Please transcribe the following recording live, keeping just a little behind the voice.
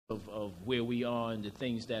of where we are and the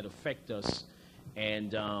things that affect us.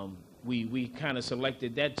 And we kind of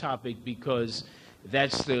selected that topic because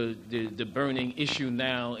that's the burning issue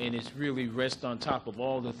now, and it's really rests on top of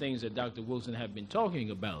all the things that Dr. Wilson have been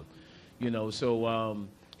talking about. So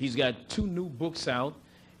he's got 2 new books out,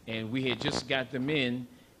 and we had just got them in,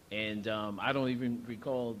 and I don't even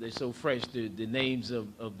recall, they're so fresh, the names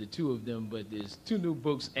of the 2 of them, but there's 2 new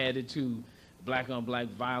books added to black-on-black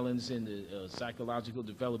violence and the psychological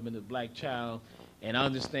development of black child. And I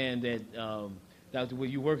understand that, Dr. Will,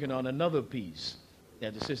 you're working on another piece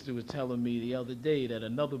that the sister was telling me the other day, that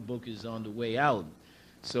another book is on the way out.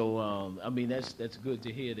 So, I mean, that's good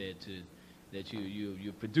to hear that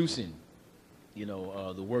you're producing,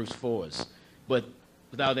 the works for us. But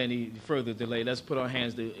without any further delay, let's put our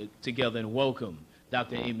hands together and welcome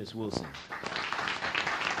Dr. Amos Wilson.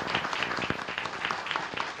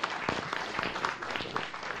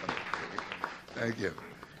 Thank you.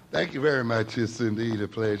 Thank you very much. It's indeed a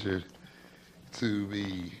pleasure to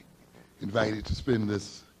be invited to spend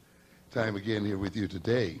this time again here with you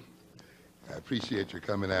today. I appreciate your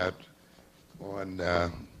coming out on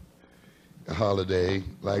a holiday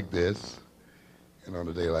like this and on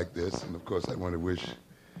a day like this. And of course, I want to wish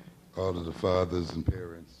all of the fathers and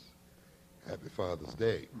parents happy Father's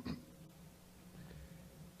Day.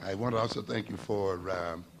 I want to also thank you for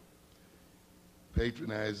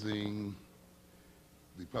patronizing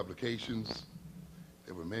the publications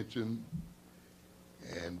that were mentioned,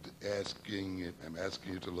 and I'm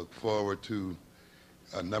asking you to look forward to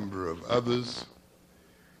a number of others.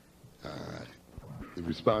 The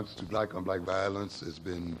response to black-on-black violence has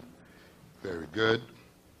been very good,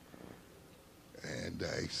 and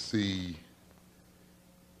I see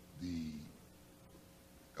the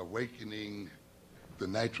awakening the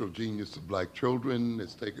natural genius of black children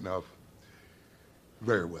has taken off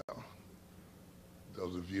very well.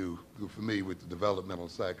 Those of you who are familiar with the developmental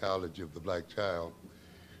psychology of the black child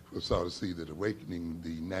will sort of see that awakening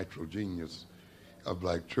the natural genius of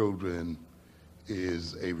black children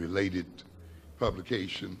is a related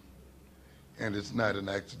publication. And it's not an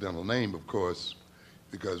accidental name, of course,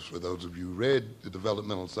 because for those of you who read the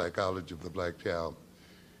developmental psychology of the black child,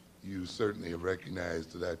 you certainly have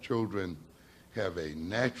recognized that our children have a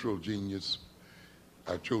natural genius.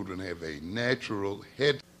 Our children have a natural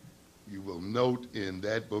head. You will note in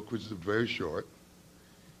that book, which is very short,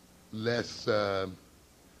 there's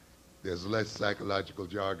less psychological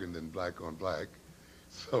jargon than black on black,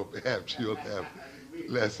 so perhaps you'll have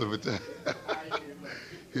less of it.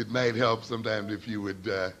 It might help sometimes if you would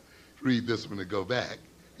read this one and go back,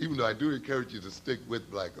 even though I do encourage you to stick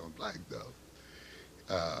with black on black, though.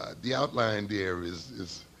 The outline there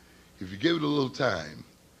is, if you give it a little time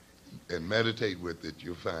and meditate with it,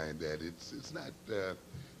 you'll find that it's not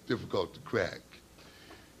difficult to crack,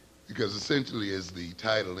 because essentially, as the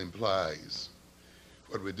title implies,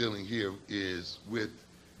 what we're dealing here is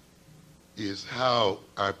how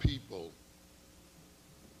our people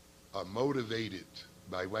are motivated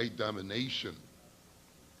by white domination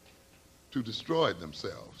to destroy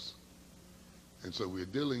themselves. And so we're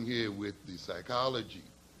dealing here with the psychology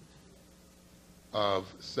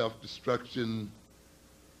of self-destruction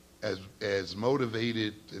as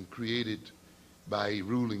motivated and created by a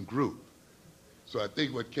ruling group. So I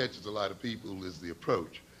think what catches a lot of people is the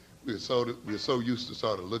approach. We're so used to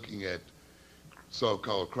sort of looking at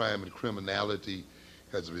so-called crime and criminality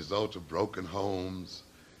as a result of broken homes,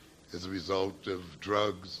 as a result of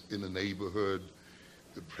drugs in the neighborhood,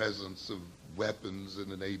 the presence of weapons in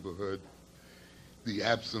the neighborhood, the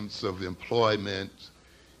absence of employment,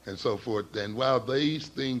 and so forth. And while these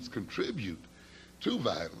things contribute to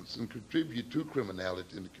violence and contribute to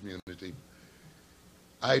criminality in the community,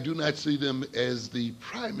 I do not see them as the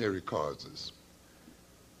primary causes.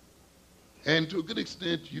 And to a good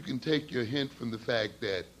extent, you can take your hint from the fact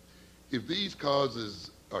that if these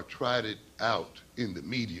causes are trotted out in the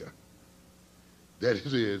media, that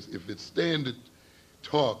is, if it's standard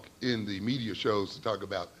talk in the media shows to talk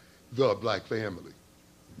about the black family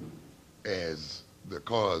as the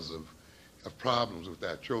cause of problems with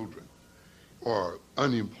our children, or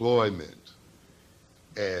unemployment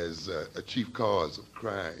as a chief cause of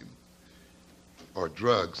crime, or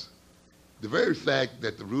drugs, the very fact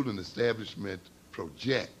that the ruling establishment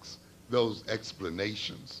projects those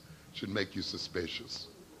explanations should make you suspicious,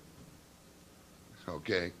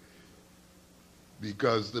 okay?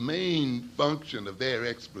 Because the main function of their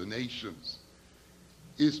explanations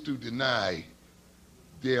is to deny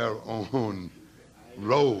their own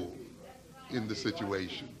role in the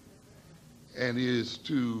situation, and is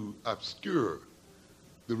to obscure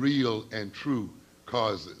the real and true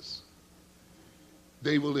causes.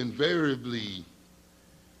 they will invariably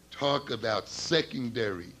talk about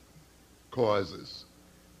secondary causes,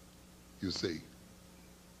 you see.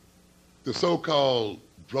 The so-called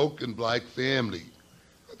broken black family,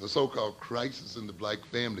 the so-called crisis in the black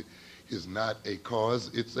family is not a cause,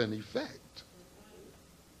 it's an effect,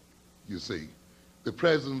 you see. The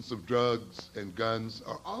presence of drugs and guns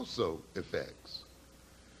are also effects.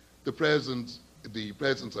 The presence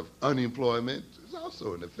of unemployment is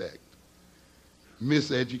also an effect.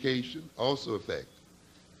 Miseducation, also effect.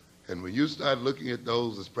 And when you start looking at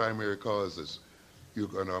those as primary causes, you're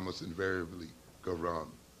going to almost invariably go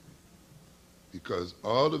wrong. Because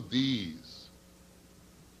all of these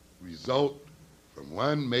result from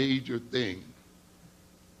one major thing,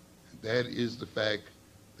 and that is the fact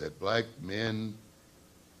that black men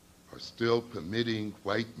are still permitting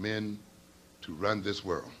white men to run this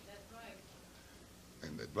world. That's right.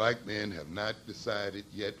 And that black men have not decided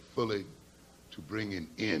yet fully to bring an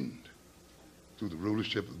end to the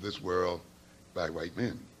rulership of this world by white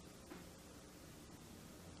men.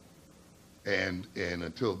 And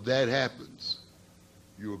until that happens,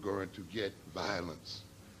 you are going to get violence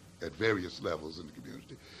at various levels in the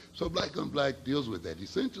community. So black on black deals with that.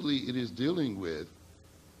 Essentially, it is dealing with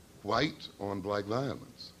white on black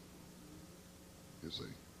violence, you see,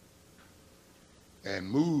 and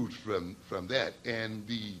moved from that. And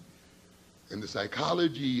the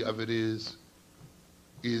psychology of it is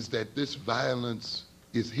that this violence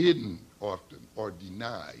is hidden often or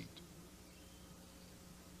denied.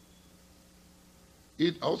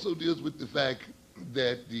 It also deals with the fact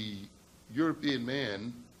that the European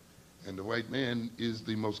man and the white man is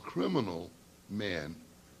the most criminal man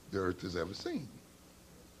the earth has ever seen.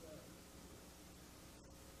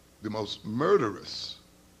 The most murderous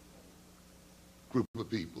group of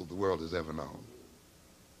people the world has ever known,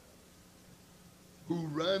 who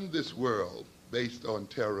run this world based on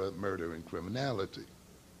terror, murder, and criminality.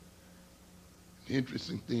 The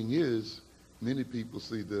interesting thing is, many people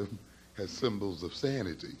see them as symbols of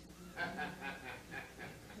sanity.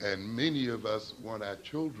 And many of us want our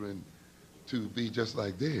children to be just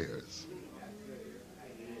like theirs.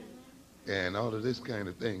 And all of this kind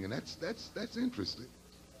of thing. And that's interesting.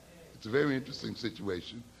 It's a very interesting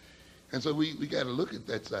situation. And so we got to look at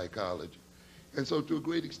that psychology. And so to a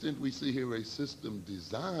great extent, we see here a system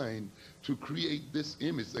designed to create this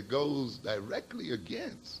image that goes directly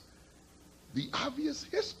against the obvious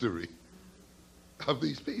history of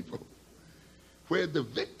these people, where the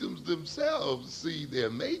victims themselves see their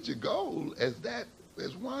major goal as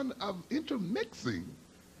one of intermixing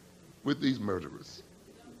with these murderers,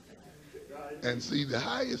 and see the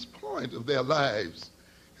highest point of their lives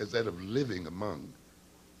as that of living among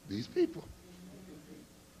these people.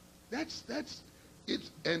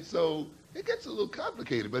 And so it gets a little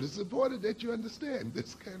complicated, but it's important that you understand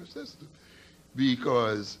this kind of system,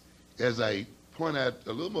 because as I point out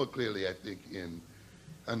a little more clearly, I think, in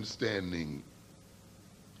understanding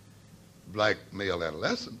black male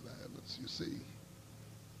adolescent violence, you see,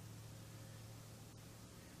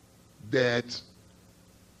 that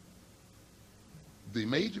the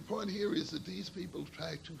major point here is that these people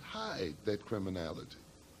try to hide that criminality.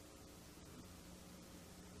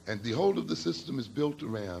 And the whole of the system is built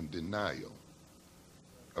around denial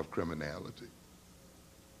of criminality.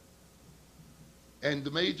 And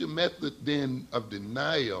the major method then of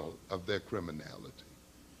denial of their criminality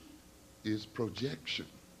is projection,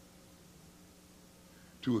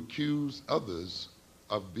 to accuse others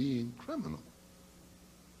of being criminal.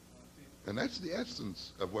 And that's the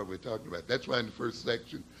essence of what we're talking about. That's why in the first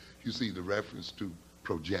section you see the reference to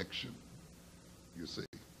projection, you see,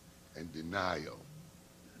 and denial.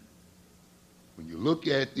 When you look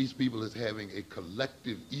at these people as having a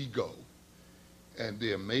collective ego, and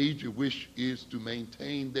their major wish is to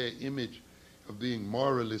maintain their image of being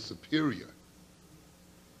morally superior,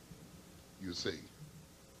 you see,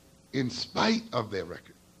 in spite of their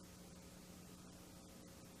record,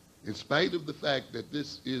 in spite of the fact that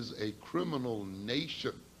this is a criminal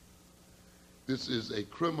nation, this is a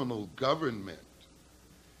criminal government,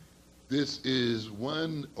 this is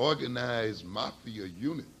one organized mafia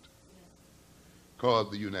unit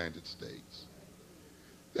called the United States,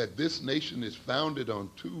 that this nation is founded on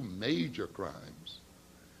two major crimes: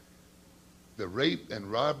 the rape and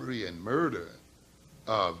robbery and murder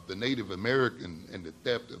of the Native American and the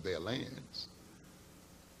theft of their lands,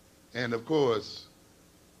 and of course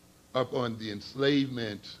upon the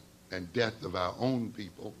enslavement and death of our own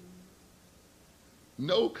people.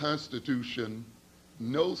 No constitution,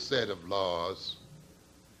 no set of laws,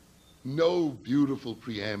 no beautiful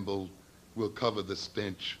preamble will cover the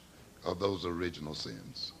stench of those original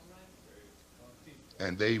sins.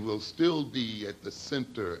 And they will still be at the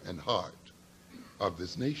center and heart of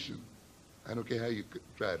this nation. I don't care how you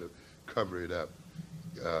try to cover it up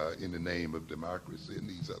in the name of democracy and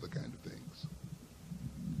these other kind of things.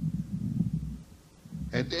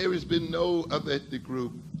 And there has been no other ethnic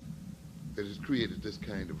group that has created this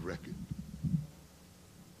kind of record.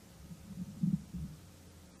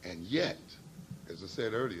 And yet, as I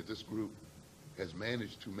said earlier, this group has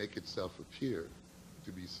managed to make itself appear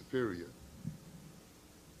to be superior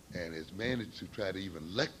and has managed to try to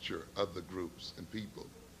even lecture other groups and people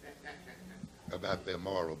about their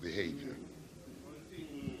moral behavior.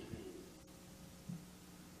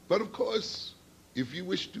 But of course, if you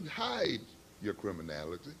wish to hide your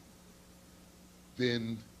criminality,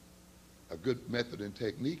 then a good method and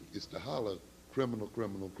technique is to holler criminal,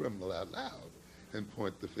 criminal, criminal out loud and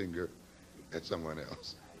point the finger at someone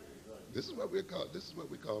else. This is what we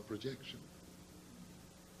call projection.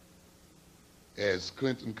 As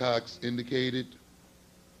Clinton Cox indicated,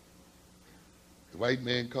 the white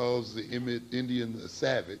man calls the Indian a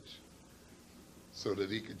savage so that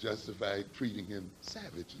he could justify treating him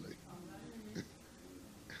savagely.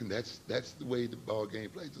 And that's the way the ball game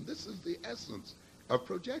plays. And this is the essence of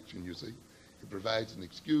projection, you see. It provides an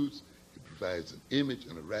excuse, it provides an image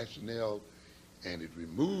and a rationale, and it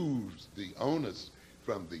removes the onus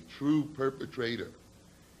from the true perpetrator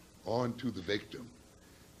onto the victim.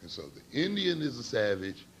 And so the Indian is a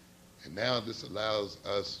savage, and now this allows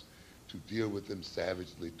us to deal with him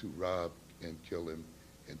savagely, to rob and kill him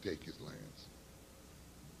and take his lands.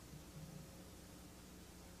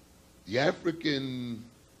 The African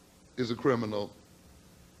is a criminal,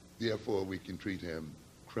 therefore we can treat him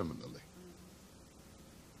criminally.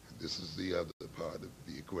 And this is the other part of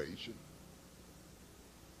the equation.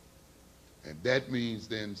 And that means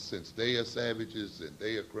then, since they are savages and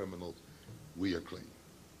they are criminals, we are clean.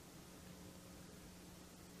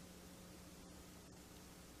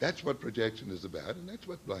 That's what projection is about, and that's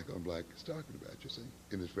what Black on Black is talking about, you see,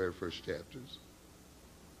 in its very first chapters.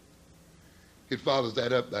 It follows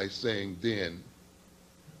that up by saying then,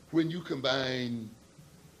 when you combine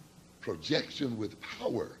projection with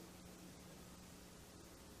power,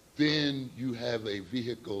 then you have a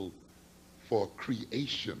vehicle for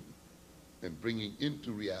creation and bringing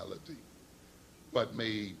into reality what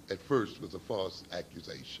may at first was a false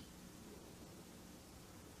accusation.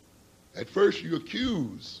 At first you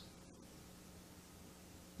accuse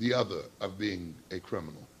the other of being a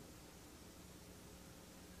criminal.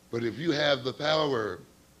 But if you have the power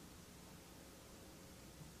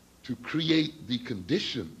to create the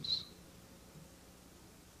conditions,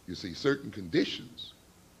 you see, certain conditions,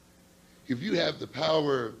 if you have the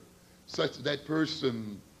power such that that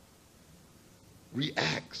person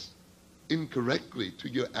reacts incorrectly to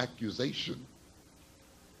your accusation,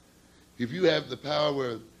 if you have the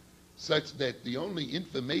power such that the only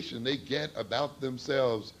information they get about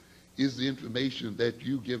themselves is the information that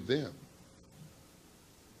you give them,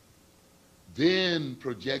 then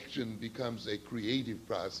projection becomes a creative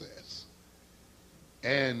process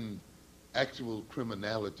and actual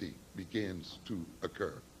criminality begins to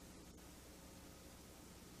occur.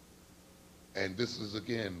 And this is,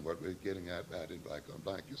 again, what we're getting at in Black on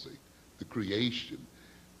Black, you see. The creation,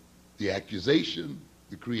 the accusation,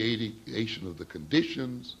 the creation of the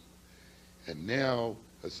conditions, and now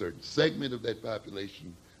a certain segment of that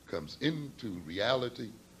population comes into reality,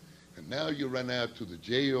 and now you run out to the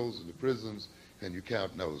jails and the prisons and you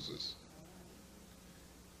count noses.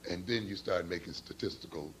 And then you start making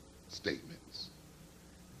statistical statements.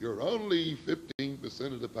 You're only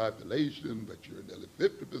 15% of the population, but you're nearly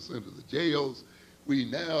 50% of the jails. We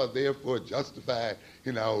now therefore justify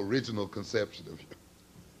in our original conception of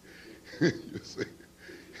you. You see?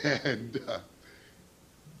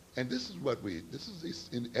 And this is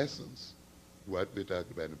in essence what we're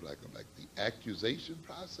talking about in Black on Black. The accusation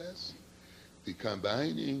process, the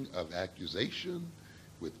combining of accusation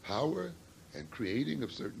with power and creating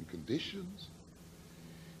of certain conditions,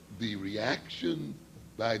 the reaction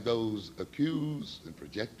by those accused and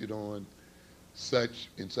projected on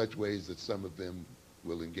in such ways that some of them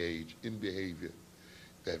will engage in behavior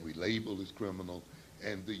that we label as criminal,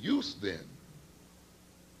 and the use then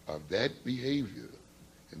of that behavior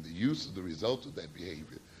and the use of the result of that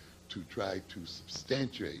behavior to try to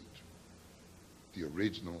substantiate the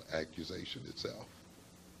original accusation itself.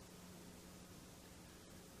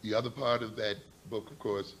 The other part of that book, of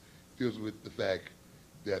course, deals with the fact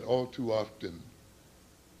that all too often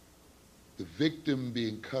the victim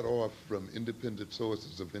being cut off from independent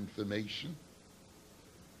sources of information,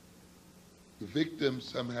 the victim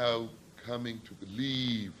somehow coming to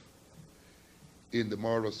believe in the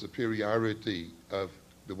moral superiority of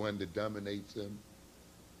the one that dominates him,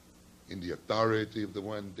 in the authority of the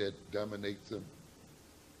one that dominates him,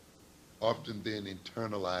 often then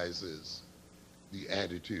internalizes the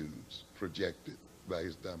attitudes projected by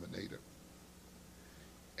his dominator.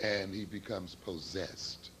 And he becomes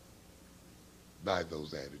possessed by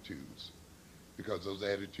those attitudes, because those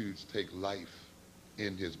attitudes take life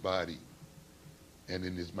in his body and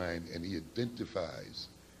in his mind, and he identifies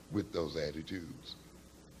with those attitudes.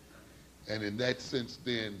 And in that sense,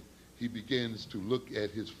 then, he begins to look at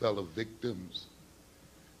his fellow victims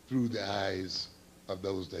through the eyes of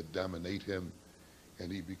those that dominate him,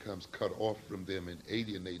 and he becomes cut off from them and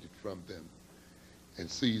alienated from them, and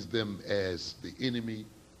sees them as the enemy,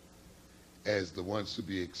 as the ones to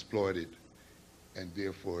be exploited, and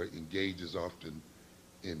therefore engages often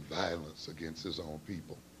in violence against his own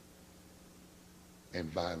people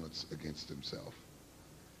and violence against himself.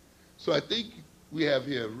 So I think we have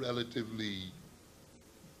here a relatively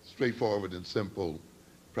straightforward and simple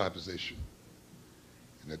proposition.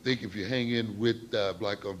 And I think if you hang in with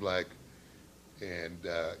Black on Black, and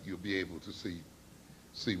you'll be able to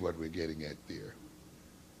see what we're getting at there.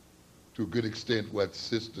 To a good extent, what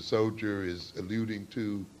Sister Soldier is alluding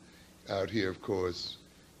to out here, of course,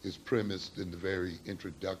 is premised in the very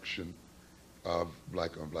introduction of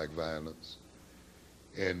Black on Black violence.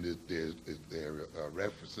 And there are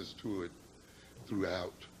references to it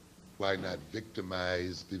throughout. Why not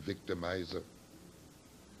victimize the victimizer?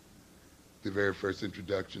 The very first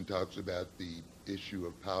introduction talks about the issue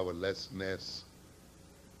of powerlessness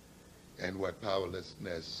and what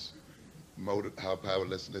powerlessness, how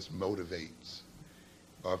powerlessness motivates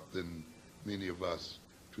often many of us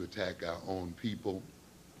to attack our own people.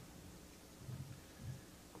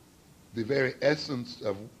 The very essence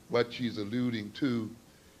of what she's alluding to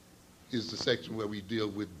is the section where we deal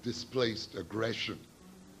with displaced aggression,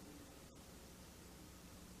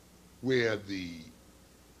 where the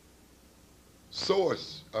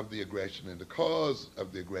source of the aggression and the cause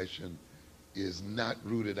of the aggression is not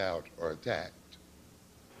rooted out or attacked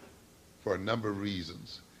for a number of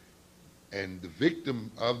reasons. And the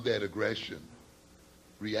victim of that aggression,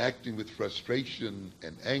 reacting with frustration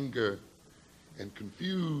and anger and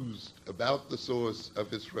confused about the source of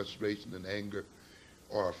his frustration and anger,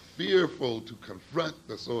 or fearful to confront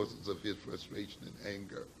the sources of his frustration and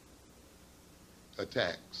anger,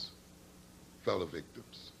 attacks fellow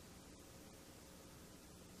victims.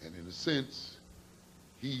 And in a sense,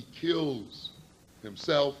 he kills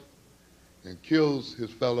himself and kills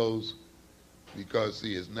his fellows because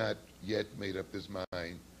he has not yet made up his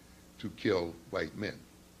mind to kill white men.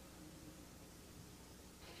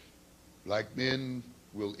 Black men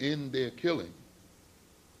will end their killing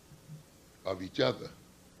of each other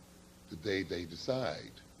the day they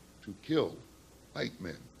decide to kill white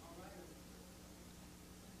men.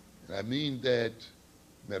 And I mean that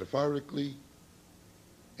metaphorically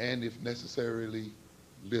and, if necessarily,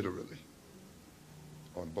 literally,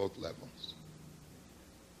 on both levels.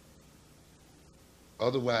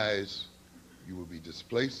 Otherwise, you will be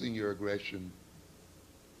displacing your aggression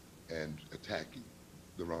and attacking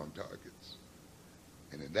the wrong targets.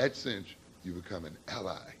 And in that sense, you become an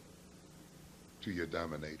ally to your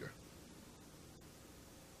dominator.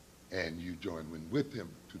 And you join in with him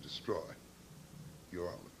to destroy your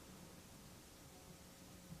own.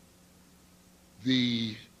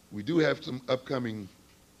 We do have some upcoming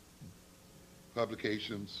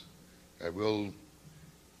publications.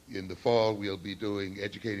 In the fall, we'll be doing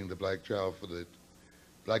Educating the Black Child for the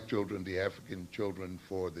Black Children, the African Children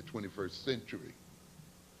for the 21st Century.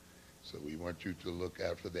 So we want you to look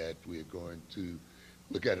out for that. We're going to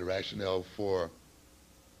look at a rationale for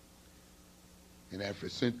an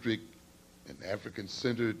Afrocentric and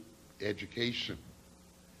African-centered education.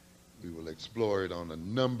 We will explore it on a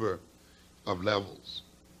number of levels,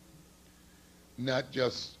 not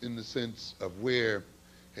just in the sense of where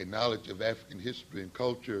a knowledge of African history and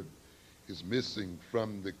culture is missing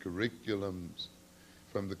from the curriculums,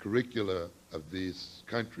 from the curricula of this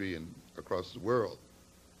country and across the world,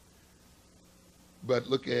 but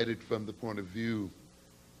look at it from the point of view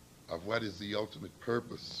of what is the ultimate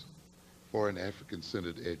purpose for an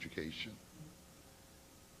African-centered education.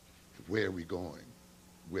 Where are we going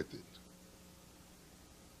with it?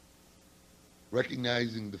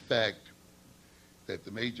 Recognizing the fact that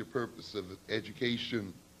the major purpose of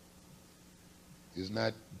education is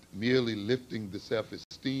not merely lifting the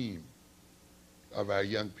self-esteem of our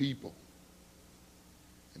young people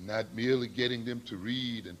and not merely getting them to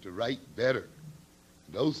read and to write better,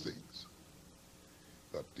 those things.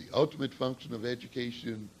 But the ultimate function of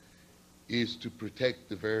education is to protect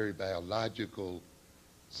the very biological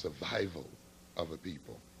survival of a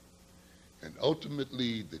people. And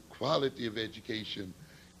ultimately, the quality of education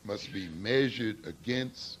must be measured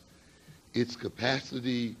against its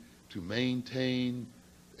capacity to maintain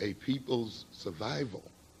a people's survival.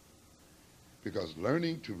 Because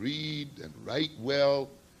learning to read and write well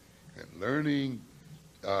and learning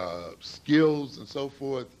skills and so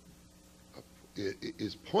forth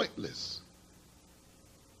is pointless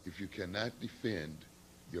if you cannot defend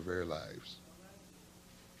your very lives,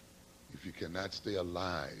 if you cannot stay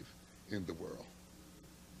alive in the world.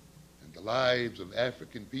 And the lives of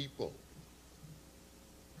African people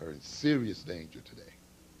are in serious danger today.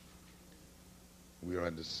 We are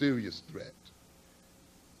under serious threat.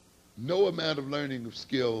 No amount of learning of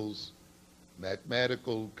skills,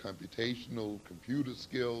 mathematical, computational, computer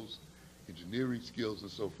skills, engineering skills, and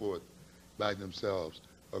so forth, by themselves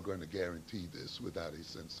are going to guarantee this without a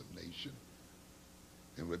sense of nation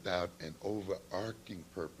and without an overarching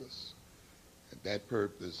purpose. And that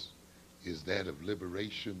purpose is that of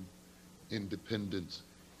liberation, independence,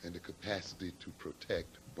 and the capacity to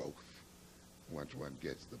protect both once one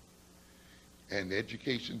gets them. And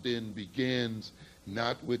education then begins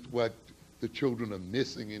not with what the children are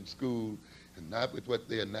missing in school and not with what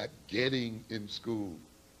they are not getting in school,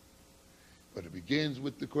 but it begins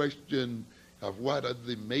with the question of what are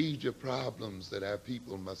the major problems that our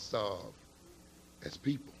people must solve as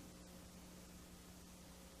people,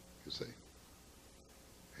 you see.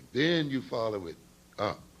 And then you follow it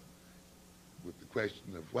up with the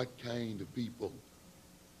question of what kind of people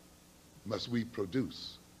must we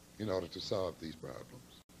produce in order to solve these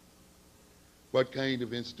problems? What kind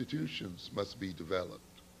of institutions must be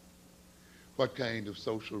developed? What kind of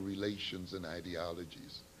social relations and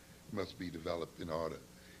ideologies must be developed in order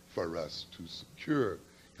for us to secure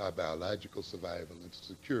our biological survival and to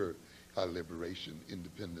secure our liberation,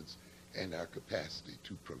 independence, and our capacity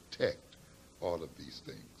to protect all of these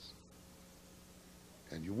things?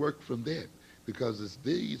 And you work from there, because it's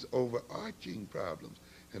these overarching problems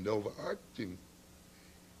and overarching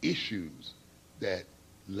issues that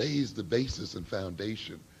lays the basis and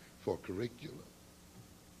foundation for curriculum.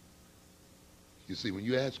 You see, when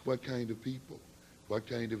you ask what kind of people, what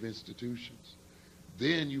kind of institutions,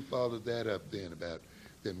 then you follow that up then about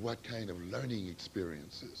then what kind of learning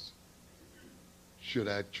experiences should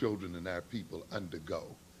our children and our people undergo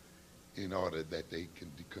in order that they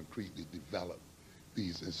can concretely develop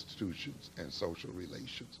these institutions and social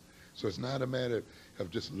relations. So it's not a matter of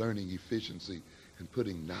just learning efficiency and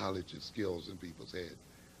putting knowledge and skills in people's head.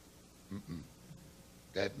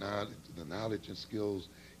 That knowledge, the knowledge and skills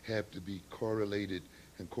have to be correlated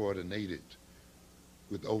and coordinated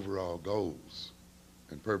with overall goals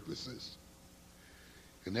and purposes.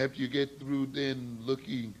 And after you get through then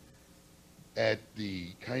looking at the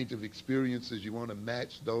kind of experiences, you want to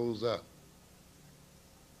match those up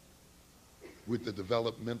with the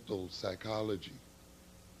developmental psychology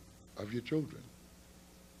of your children,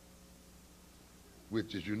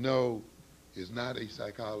 which, as you know, is not a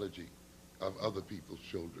psychology of other people's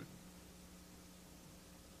children.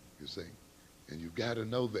 You see? And you've got to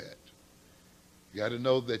know that. You got to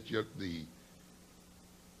know that the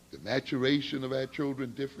maturation of our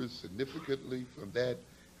children differs significantly from that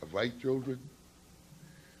of white children.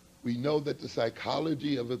 We know that the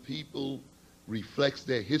psychology of a people reflects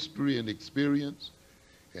their history and experience,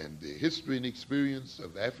 and the history and experience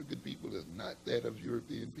of African people is not that of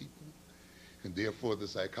European people, and therefore the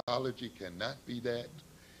psychology cannot be that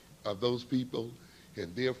of those people,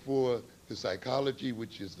 and therefore the psychology,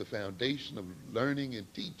 which is the foundation of learning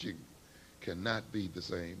and teaching, cannot be the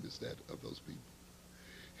same as that of those people.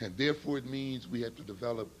 And therefore it means we have to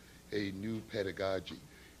develop a new pedagogy,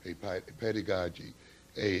 an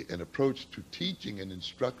approach to teaching and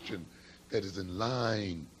instruction that is in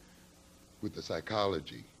line with the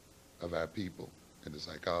psychology of our people and the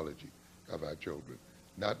psychology of our children.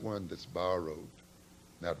 Not one that's borrowed,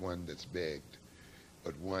 not one that's begged,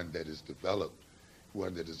 but one that is developed,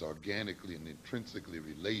 one that is organically and intrinsically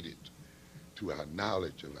related to our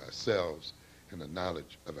knowledge of ourselves and the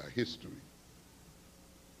knowledge of our history.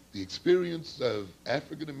 The experience of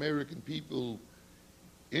African American people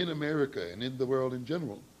in America and in the world in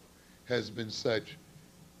general has been such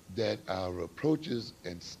that our approaches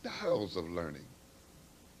and styles of learning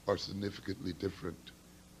are significantly different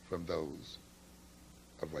from those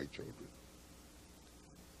of white children.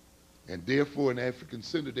 And therefore, an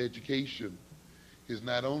African-centered education is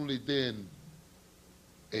not only then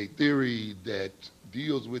a theory that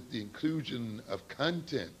deals with the inclusion of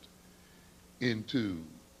content into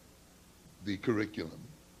the curriculum,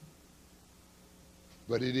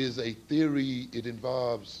 but it is a theory. It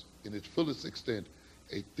involves, in its fullest extent,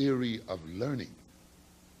 a theory of learning,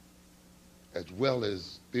 as well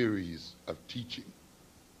as theories of teaching.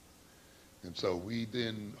 And so we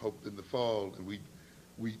then hoped in the fall, and we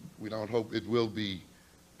don't hope it will be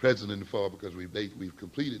present in the fall because we've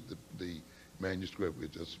completed the manuscript. We're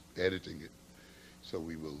just editing it. So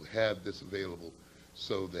we will have this available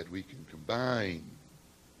so that we can combine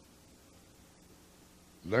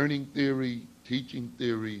learning theory, teaching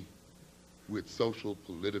theory, with social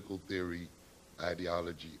political theory,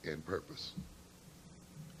 ideology, and purpose.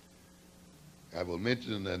 I will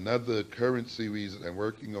mention another current series that I'm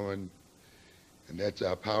working on, and that's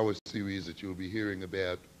our Power series that you'll be hearing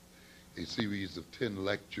about, a series of 10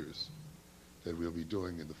 lectures that we'll be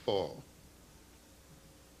doing in the fall,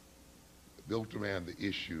 built around the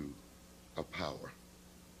issue of power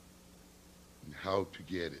and how to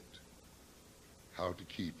get it, how to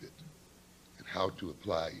keep it, and how to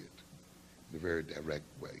apply it in a very direct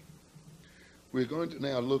way. We're going to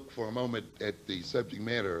now look for a moment at the subject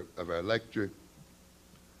matter of our lecture,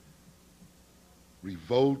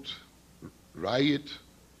 Revolt, Riot,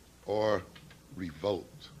 or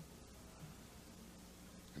Revolt,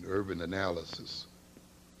 an urban analysis.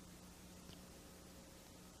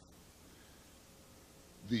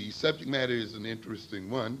 The subject matter is an interesting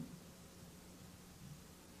one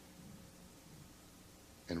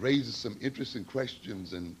and raises some interesting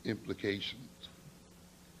questions and implications.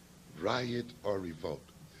 Riot or revolt?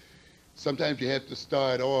 Sometimes you have to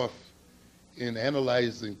start off in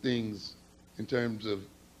analyzing things in terms of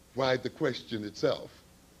why the question itself.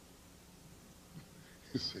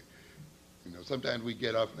 You see, sometimes we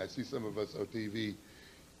get off, and I see some of us on TV,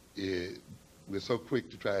 we're so quick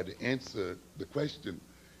to try to answer the question,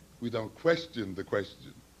 we don't question the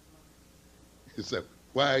question. So,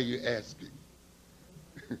 why are you asking?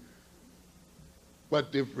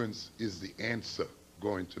 What difference is the answer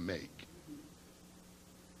going to make?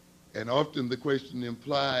 And often the question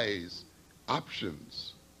implies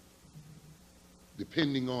options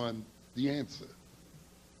depending on the answer.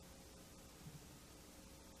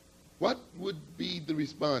 What would be the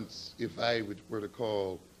response if I were to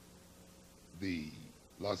call the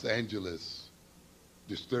Los Angeles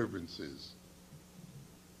disturbances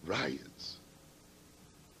riots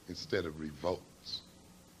instead of revolts?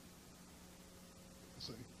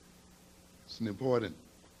 See? It's an important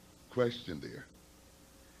question there.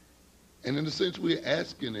 And in a sense, we're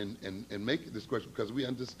asking and making this question because we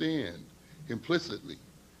understand implicitly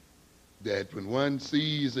that when one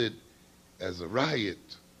sees it as a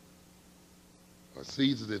riot or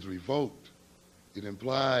sees it as revolt, it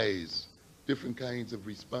implies different kinds of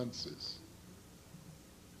responses,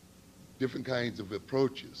 different kinds of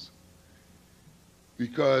approaches.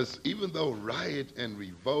 Because even though riot and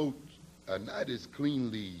revolt are not as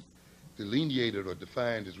cleanly delineated or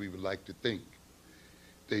defined as we would like to think,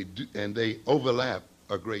 they do, and they overlap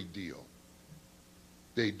a great deal.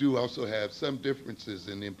 They do also have some differences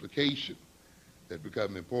in implication that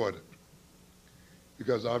become important,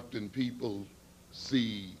 because often people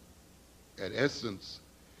see in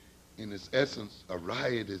its essence, a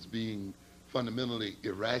riot as being fundamentally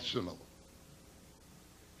irrational,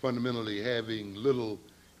 fundamentally having little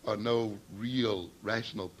or no real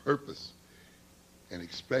rational purpose, an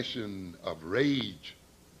expression of rage,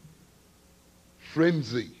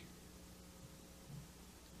 frenzy,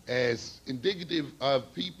 as indicative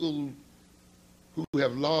of people who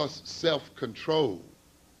have lost self-control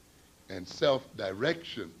and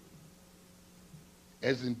self-direction,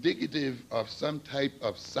 as indicative of some type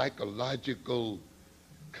of psychological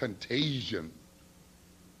contagion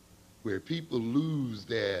where people lose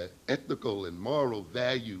their ethical and moral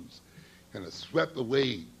values and are swept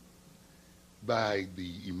away by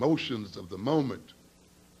the emotions of the moment,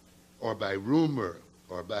 or by rumor,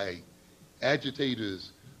 or by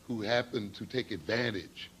agitators who happen to take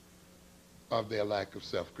advantage of their lack of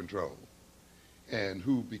self-control, and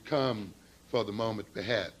who become, for the moment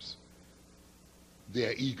perhaps,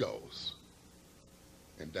 their egos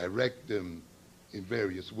and direct them in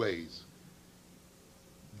various ways.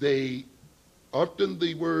 Often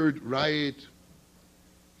the word riot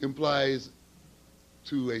implies,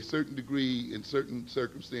 to a certain degree, in certain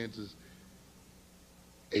circumstances,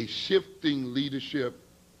 a shifting leadership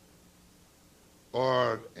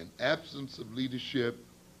or an absence of leadership,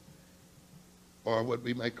 or what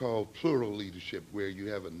we might call plural leadership, where you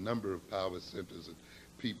have a number of power centers and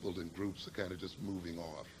people and groups are kind of just moving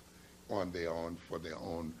off on their own for their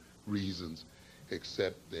own reasons,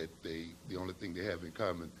 except that the only thing they have in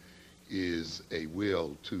common is a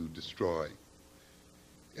will to destroy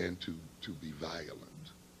and to be violent.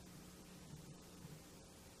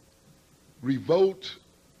 Revolt,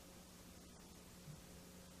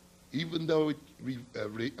 even though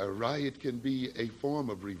a riot can be a form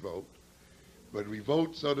of revolt, but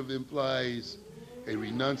revolt sort of implies a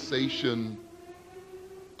renunciation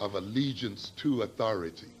of allegiance to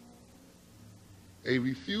authority, a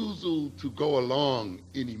refusal to go along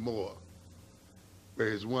anymore,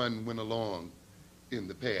 whereas one went along in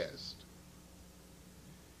the past,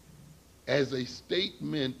 as a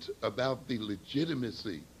statement about the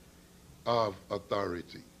legitimacy of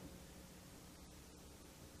authority.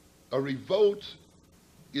 A revolt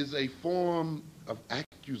is a form of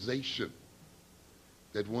accusation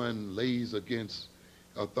that one lays against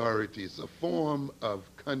authority. It's a form of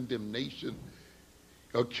condemnation,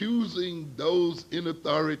 accusing those in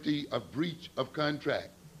authority of breach of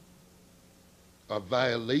contract, of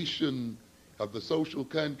violation of the social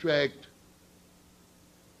contract,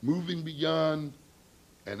 moving beyond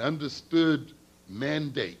an understood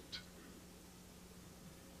mandate.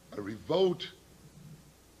 A revolt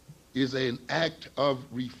is an act of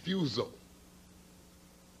refusal.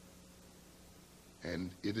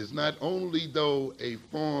 And it is not only, though, a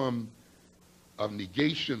form of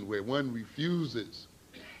negation where one refuses,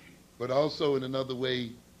 but also in another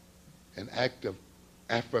way, an act of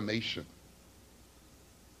affirmation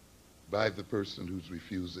by the person who's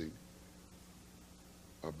refusing,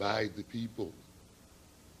 or by the people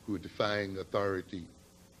who are defying authority,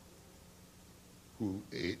 who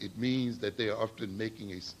it means that they are often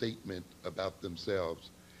making a statement about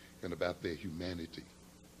themselves and about their humanity.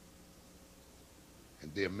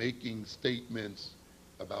 And they're making statements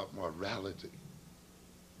about morality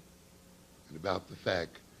and about the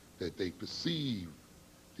fact that they perceive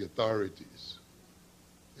the authorities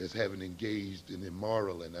as having engaged in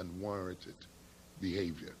immoral and unwarranted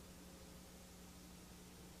behavior.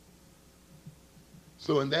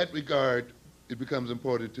 So in that regard, it becomes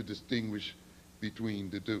important to distinguish between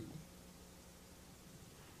the two,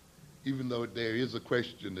 even though there is a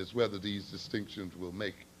question as whether these distinctions will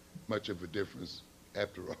make much of a difference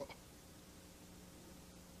after all.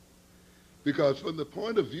 Because from the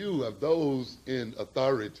point of view of those in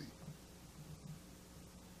authority,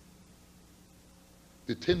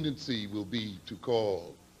 the tendency will be to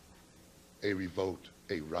call a revolt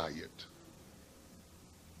a riot.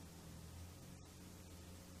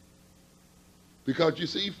 Because you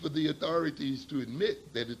see, for the authorities to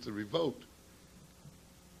admit that it's a revolt,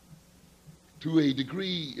 to a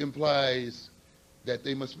degree implies that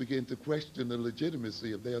they must begin to question the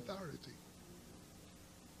legitimacy of their authority.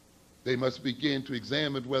 They must begin to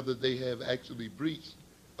examine whether they have actually breached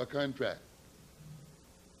a contract.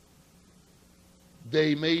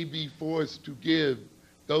 They may be forced to give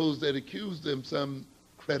those that accuse them some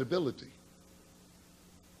credibility.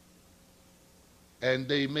 And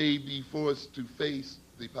they may be forced to face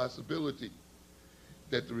the possibility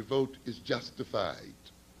that the revolt is justified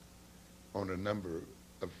on a number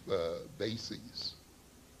of bases.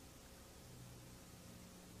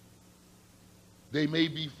 They may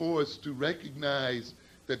be forced to recognize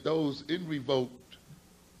that those in revolt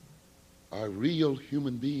are real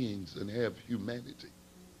human beings and have humanity.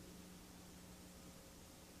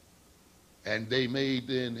 And they may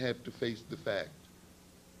then have to face the fact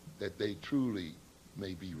that they truly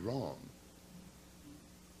may be wrong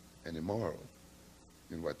and immoral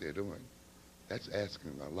in what they're doing. That's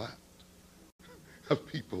asking a lot of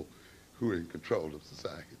people who are in control of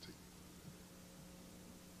society.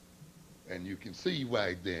 And you can see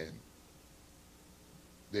why then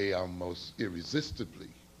they almost irresistibly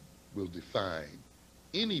will define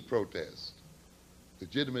any protest,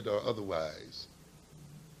 legitimate or otherwise,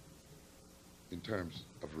 in terms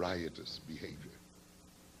of riotous behavior.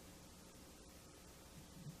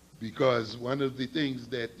 Because one of the things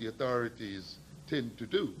that the authorities tend to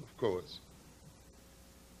do, of course,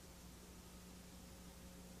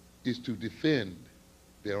 is to defend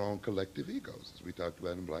their own collective egos, as we talked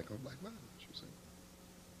about in Black on Black Violence, you see.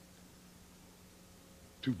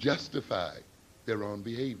 To justify their own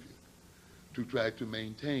behavior, to try to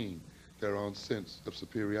maintain their own sense of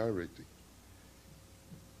superiority.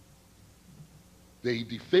 They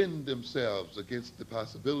defend themselves against the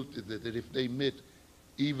possibility that if they admit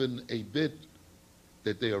even a bit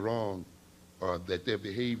that they are wrong or that their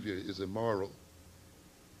behavior is immoral,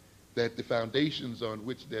 that the foundations on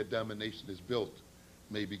which their domination is built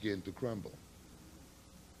may begin to crumble.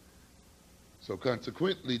 So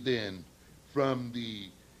consequently then, from the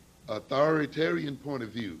authoritarian point of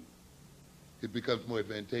view, it becomes more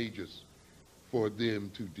advantageous for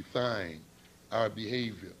them to define our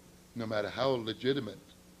behavior, no matter how legitimate,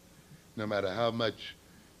 no matter how much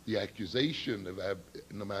the accusation of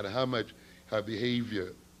no matter how much our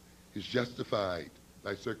behavior is justified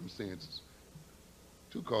by circumstances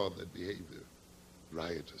to call that behavior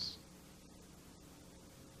riotous,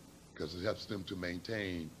 because it helps them to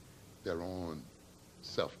maintain their own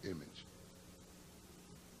self-image.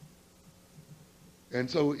 And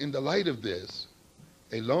so in the light of this,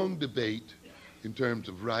 a long debate in terms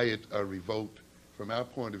of riot or revolt, from our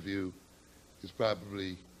point of view, is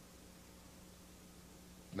probably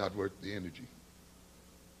not worth the energy,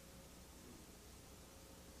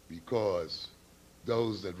 because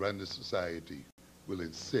those that run the society will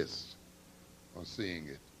insist on seeing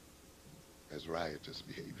it as riotous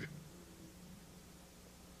behavior.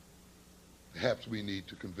 Perhaps we need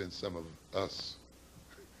to convince some of us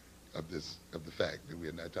of the fact that we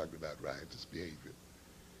are not talking about riotous behavior,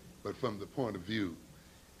 but from the point of view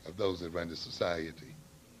of those that run the society,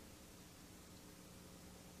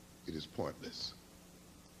 it is pointless.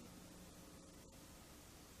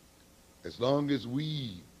 As long as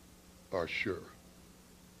we are sure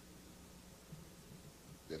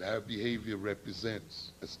that our behavior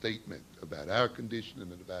represents a statement about our condition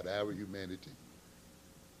and about our humanity,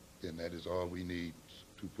 then that is all we need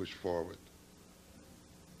to push forward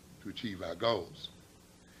to achieve our goals.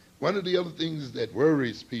 One of the other things that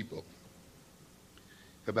worries people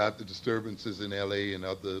about the disturbances in LA and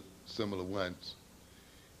other similar ones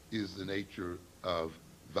is the nature of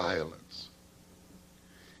violence.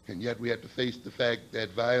 And yet we have to face the fact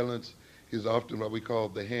that violence is often what we call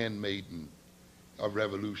the handmaiden of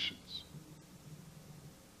revolutions,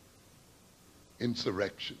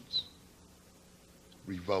 insurrections,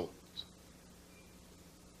 revolts.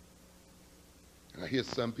 And I hear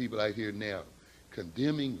some people out here now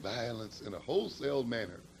condemning violence in a wholesale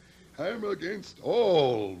manner. I'm against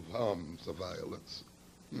all forms of violence.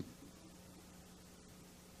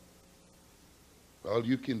 Well,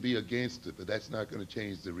 you can be against it, but that's not going to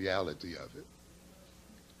change the reality of it.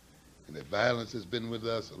 And that violence has been with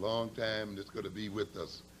us a long time, and it's going to be with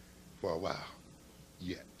us for a while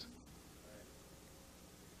yet.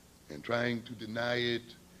 And trying to deny it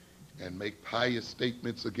and make pious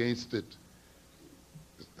statements against it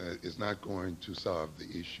is not going to solve the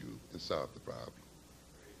issue and solve the problem.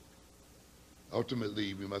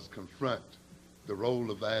 Ultimately, we must confront the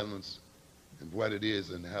role of violence and what it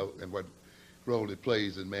is and how and what role it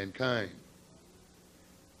plays in mankind.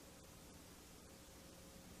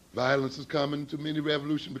 Violence is common to many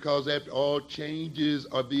revolutions because, after all, changes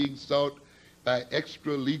are being sought by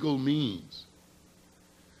extra legal means.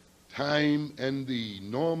 Time and the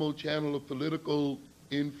normal channel of political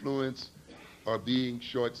influence are being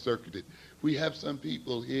short-circuited. We have some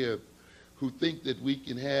people here who think that we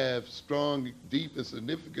can have strong, deep, and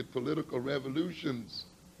significant political revolutions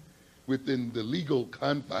within the legal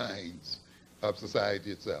confines of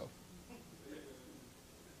society itself.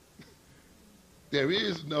 There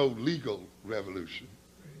is no legal revolution.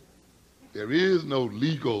 There is no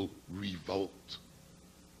legal revolt.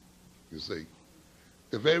 You see,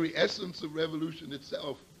 the very essence of revolution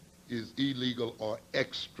itself is illegal or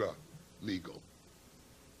extra-legal.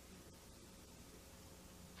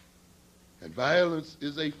 And violence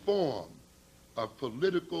is a form of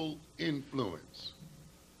political influence.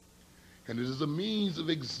 And it is a means of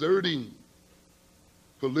exerting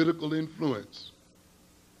political influence.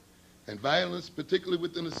 And violence, particularly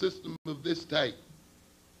within a system of this type,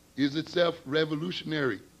 is itself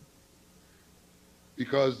revolutionary,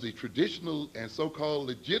 because the traditional and so-called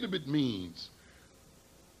legitimate means,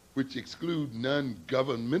 which exclude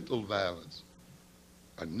non-governmental violence,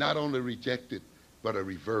 are not only rejected, but are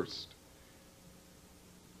reversed.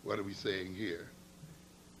 What are we saying here?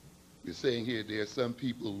 We're saying here there are some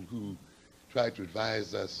people who try to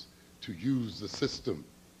advise us to use the system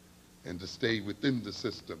and to stay within the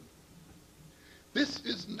system. This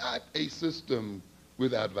is not a system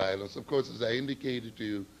without violence. Of course, as I indicated to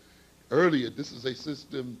you earlier, this is a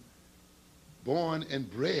system born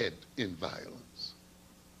and bred in violence.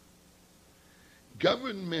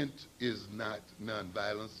 Government is not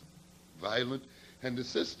violent, and the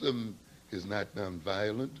system is not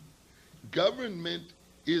nonviolent. Government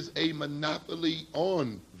is a monopoly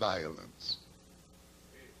on violence.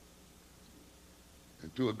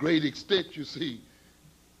 And to a great extent, you see,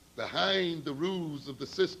 behind the rules of the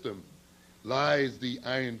system lies the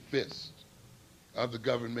iron fist of the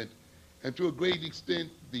government. And to a great extent,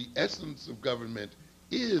 the essence of government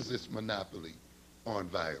is this monopoly on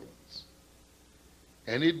violence.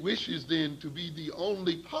 And it wishes then to be the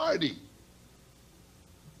only party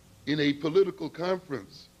in a political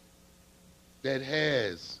conference that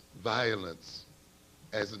has violence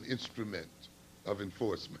as an instrument of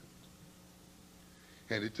enforcement.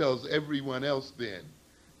 And it tells everyone else then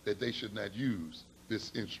that they should not use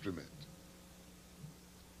this instrument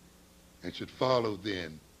and should follow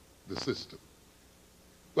then the system.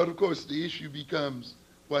 But of course the issue becomes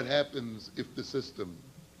what happens if the system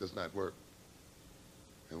does not work?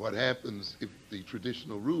 And what happens if the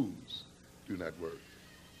traditional rules do not work?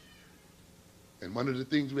 And one of the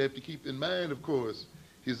things we have to keep in mind, of course,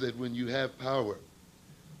 is that when you have power,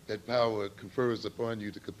 that power confers upon you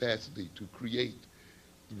the capacity to create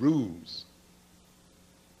rules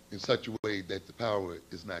in such a way that the power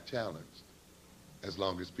is not challenged, as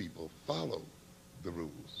long as people follow the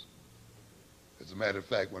rules. As a matter of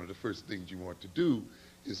fact, one of the first things you want to do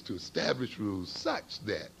is to establish rules such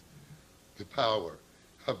that the power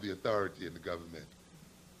of the authority in the government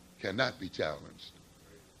cannot be challenged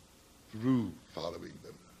through following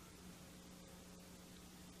them.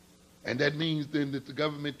 And that means then that the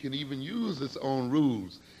government can even use its own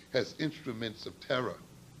rules as instruments of terror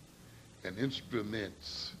and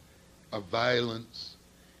instruments of violence,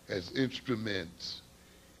 as instruments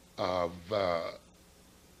of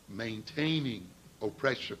maintaining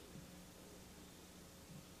oppression.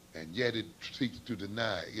 And yet it seeks to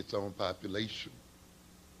deny its own population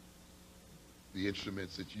the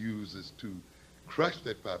instruments it uses to crush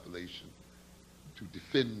that population, to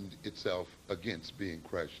defend itself against being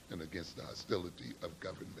crushed and against the hostility of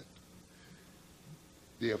government.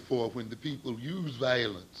 Therefore, when the people use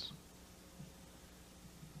violence,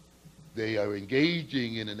 they are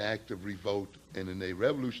engaging in an act of revolt and in a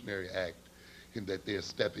revolutionary act in that they are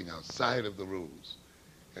stepping outside of the rules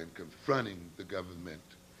and confronting the government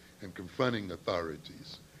and confronting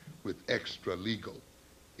authorities with extra legal,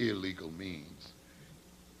 illegal means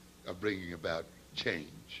of bringing about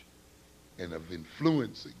change and of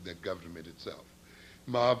influencing that government itself.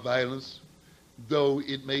 Mob violence, though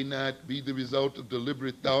it may not be the result of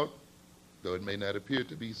deliberate thought, though it may not appear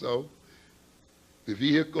to be so, the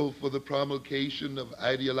vehicle for the promulgation of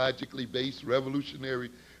ideologically based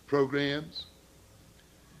revolutionary programs,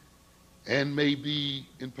 and may be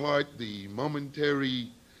in part the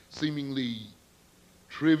momentary, seemingly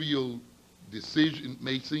trivial decision,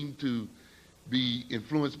 may seem to be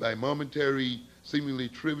influenced by momentary, seemingly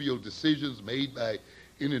trivial decisions made by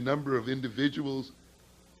any number of individuals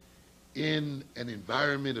in an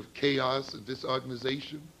environment of chaos and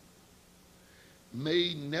disorganization,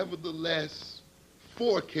 may nevertheless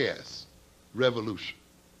forecast revolution.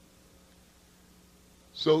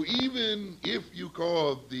 So even if you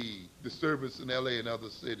call the disturbance in LA and other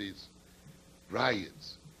cities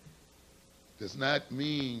riots, does not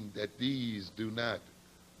mean that these do not,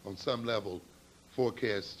 on some level,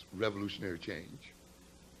 forecast revolutionary change.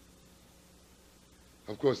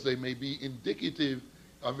 Of course, they may be indicative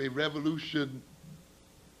of a revolution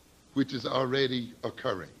which is already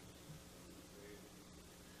occurring.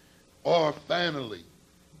 Or finally,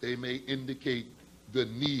 they may indicate the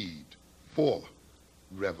need for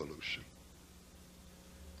revolution.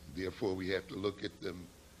 Therefore, we have to look at them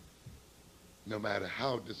no matter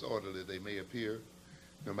how disorderly they may appear,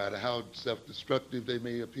 no matter how self-destructive they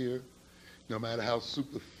may appear, no matter how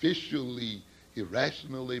superficially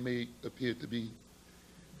irrational they may appear to be,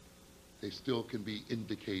 they still can be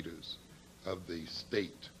indicators of the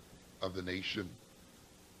state of the nation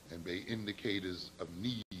and be indicators of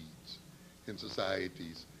needs in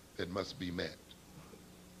societies that must be met.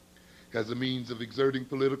 As a means of exerting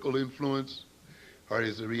political influence or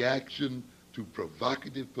as a reaction to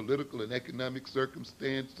provocative political and economic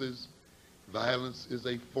circumstances, violence is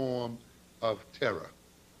a form of terror.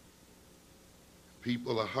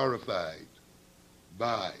 People are horrified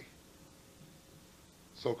by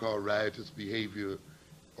so-called riotous behavior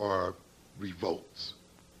or revolts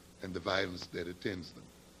and the violence that attends them.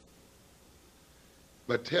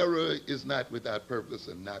 But terror is not without purpose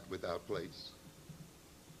and not without place.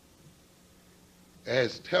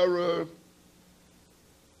 As terror,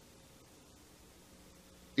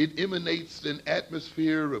 it emanates an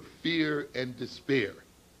atmosphere of fear and despair.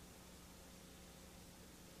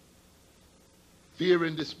 Fear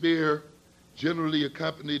and despair, generally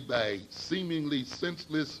accompanied by seemingly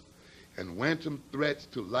senseless and wanton threats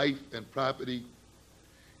to life and property,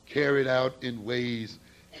 carried out in ways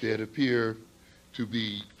that appear to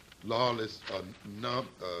be lawless or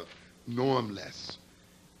normless,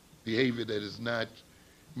 behavior that is not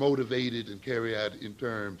motivated and carried out in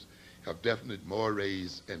terms of definite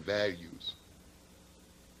mores and values.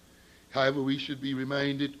 However, we should be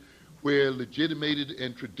reminded where legitimated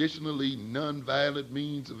and traditionally nonviolent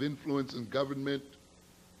means of influence in government,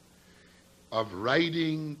 of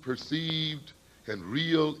righting perceived and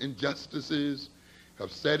real injustices,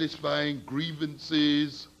 of satisfying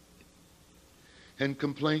grievances and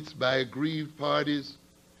complaints by aggrieved parties,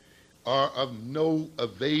 are of no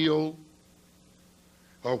avail,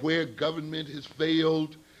 or where government has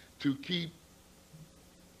failed to keep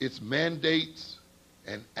its mandates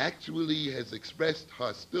and actually has expressed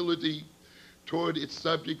hostility toward its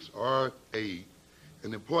subjects or an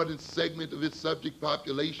important segment of its subject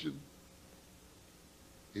population.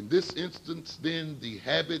 In this instance, then, the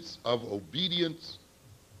habits of obedience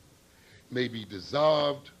may be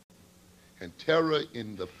dissolved and terror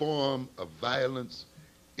in the form of violence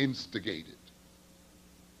instigated.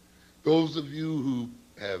 Those of you who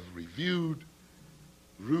have reviewed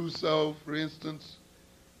Rousseau, for instance,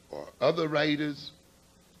 or other writers,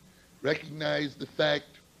 recognize the fact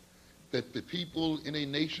that the people in a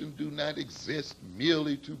nation do not exist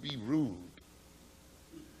merely to be ruled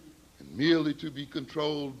and merely to be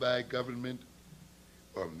controlled by government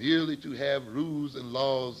or merely to have rules and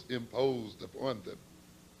laws imposed upon them.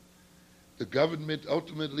 The government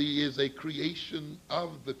ultimately is a creation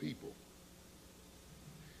of the people.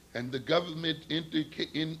 And the government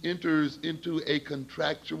enters into a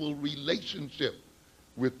contractual relationship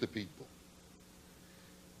with the people.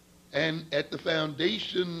 And at the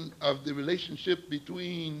foundation of the relationship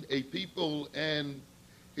between a people and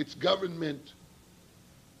its government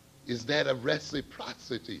is that of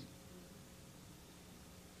reciprocity,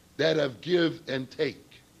 that of give and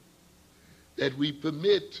take, that we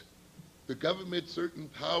permit the government certain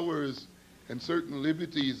powers and certain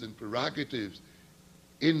liberties and prerogatives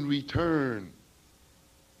in return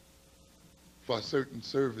for certain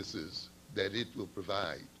services that it will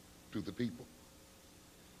provide to the people.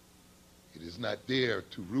 It is not there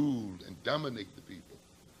to rule and dominate the people,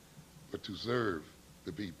 but to serve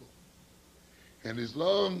the people. And as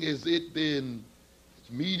long as it then is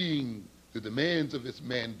meeting the demands of its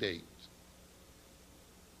mandate,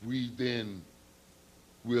 we then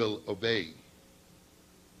will obey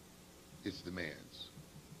its demands.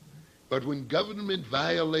 But when government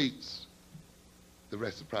violates the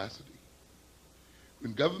reciprocity,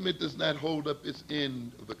 when government does not hold up its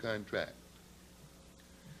end of the contract,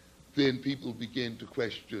 then people begin to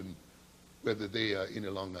question whether they are any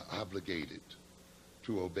longer obligated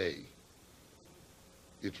to obey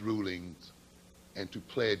its rulings and to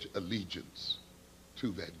pledge allegiance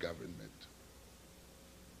to that government.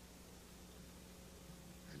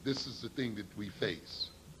 And this is the thing that we face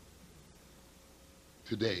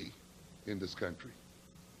today in this country.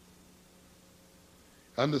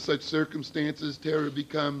 Under such circumstances, terror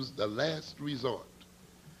becomes the last resort,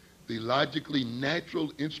 the logically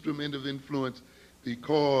natural instrument of influence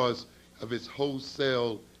because of its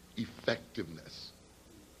wholesale effectiveness.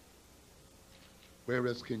 Where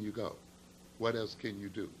else can you go? What else can you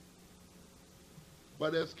do?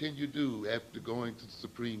 What else can you do after going to the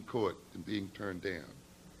Supreme Court and being turned down?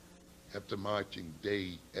 After marching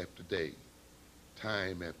day after day,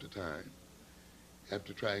 time after time,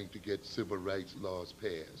 after trying to get civil rights laws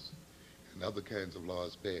passed and other kinds of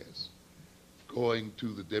laws passed, going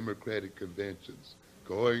to the Democratic conventions,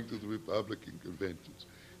 going to the Republican conventions,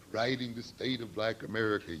 writing the state of Black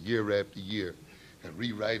America year after year, and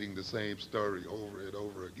rewriting the same story over and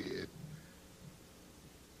over again,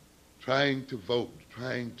 trying to vote,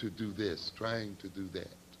 trying to do this, trying to do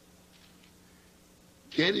that,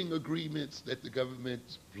 getting agreements that the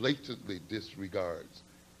government blatantly disregards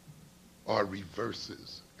or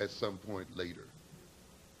reverses at some point later.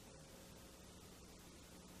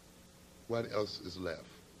 What else is left?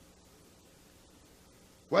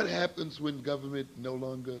 What happens when government no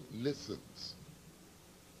longer listens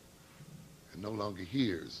and no longer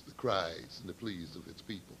hears the cries and the pleas of its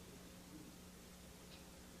people?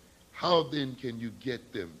 How then can you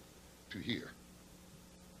get them to hear?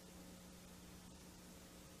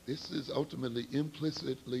 This is ultimately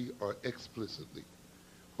implicitly or explicitly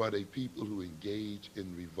what a people who engage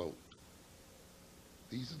in revolt.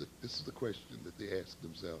 This is the question that they ask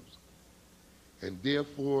themselves. And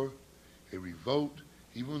therefore, a revolt,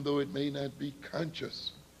 even though it may not be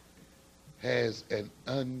conscious, has an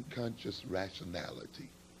unconscious rationality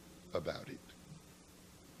about it.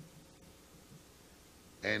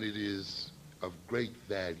 And it is of great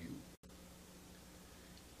value.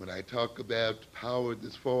 When I talk about power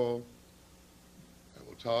this fall, I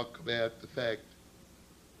will talk about the fact,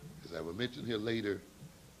 as I will mention here later,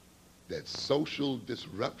 that social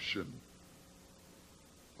disruption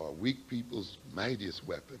are weak people's mightiest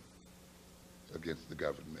weapon against the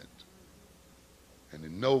government. And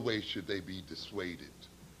in no way should they be dissuaded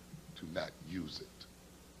to not use it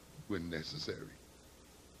when necessary.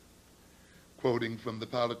 Quoting from The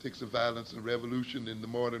Politics of Violence and Revolution in the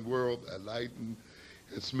Modern World by Leiden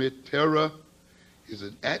and Smith, terror is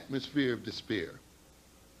an atmosphere of despair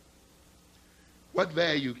What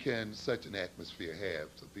value can such an atmosphere have,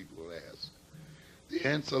 some people will ask. The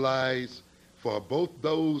answer lies for both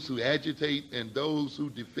those who agitate and those who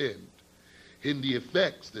defend in the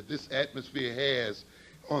effects that this atmosphere has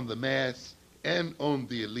on the mass and on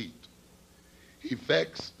the elite.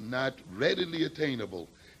 Effects not readily attainable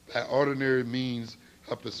by ordinary means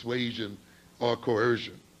of persuasion or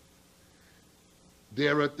coercion.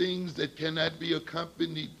 There are things that cannot be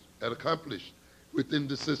accomplished within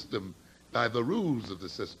the system by the rules of the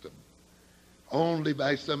system. Only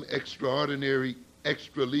by some extraordinary,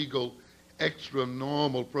 extra-legal,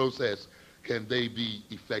 extra-normal process can they be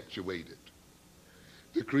effectuated.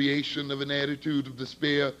 The creation of an attitude of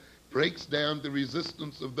despair breaks down the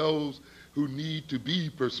resistance of those who need to be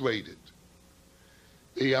persuaded.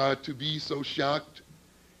 They are to be so shocked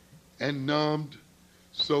and numbed,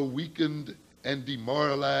 so weakened and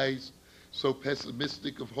demoralized, so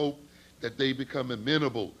pessimistic of hope that they become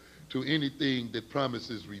amenable to anything that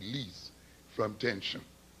promises release from tension.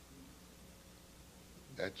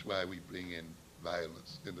 That's why we bring in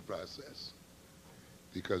violence in the process,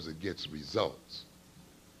 because it gets results,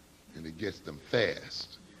 and it gets them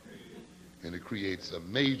fast, and it creates a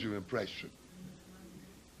major impression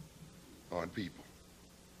on people.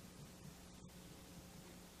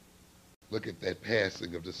 Look at that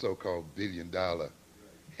passing of the so-called billion-dollar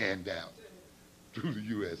handout through the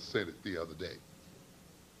U.S. Senate the other day.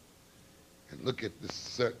 And look at this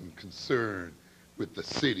certain concern with the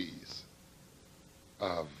cities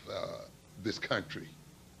of this country,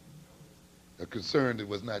 a concern that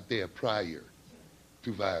was not there prior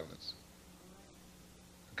to violence.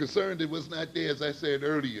 A concern that was not there, as I said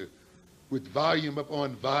earlier, with volume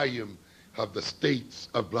upon volume of the states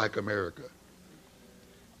of Black America.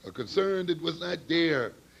 A concern that was not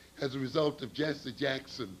there as a result of Jesse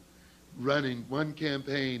Jackson running one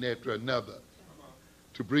campaign after another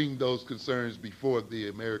to bring those concerns before the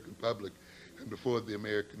American public and before the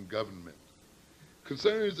American government.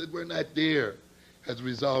 Concerns that were not there as a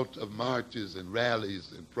result of marches and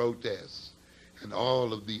rallies and protests and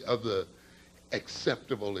all of the other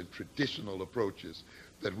acceptable and traditional approaches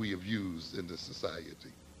that we have used in this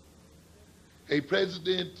society. A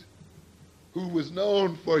president who was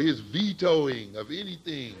known for his vetoing of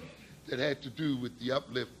anything that had to do with the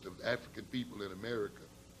uplift of African people in America.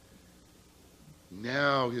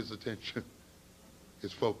 Now his attention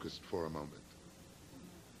is focused for a moment.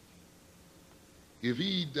 If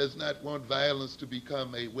he does not want violence to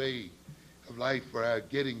become a way of life for our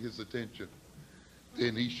getting his attention,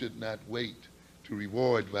 then he should not wait to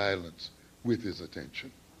reward violence with his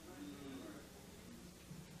attention.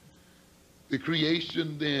 The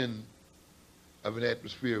creation then of an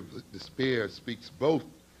atmosphere of despair speaks both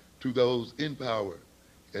to those in power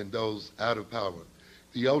and those out of power.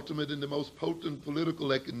 The ultimate and the most potent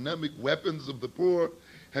political economic weapons of the poor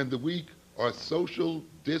and the weak are social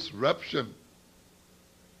disruption.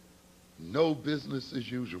 No business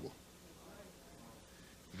as usual.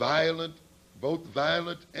 Violent, both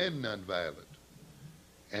violent and nonviolent,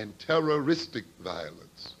 and terroristic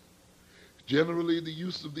violence. Generally, the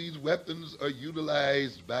use of these weapons are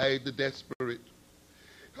utilized by the desperate,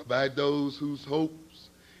 by those whose hopes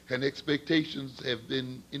and expectations have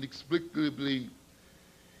been inexplicably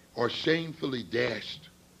or shamefully dashed,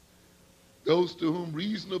 those to whom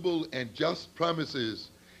reasonable and just promises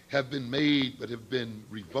have been made but have been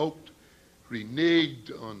revoked,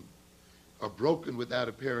 reneged on, or broken without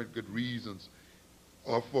apparent good reasons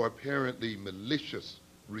or for apparently malicious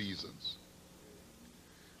reasons.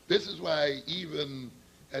 This is why even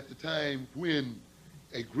at the time when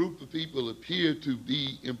a group of people appear to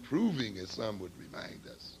be improving, as some would remind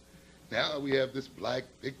us, now we have this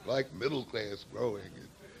big black middle class growing, and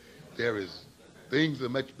there is, things are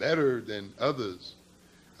much better than others.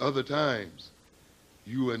 Other times,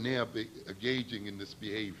 you are now engaging in this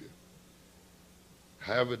behavior.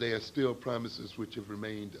 However, there are still promises which have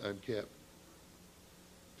remained unkept.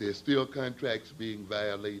 There are still contracts being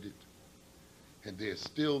violated. And there's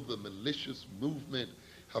still the malicious movement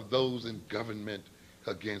of those in government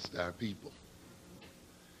against our people.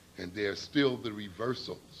 And there's still the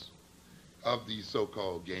reversals of these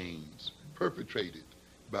so-called gains perpetrated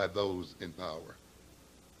by those in power.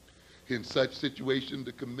 In such situation,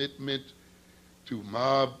 the commitment to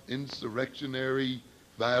mob insurrectionary,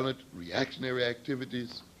 violent, reactionary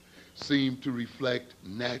activities seem to reflect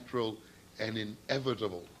natural and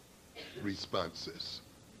inevitable responses.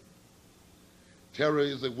 Terror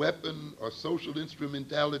is a weapon or social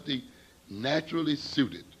instrumentality naturally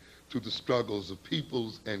suited to the struggles of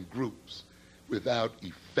peoples and groups without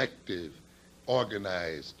effective,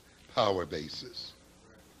 organized power bases.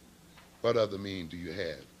 What other mean do you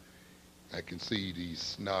have? I can see these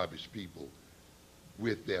snobbish people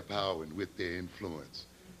with their power and with their influence,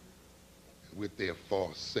 with their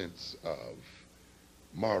false sense of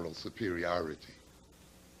moral superiority,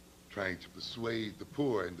 trying to persuade the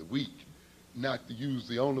poor and the weak not to use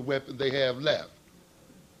the only weapon they have left,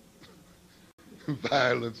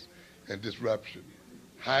 violence and disruption,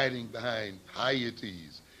 hiding behind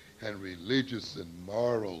pieties and religious and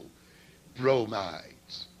moral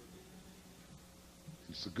bromides.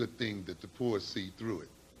 It's a good thing that the poor see through it.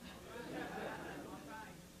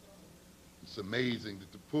 It's amazing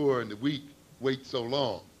that the poor and the weak wait so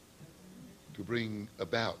long to bring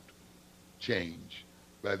about change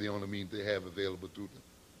by the only means they have available to them.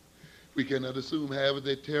 We cannot assume, however,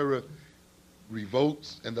 that terror,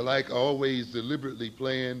 revolts, and the like are always deliberately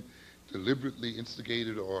planned, deliberately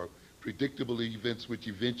instigated, or predictable events which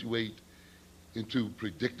eventuate into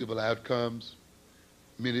predictable outcomes.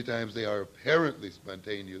 Many times they are apparently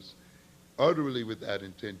spontaneous, utterly without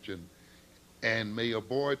intention, and may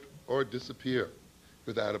abort or disappear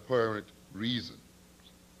without apparent reason.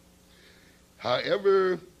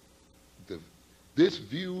 However, this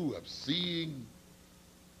view of seeing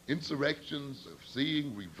insurrections, of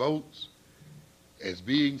seeing revolts as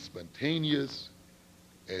being spontaneous,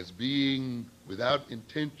 as being without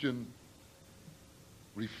intention,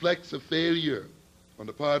 reflects a failure on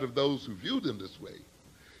the part of those who view them this way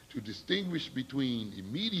to distinguish between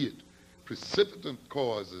immediate precipitant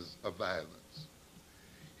causes of violence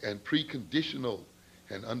and preconditional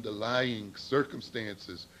and underlying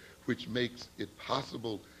circumstances which makes it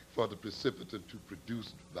possible for the precipitant to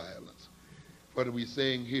produce violence. What are we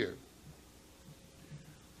saying here?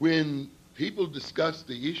 When people discuss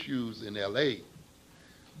the issues in LA,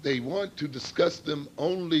 they want to discuss them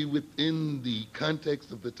only within the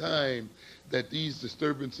context of the time that these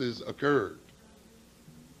disturbances occurred.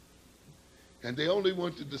 And they only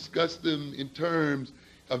want to discuss them in terms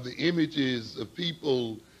of the images of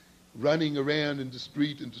people running around in the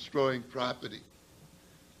street and destroying property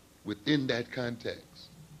within that context.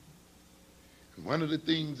 And one of the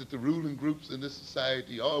things that the ruling groups in this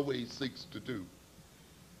society always seeks to do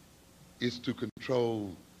is to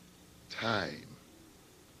control time,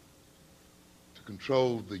 to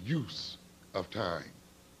control the use of time.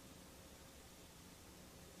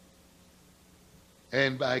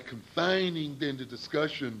 And by confining then the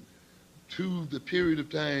discussion to the period of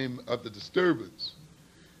time of the disturbance,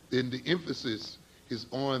 then the emphasis is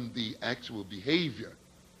on the actual behavior.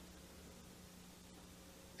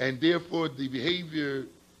 And therefore the behavior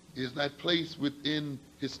is not placed within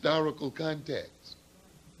historical context,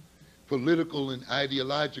 political and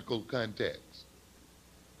ideological context,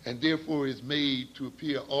 and therefore is made to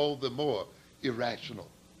appear all the more irrational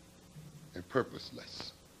and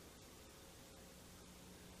purposeless.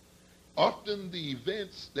 Often the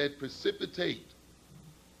events that precipitate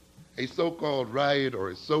a so-called riot or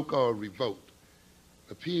a so-called revolt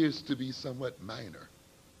appears to be somewhat minor,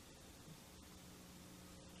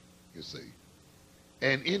 you see,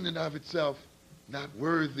 and in and of itself not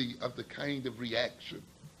worthy of the kind of reaction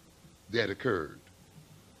that occurred.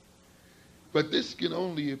 But this can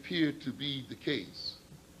only appear to be the case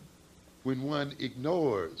when one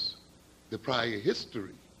ignores the prior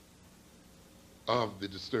history of the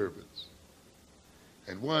disturbance,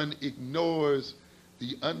 and one ignores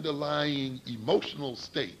the underlying emotional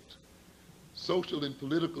state, social and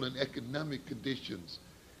political and economic conditions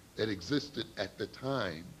that existed at the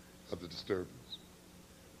time of the disturbance.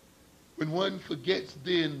 When one forgets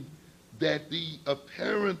then that the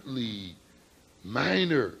apparently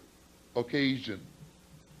minor occasion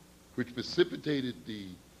which precipitated the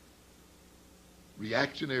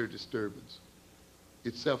reactionary disturbance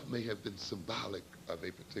itself may have been symbolic of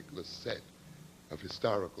a particular set of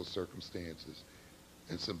historical circumstances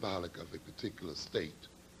and symbolic of a particular state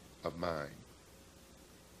of mind.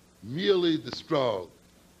 Merely the straw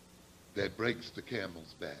that breaks the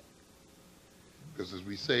camel's back. Because as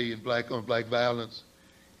we say in black on black violence,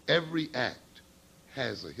 every act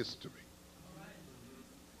has a history.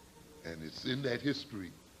 And it's in that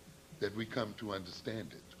history that we come to understand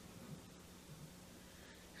it.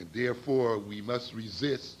 And therefore, we must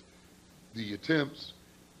resist the attempts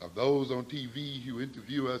of those on TV who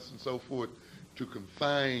interview us and so forth to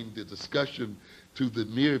confine the discussion to the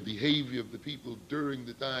mere behavior of the people during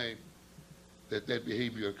the time that that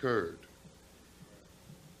behavior occurred.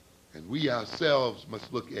 And we ourselves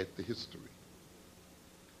must look at the history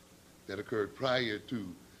that occurred prior to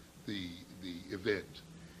the event,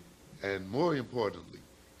 and more importantly,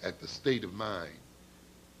 at the state of mind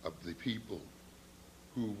of the people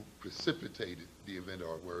who precipitated the event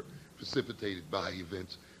or were precipitated by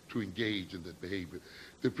events to engage in that behavior.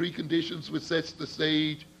 The preconditions which set the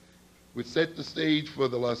stage for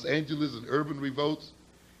the Los Angeles and urban revolts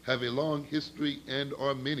have a long history and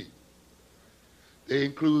are many. They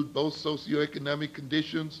include both socioeconomic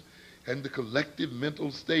conditions and the collective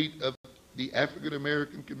mental state of the African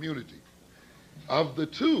American community. Of the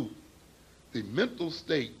two, the mental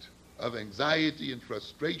state of anxiety and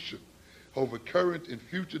frustration over current and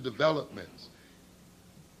future developments,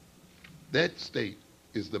 that state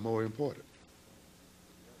is the more important.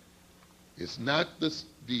 It's not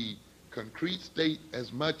the concrete state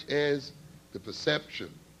as much as the perception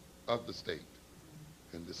of the state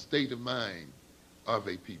and the state of mind of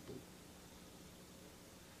a people.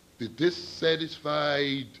 The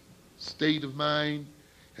dissatisfied state of mind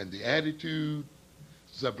and the attitudes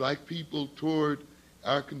of black people toward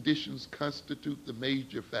our conditions constitute the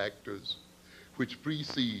major factors which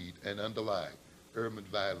precede and underlie urban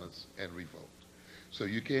violence and revolt. So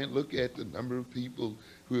you can't look at the number of people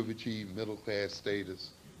who have achieved middle-class status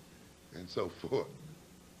and so forth.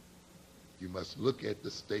 You must look at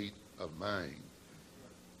the state of mind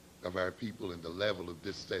of our people and the level of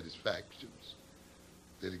dissatisfactions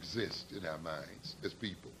that exist in our minds as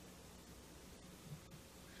people.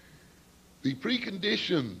 The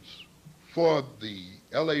preconditions for the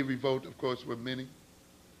LA revolt, of course, were many.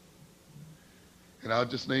 And I'll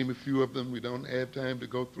just name a few of them. We don't have time to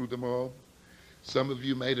go through them all. Some of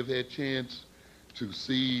you might have had a chance to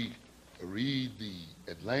see or read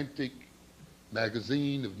the Atlantic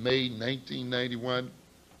magazine of May 1991.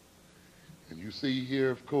 And you see here,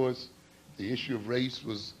 of course, the issue of race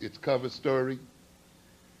was its cover story.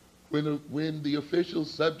 When the official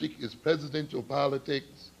subject is presidential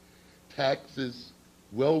politics, taxes,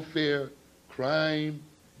 welfare, crime,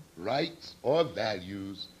 rights, or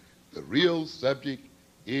values, the real subject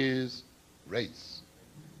is race.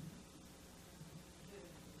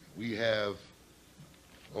 We have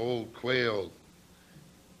old Quayle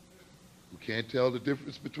who can't tell the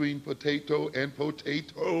difference between potato and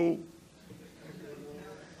potato,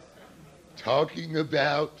 talking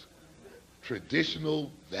about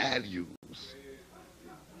traditional values.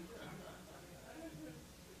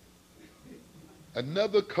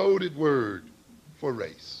 Another coded word for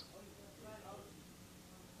race,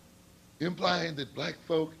 implying that black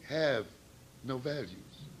folk have no values,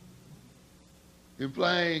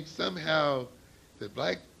 implying somehow that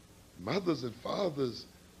black mothers and fathers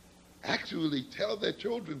actually tell their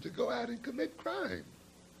children to go out and commit crime.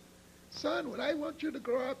 Son, when I want you to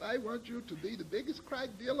grow up, I want you to be the biggest crack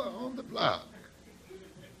dealer on the block.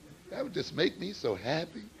 That would just make me so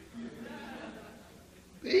happy.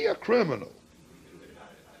 Be a criminal.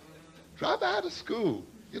 Drop out of school.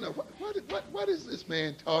 You know, what is this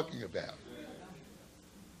man talking about?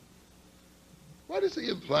 What is he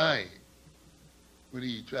implying when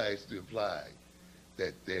he tries to imply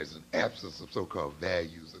that there's an absence of so-called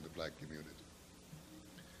values in the black community?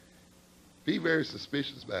 Be very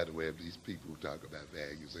suspicious, by the way, of these people who talk about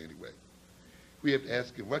values anyway. We have to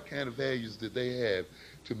ask them, what kind of values did they have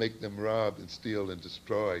to make them rob and steal and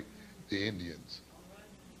destroy the Indians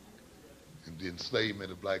and the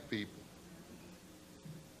enslavement of black people?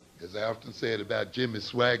 As I often said about Jimmy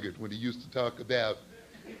Swaggart when he used to talk about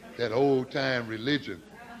that old-time religion,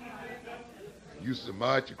 he used to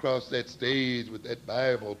march across that stage with that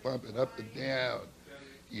Bible pumping up and down.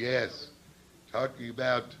 Yes, talking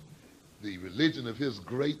about the religion of his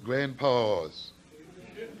great-grandpas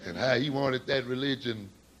and how he wanted that religion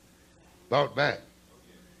brought back.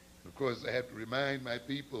 Of course, I have to remind my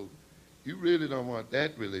people, you really don't want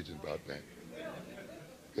that religion brought back.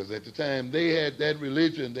 Because at the time they had that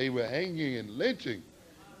religion, they were hanging and lynching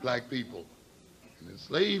black people and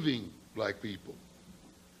enslaving black people.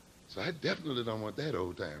 So I definitely don't want that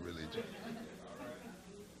old-time religion.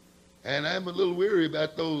 And I'm a little weary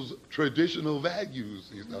about those traditional values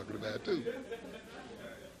he's talking about, too.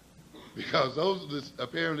 Because those are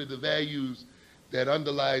apparently the values that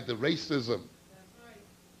underlie the racism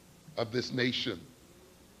of this nation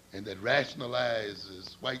and that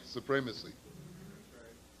rationalizes white supremacy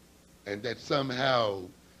and that somehow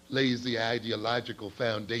lays the ideological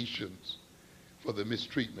foundations for the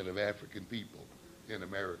mistreatment of African people in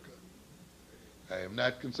America. I am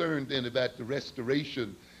not concerned then about the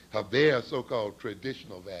restoration of their so-called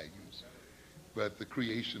traditional values, but the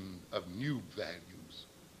creation of new values.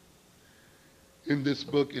 In this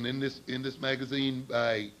book and in this magazine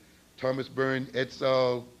by Thomas Byrne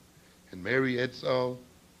Edsall and Mary Edsall,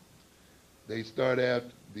 they start out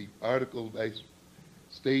the article by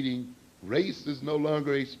stating, race is no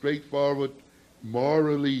longer a straightforward,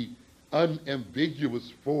 morally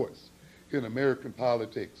unambiguous force in American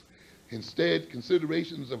politics. Instead,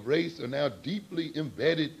 considerations of race are now deeply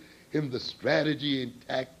embedded in the strategy and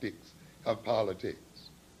tactics of politics,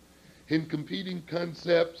 in competing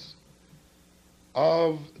concepts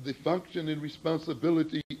of the function and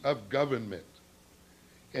responsibility of government,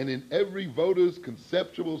 and in every voter's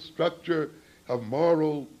conceptual structure of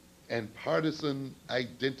moral and partisan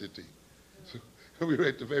identity. So we're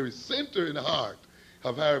at the very center and heart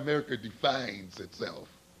of how America defines itself.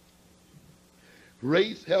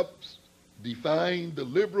 Race helps define the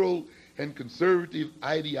liberal and conservative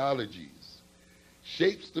ideologies,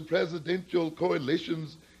 shapes the presidential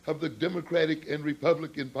coalitions of the Democratic and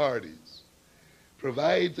Republican parties,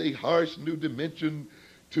 provides a harsh new dimension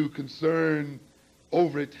to concern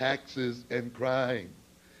over taxes and crime,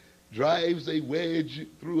 drives a wedge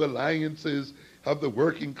through alliances of the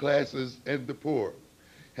working classes and the poor,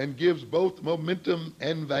 and gives both momentum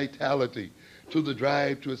and vitality to the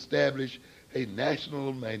drive to establish a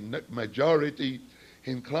national majority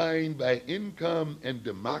inclined by income and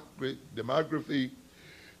demography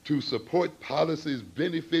to support policies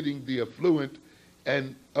benefiting the affluent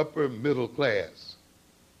and upper middle class.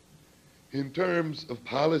 In terms of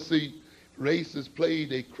policy, race has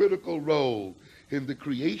played a critical role in the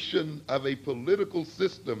creation of a political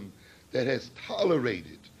system that has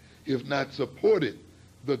tolerated, if not supported,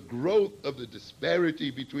 the growth of the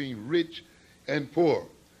disparity between rich and poor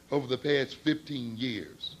over the past 15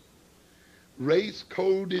 years.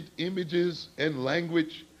 Race-coded images and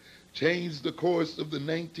language changed the course of the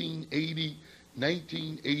 1980,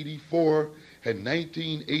 1984, and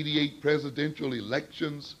 1988 presidential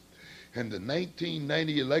elections and the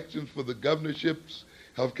 1990 elections for the governorships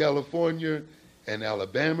of California and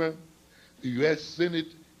Alabama, the U.S.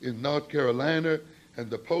 Senate in North Carolina, and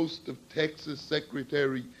the post of Texas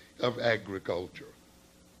Secretary of Agriculture.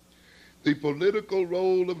 The political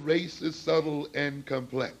role of race is subtle and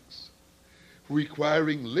complex,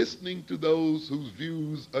 requiring listening to those whose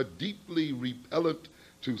views are deeply repellent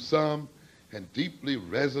to some and deeply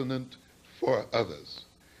resonant for others.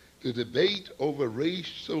 The debate over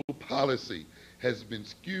racial policy has been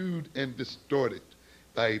skewed and distorted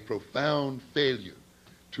by a profound failure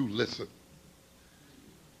to listen.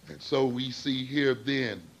 And so we see here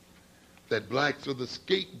then that blacks are the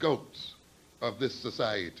scapegoats of this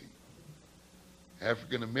society.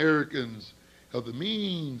 African Americans are the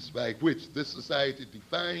means by which this society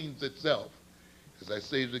defines itself. As I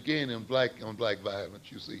say it again on black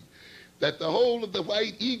violence, you see, that the whole of the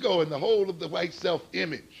white ego and the whole of the white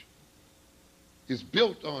self-image is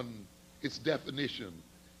built on its definition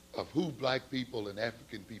of who black people and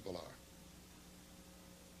African people are.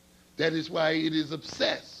 That is why it is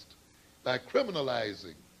obsessed by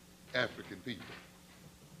criminalizing African people.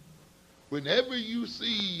 Whenever you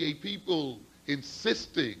see a people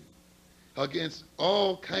insisting against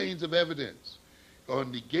all kinds of evidence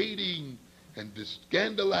on negating and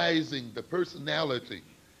scandalizing the personality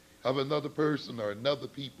of another person or another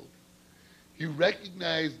people, you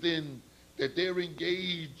recognize then that they're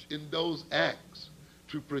engaged in those acts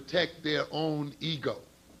to protect their own ego,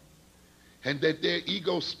 and that their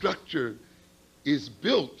ego structure is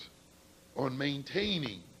built on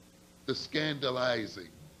maintaining the scandalizing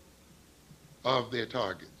of their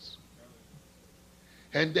targets.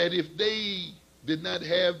 And that if they did not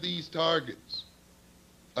have these targets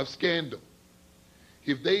of scandal,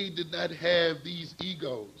 if they did not have these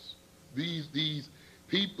egos, these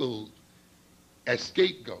people as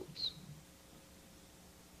scapegoats,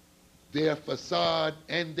 their facade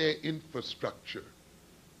and their infrastructure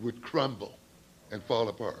would crumble and fall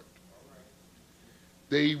apart.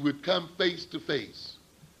 They would come face to face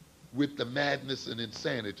with the madness and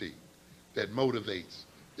insanity that motivates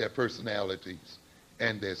their personalities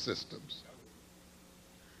and their systems.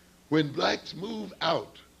 When blacks move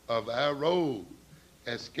out of our role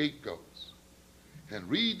as scapegoats and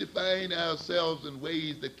redefine ourselves in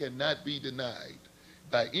ways that cannot be denied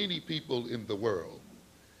by any people in the world,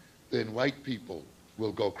 then white people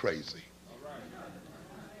will go crazy.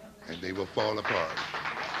 And they will fall apart.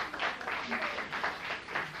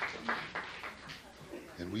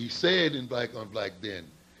 And we said in Black on Black then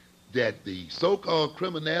that the so-called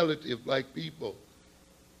criminality of black people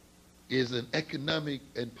is an economic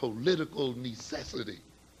and political necessity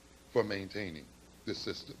for maintaining this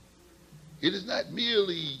system. It is not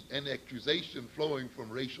merely an accusation flowing from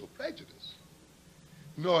racial prejudice,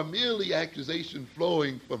 nor merely accusation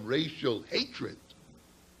flowing from racial hatred,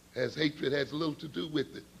 as hatred has little to do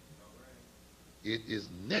with it. It is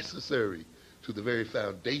necessary to the very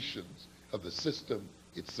foundations of the system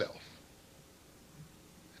itself.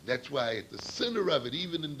 And that's why at the center of it,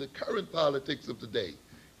 even in the current politics of today,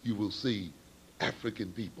 you will see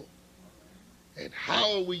African people And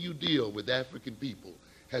how will you deal with African people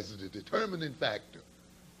as a determining factor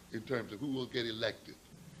in terms of who will get elected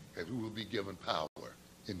and who will be given power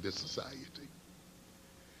in this society.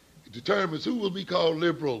 It determines who will be called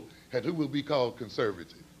liberal and who will be called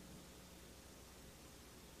conservative.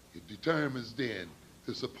 It determines then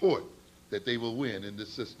the support that they will win in this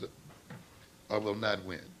system or will not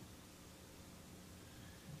win.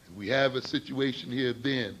 And we have a situation here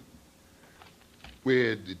then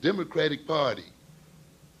where the Democratic Party,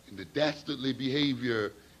 in the dastardly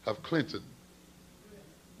behavior of Clinton,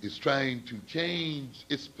 is trying to change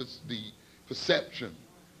the perception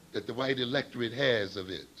that the white electorate has of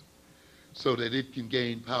it so that it can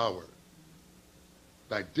gain power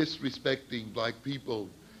by disrespecting black people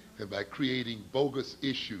and by creating bogus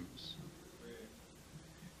issues.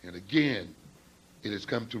 And again, it has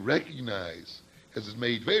come to recognize, as is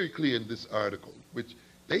made very clear in this article, which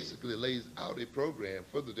basically lays out a program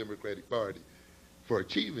for the Democratic Party for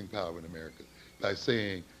achieving power in America by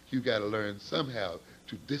saying you got to learn somehow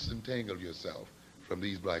to disentangle yourself from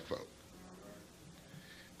these black folk.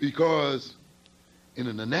 Because in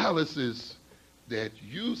an analysis that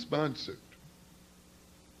you sponsored,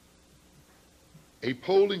 a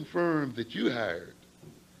polling firm that you hired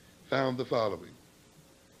found the following.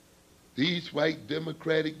 These white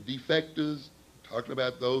Democratic defectors, talking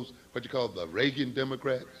about those, what you call the Reagan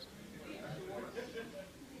Democrats,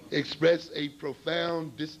 express a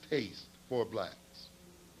profound distaste for blacks,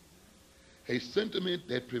 a sentiment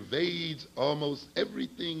that pervades almost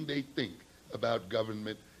everything they think about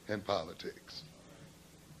government and politics.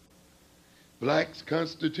 Blacks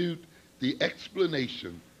constitute the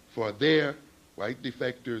explanation for their, white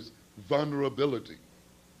defectors, vulnerability,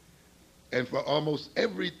 and for almost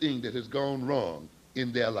everything that has gone wrong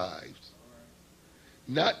in their lives.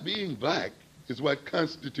 Not being black is what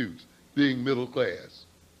constitutes being middle class.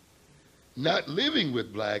 Not living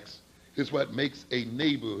with blacks is what makes a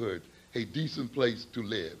neighborhood a decent place to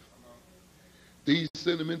live. These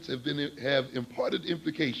sentiments have important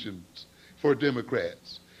implications for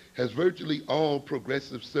Democrats, as virtually all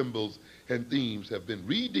progressive symbols and themes have been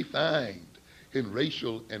redefined in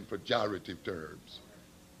racial and pejorative terms.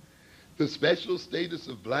 The special status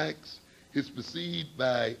of blacks is perceived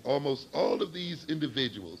by almost all of these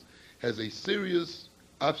individuals as a serious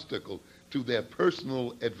obstacle to their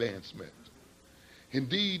personal advancement.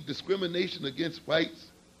 Indeed, discrimination against whites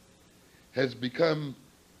has become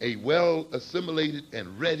a well-assimilated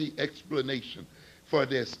and ready explanation for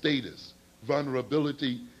their status,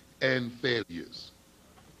 vulnerability, and failures.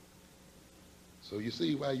 So you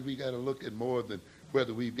see why we got to look at more than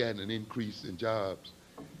whether we've gotten an increase in jobs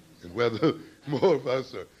and whether more of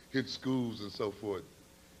us are in schools and so forth,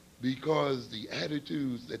 because the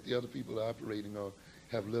attitudes that the other people are operating on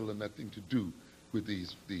have little or nothing to do with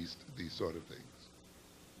these sort of things.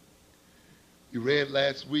 You read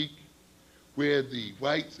last week where the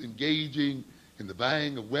whites engaging in the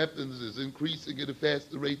buying of weapons is increasing at a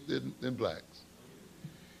faster rate than blacks.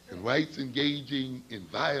 And whites engaging in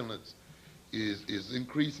violence is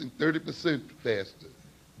increasing 30% faster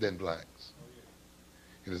than blacks.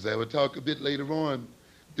 And as I will talk a bit later on,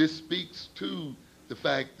 this speaks to the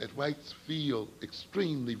fact that whites feel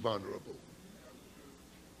extremely vulnerable.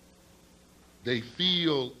 They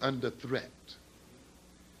feel under threat.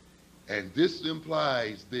 And this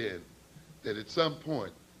implies then that at some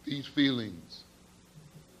point these feelings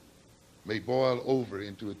may boil over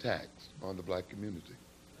into attacks on the black community.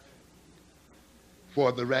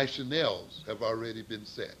 For the rationales have already been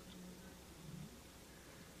set.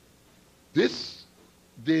 This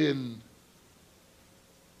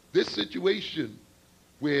situation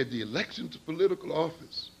where the election to political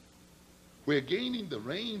office, where gaining the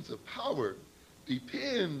reins of power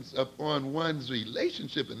depends upon one's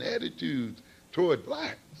relationship and attitudes toward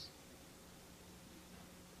blacks,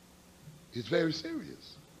 is very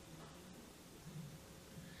serious.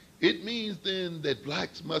 It means then that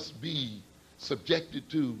blacks must be subjected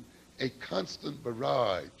to a constant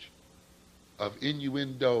barrage of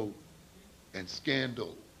innuendo and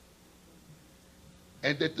scandal,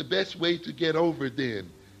 and that the best way to get over then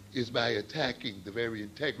is by attacking the very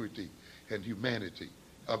integrity and humanity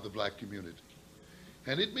of the black community.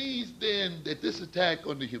 And it means then that this attack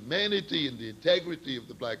on the humanity and the integrity of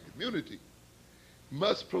the black community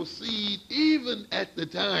must proceed even at the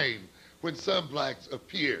time when some blacks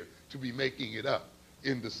appear to be making it up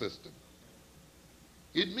in the system.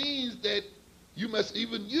 It means that you must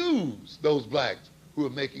even use those blacks who are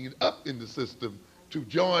making it up in the system to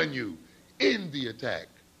join you in the attack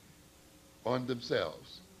on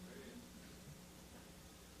themselves.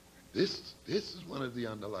 This is one of the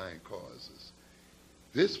underlying causes.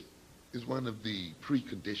 This is one of the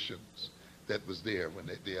preconditions that was there when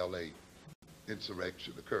the LA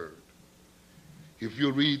insurrection occurred. If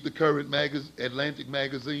you read the current Atlantic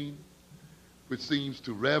magazine, which seems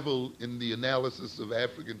to revel in the analysis of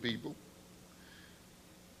African people,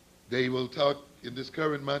 they will talk in this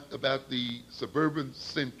current month about the suburban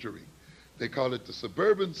century. They call it the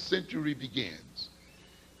suburban century begins.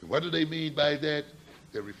 And what do they mean by that?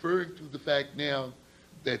 They're referring to the fact now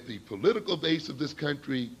that the political base of this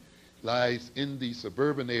country lies in the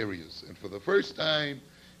suburban areas. And for the first time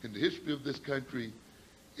in the history of this country,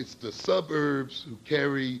 it's the suburbs who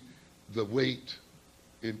carry the weight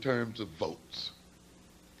in terms of votes.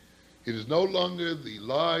 It is no longer the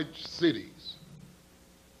large cities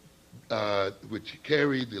which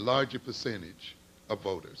carry the larger percentage of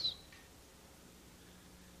voters.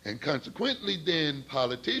 And consequently then,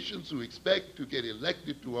 politicians who expect to get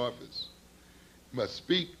elected to office must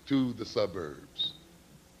speak to the suburbs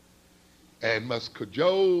and must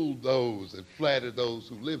cajole those and flatter those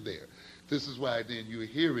who live there. This is why then you're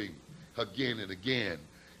hearing again and again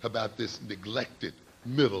about this neglected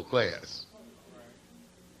middle class.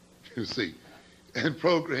 You see, and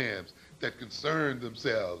programs that concern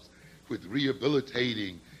themselves with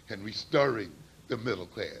rehabilitating and restoring the middle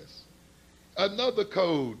class. Another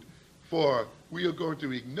code for we are going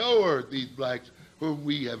to ignore these blacks whom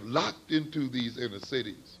we have locked into these inner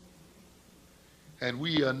cities. And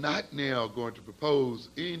we are not now going to propose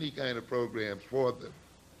any kind of programs for them.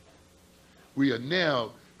 We are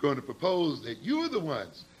now going to propose that you're the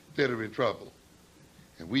ones that are in trouble.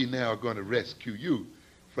 And we now are going to rescue you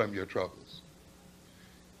from your troubles.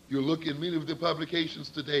 You'll look in many of the publications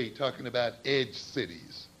today talking about edge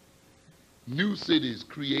cities. New cities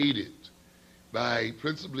created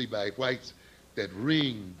principally by whites that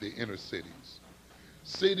ring the inner cities.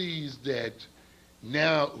 Cities that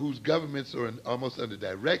now, whose governments are almost under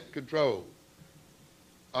direct control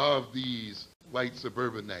of these white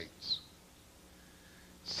suburbanites.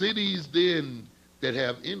 Cities then that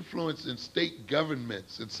have influence in state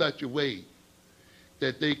governments in such a way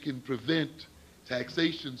that they can prevent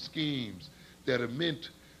taxation schemes that are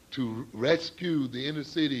meant to rescue the inner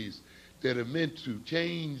cities, that are meant to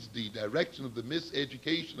change the direction of the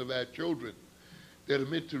miseducation of our children, that are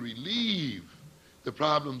meant to relieve the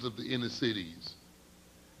problems of the inner cities.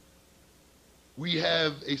 We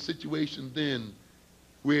have a situation then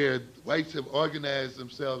where whites have organized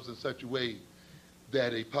themselves in such a way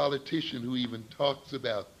that a politician who even talks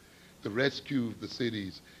about the rescue of the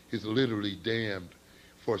cities is literally damned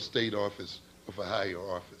for state office or for higher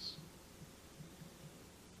office.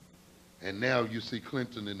 And now you see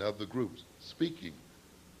Clinton and other groups speaking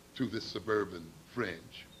to this suburban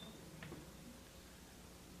fringe.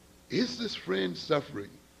 Is this fringe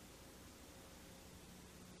suffering?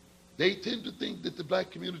 They tend to think that the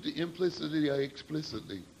black community implicitly or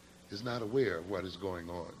explicitly is not aware of what is going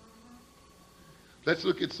on. Let's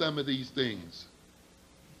look at some of these things,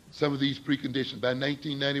 some of these preconditions. By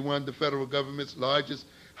 1991, the federal government's largest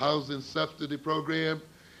housing subsidy program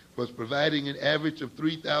was providing an average of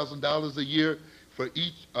 $3,000 a year for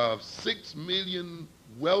each of 6 million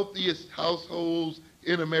wealthiest households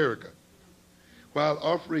in America, while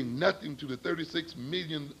offering nothing to the 36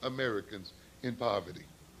 million Americans in poverty.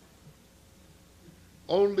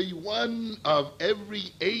 Only 1 of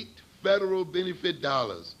every 8 federal benefit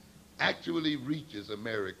dollars actually reaches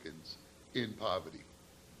Americans in poverty.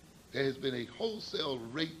 There has been a wholesale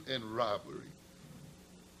rape and robbery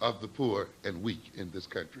of the poor and weak in this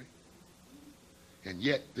country. And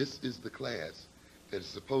yet this is the class that is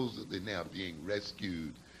supposedly now being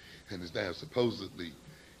rescued and is now supposedly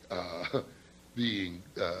being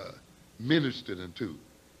ministered into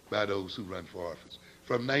by those who run for office.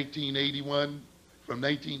 From 1980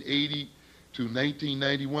 to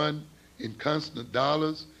 1991, in constant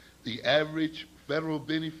dollars, the average federal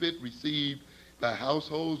benefit received by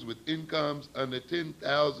households with incomes under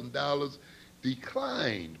 $10,000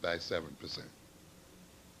 declined by 7%.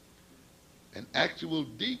 An actual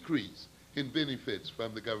decrease in benefits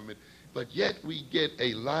from the government, but yet we get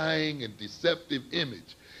a lying and deceptive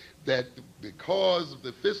image that because of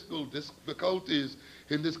the fiscal difficulties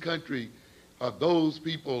in this country are those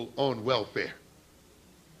people on welfare,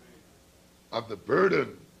 of the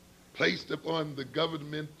burden placed upon the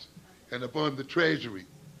government and upon the treasury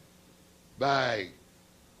by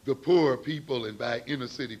the poor people and by inner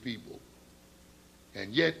city people.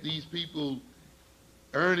 And yet these people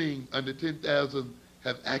earning under $10,000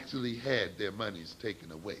 have actually had their monies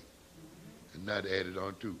taken away and not added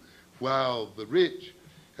on to, while the rich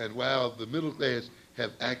and while the middle class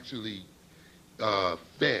have actually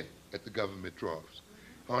fed at the government troughs.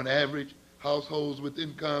 On average, Households with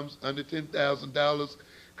incomes under $10,000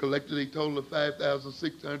 collected a total of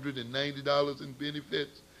 $5,690 in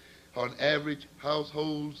benefits. On average,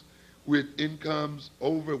 households with incomes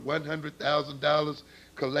over $100,000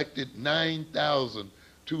 collected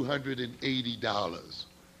 $9,280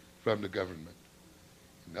 from the government.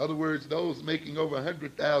 In other words, those making over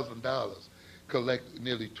 $100,000 collect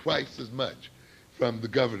nearly twice as much from the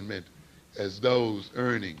government as those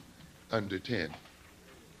earning under 10.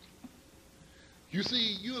 You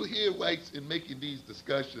see, you'll hear whites in making these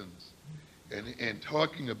discussions and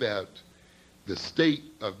talking about the state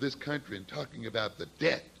of this country and talking about the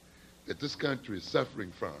debt that this country is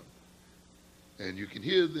suffering from. And you can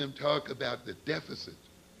hear them talk about the deficit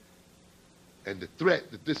and the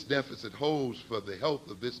threat that this deficit holds for the health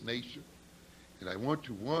of this nation. And I want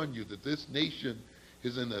to warn you that this nation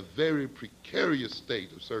is in a very precarious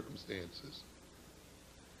state of circumstances.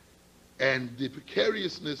 And the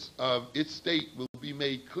precariousness of its state will be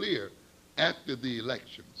made clear after the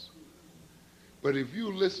elections. But if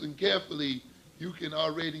you listen carefully, you can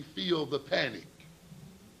already feel the panic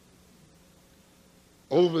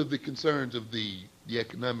over the concerns of the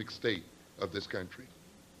economic state of this country.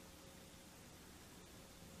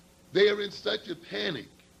 They are in such a panic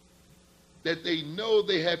that they know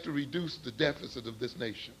they have to reduce the deficit of this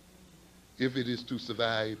nation if it is to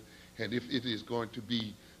survive and if it is going to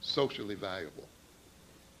be socially viable.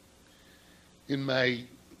 In my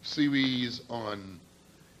series on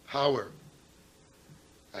power,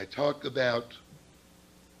 I talk about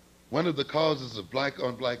one of the causes of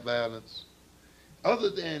black-on-black violence, other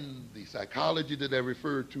than the psychology that I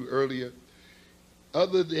referred to earlier,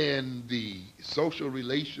 other than the social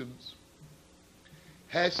relations,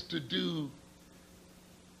 has to do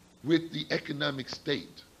with the economic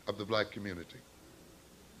state of the black community.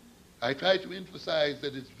 I try to emphasize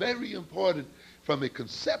that it's very important from a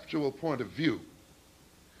conceptual point of view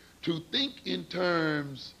to think in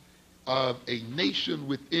terms of a nation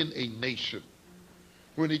within a nation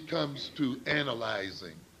when it comes to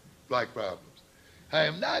analyzing black problems. I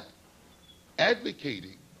am not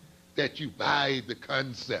advocating that you buy the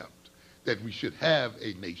concept that we should have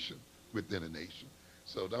a nation within a nation.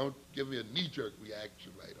 So don't give me a knee-jerk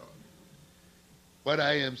reaction right on. What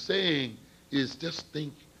I am saying is just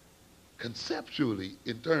think conceptually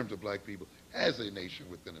in terms of black people as a nation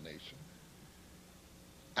within a nation.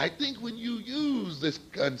 I think when you use this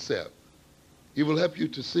concept, it will help you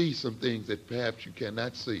to see some things that perhaps you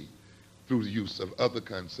cannot see through the use of other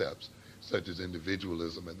concepts, such as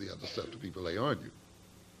individualism and the other stuff that people lay on you.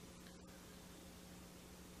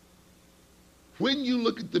 When you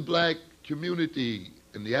look at the black community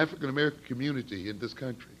and the African American community in this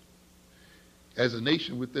country as a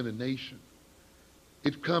nation within a nation,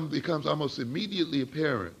 it becomes almost immediately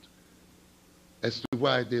apparent as to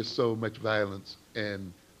why there's so much violence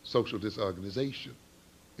and social disorganization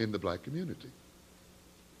in the black community.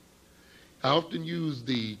 I often use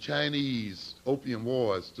the Chinese Opium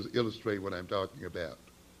Wars to illustrate what I'm talking about,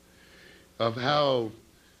 of how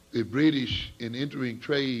the British, in entering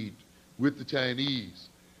trade with the Chinese,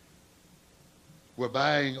 were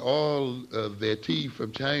buying all of their tea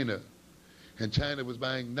from China, and China was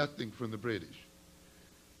buying nothing from the British.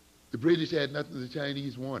 The British had nothing the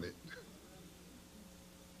Chinese wanted.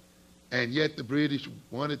 And yet the British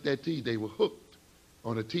wanted that tea. They were hooked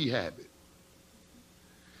on a tea habit.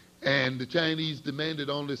 And the Chinese demanded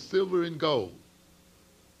only silver and gold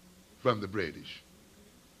from the British.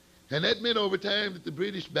 And that meant over time that the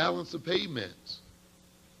British balance of payments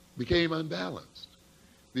became unbalanced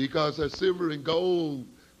because their silver and gold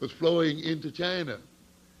was flowing into China,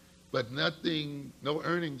 but no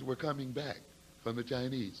earnings were coming back from the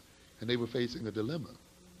Chinese, and they were facing a dilemma.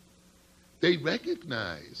 They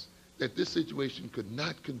recognized that this situation could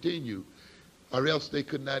not continue, or else they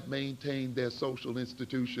could not maintain their social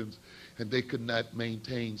institutions and they could not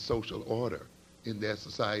maintain social order in their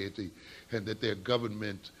society, and that their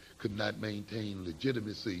government could not maintain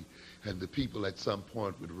legitimacy, and the people at some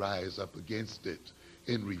point would rise up against it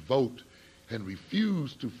in revolt and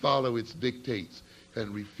refuse to follow its dictates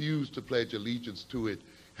and refuse to pledge allegiance to it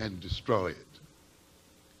and destroy it.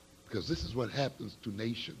 Because this is what happens to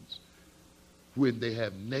nations when they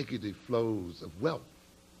have negative flows of wealth.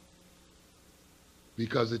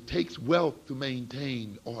 Because it takes wealth to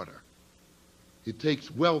maintain order. It takes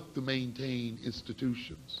wealth to maintain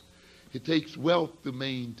institutions. It takes wealth to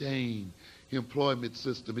maintain employment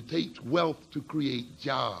system. It takes wealth to create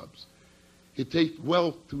jobs. It takes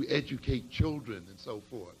wealth to educate children and so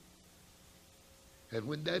forth. And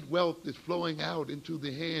when that wealth is flowing out into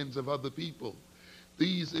the hands of other people,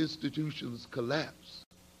 these institutions collapse.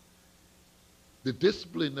 The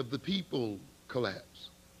discipline of the people collapse.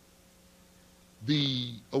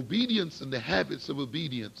 The obedience and the habits of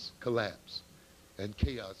obedience collapse, and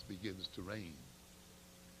chaos begins to reign.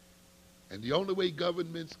 And the only way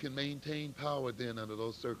governments can maintain power then under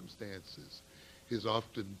those circumstances is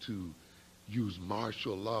often to use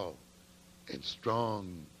martial law and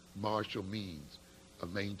strong martial means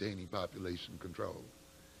of maintaining population control.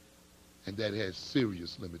 And that has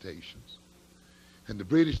serious limitations. And the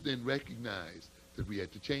British then recognized that we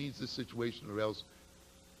had to change this situation or else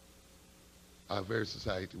our very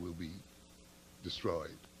society will be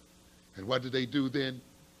destroyed. And what did they do then?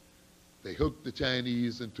 They hooked the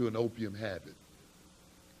Chinese into an opium habit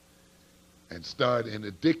and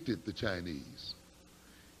addicted the Chinese.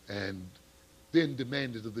 And then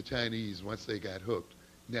demanded of the Chinese, once they got hooked,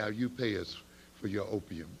 now you pay us for your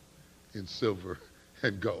opium in silver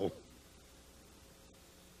and gold.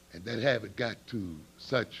 And that habit got to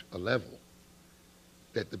such a level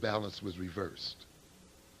that the balance was reversed.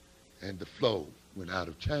 And the flow went out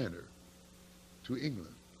of China to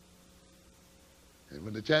England. And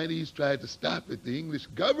when the Chinese tried to stop it, the English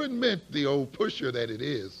government, the old pusher that it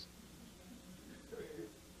is,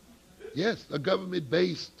 yes, a government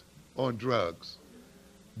based on drugs.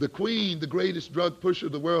 The Queen, the greatest drug pusher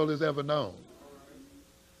the world has ever known,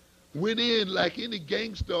 went in like any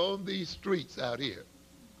gangster on these streets out here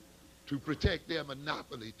to protect their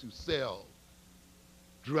monopoly to sell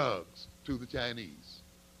drugs to the Chinese,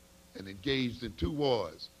 and engaged in 2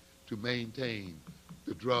 wars to maintain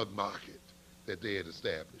the drug market that they had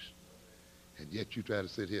established. And yet you try to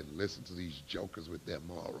sit here and listen to these jokers with their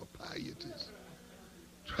moral pieties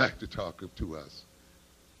trying to talk to us.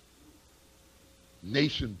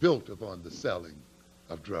 Nation built upon the selling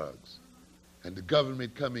of drugs, and the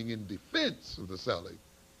government coming in defense of the selling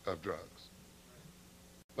of drugs.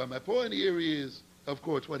 But my point here is, of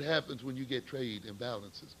course, what happens when you get trade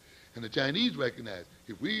imbalances. And the Chinese recognize,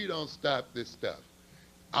 if we don't stop this stuff,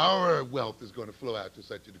 our wealth is going to flow out to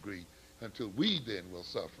such a degree until we then will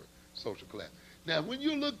suffer social collapse. Now, when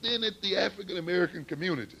you look then at the African American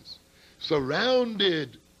communities,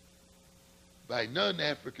 surrounded by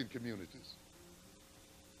non-African communities,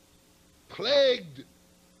 plagued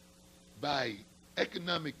by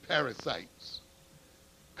economic parasites,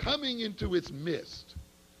 coming into its midst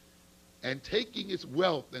and taking its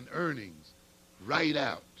wealth and earnings right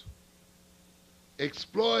out,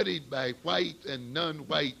 exploited by white and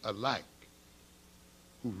non-white alike,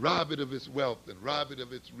 who rob it of its wealth and rob it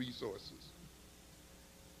of its resources,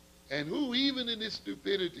 and who, even in its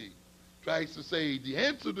stupidity, tries to say the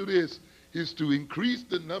answer to this is to increase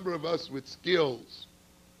the number of us with skills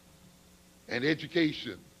and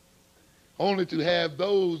education, only to have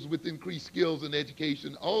those with increased skills and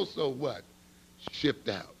education also what? Shipped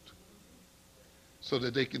out, so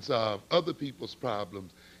that they can solve other people's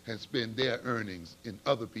problems and spend their earnings in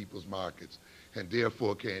other people's markets, and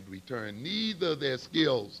therefore can't return neither their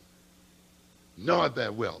skills nor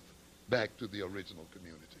their wealth back to the original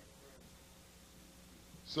community.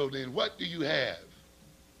 So then what do you have?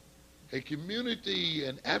 A community,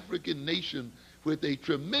 an African nation with a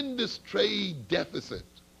tremendous trade deficit,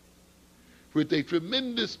 with a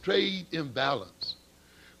tremendous trade imbalance,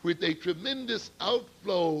 with a tremendous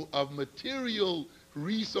outflow of material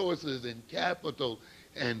resources and capital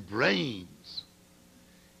and brains,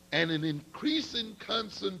 and an increasing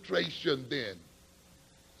concentration then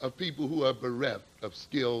of people who are bereft of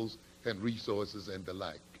skills and resources and the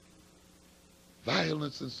like.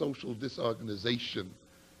 Violence and social disorganization,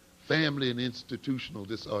 family and institutional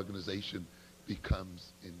disorganization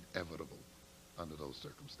becomes inevitable under those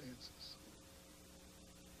circumstances.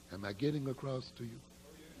 Am I getting across to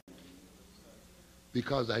you?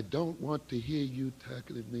 Because I don't want to hear you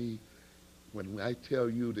talking to me when I tell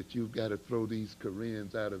you that you've got to throw these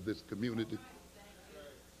Koreans out of this community,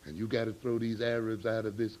 and you've got to throw these Arabs out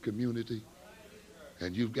of this community,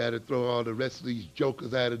 and you've got to throw all the rest of these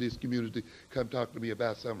jokers out of this community. Come talk to me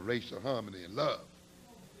about some racial harmony and love,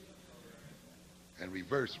 and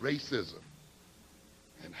reverse racism,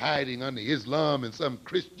 and hiding under Islam and some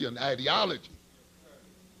Christian ideology.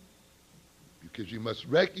 Because you must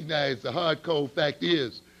recognize the hard cold fact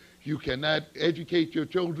is, you cannot educate your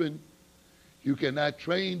children, you cannot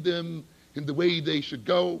train them in the way they should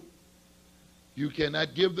go, you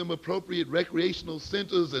cannot give them appropriate recreational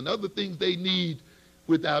centers and other things they need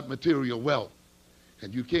without material wealth.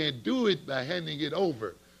 And you can't do it by handing it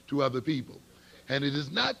over to other people. And it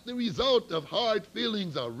is not the result of hard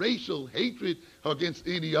feelings or racial hatred against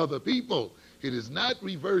any other people. It is not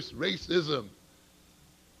reverse racism.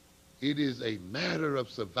 It is a matter of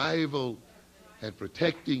survival and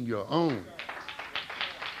protecting your own.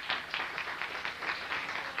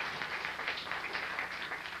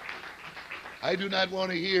 I do not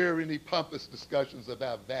want to hear any pompous discussions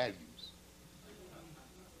about values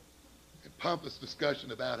and pompous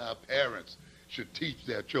discussion about how parents should teach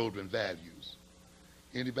their children values.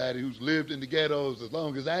 Anybody who's lived in the ghettos as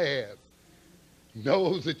long as I have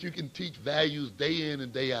knows that you can teach values day in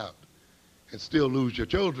and day out and still lose your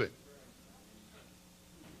children.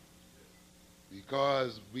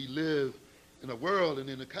 Because we live in a world and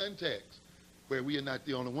in a context where we are not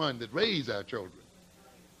the only one that raise our children.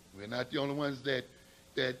 We're not the only ones that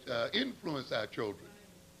influence our children.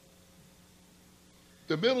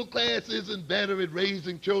 The middle class isn't better at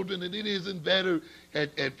raising children, and it isn't better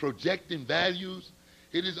at projecting values.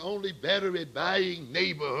 It is only better at buying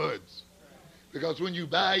neighborhoods. Because when you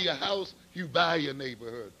buy your house, you buy your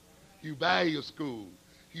neighborhood. You buy your school.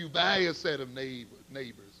 You buy a set of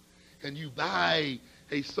neighbors. And you buy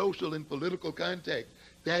a social and political context.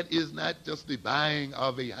 That is not just the buying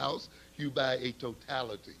of a house. You buy a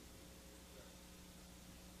totality.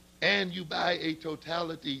 And you buy a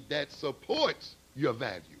totality that supports your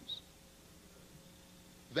values.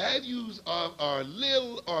 Values are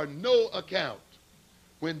little or no account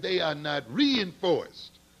when they are not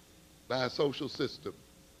reinforced by a social system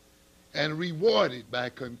and rewarded by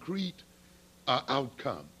concrete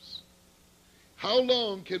outcomes. How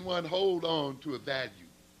long can one hold on to a value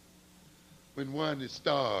when one is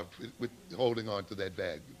starved with holding on to that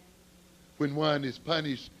value? When one is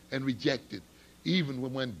punished and rejected, even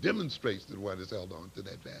when one demonstrates that one has held on to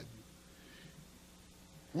that value?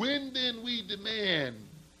 When then we demand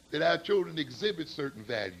that our children exhibit certain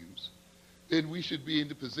values, then we should be in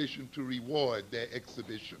the position to reward their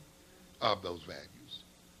exhibition of those values.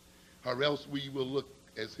 Or else we will look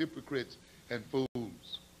as hypocrites and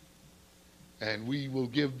fools, and we will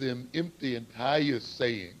give them empty and pious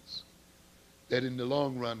sayings that in the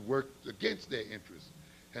long run work against their interests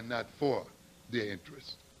and not for their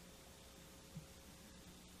interests.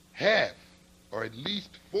 Half, or at least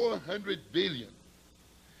 400 billion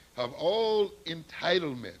of all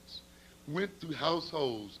entitlements went to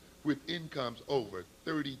households with incomes over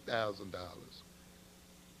 $30,000.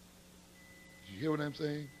 You hear what I'm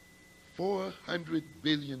saying? $400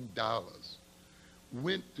 billion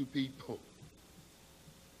went to people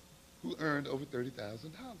who earned over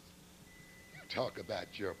 $30,000. Talk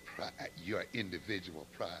about your pride, your individual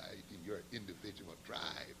pride and your individual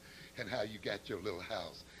drive, and how you got your little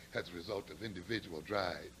house as a result of individual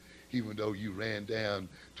drive, even though you ran down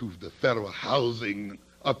to the Federal Housing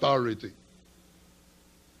Authority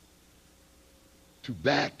to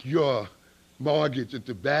back your mortgage and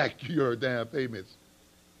to back your down payments.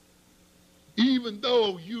 Even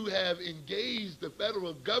though you have engaged the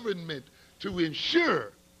federal government to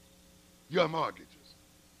insure your mortgages.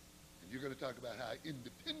 And you're going to talk about how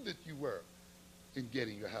independent you were in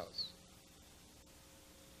getting your house.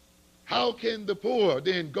 How can the poor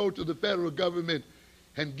then go to the federal government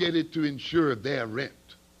and get it to insure their rent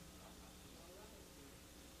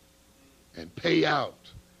and pay out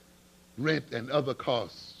rent and other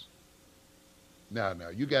costs? Now,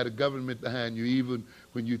 you got a government behind you even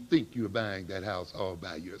when you think you're buying that house all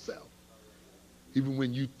by yourself. Even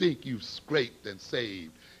when you think you've scraped and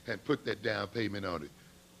saved and put that down payment on it.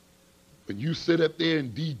 When you sit up there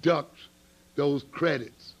and deduct those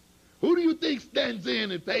credits, who do you think stands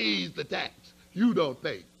in and pays the tax? You don't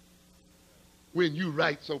pay. When you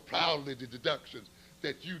write so proudly the deductions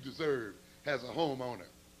that you deserve as a homeowner.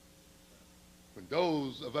 When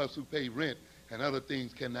those of us who pay rent and other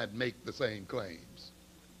things cannot make the same claims.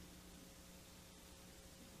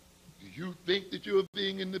 Do you think that you are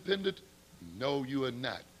being independent? No, you are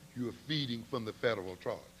not. You are feeding from the federal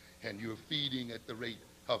trough, and you are feeding at the rate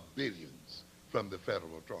of billions from the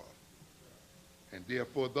federal trough. And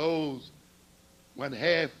therefore those, one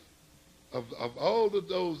half of all of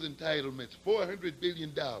those entitlements, $400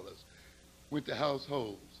 billion, went to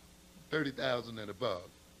households, 30,000 and above.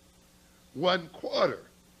 1/4,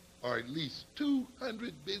 or at least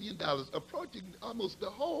 $200 billion, approaching almost the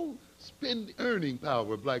whole earning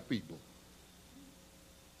power of black people,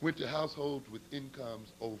 went to households with incomes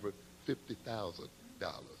over $50,000.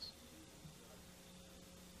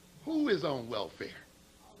 Who is on welfare?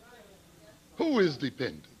 Who is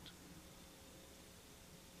dependent?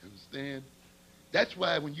 Understand? That's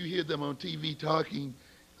why when you hear them on TV talking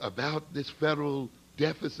about this federal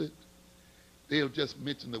deficit, they'll just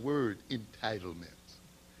mention the word entitlements.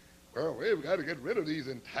 Well, we've got to get rid of these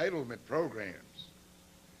entitlement programs.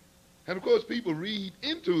 And of course, people read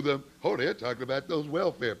into them, oh, they're talking about those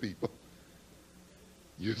welfare people.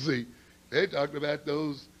 You see, they're talking about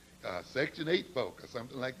those Section 8 folk or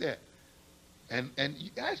something like that. And you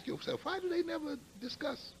ask yourself, why do they never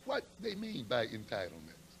discuss what they mean by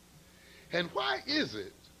entitlements? And why is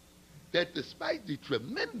it that despite the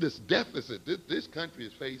tremendous deficit that this country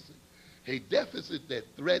is facing, a deficit that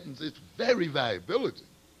threatens its very viability,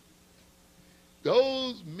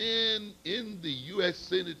 those men in the U.S.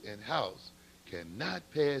 Senate and House cannot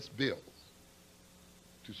pass bills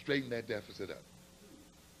to straighten that deficit up?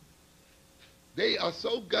 They are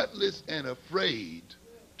so gutless and afraid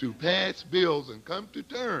to pass bills and come to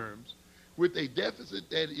terms with a deficit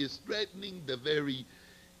that is threatening the very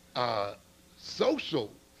social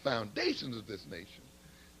foundations of this nation,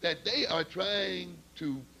 that they are trying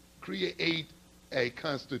to create a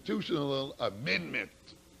constitutional amendment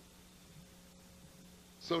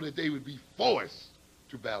so that they would be forced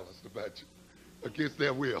to balance the budget against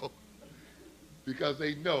their will, because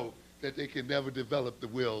they know that they can never develop the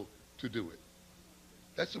will to do it.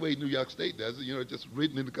 That's the way New York State does it. You know, it's just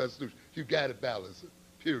written in the Constitution. You got to balance it,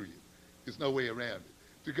 period. There's no way around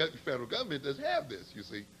it. The federal government doesn't have this, you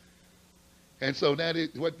see. And so now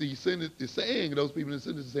what the Senate is saying, those people in the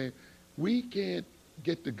Senate are saying, we can't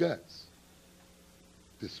get the guts,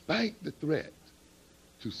 despite the threat,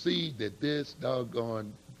 to see that this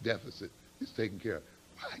doggone deficit is taken care of.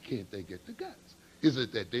 Why can't they get the guts? Is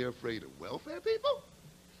it that they're afraid of welfare people?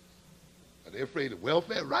 Are they afraid of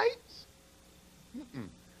welfare rights?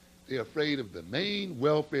 They're afraid of the main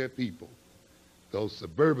welfare people, those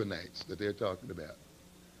suburbanites that they're talking about,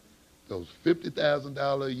 those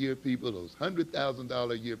 $50,000 a year people, those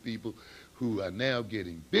 $100,000 a year people who are now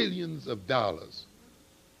getting billions of dollars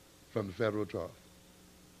from the federal trough.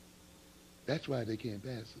 That's why they can't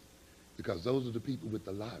pass it, because those are the people with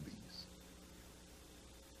the lobbies.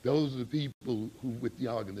 Those are the people who with the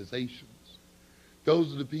organizations.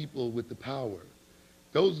 Those are the people with the power.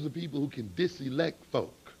 Those are the people who can diselect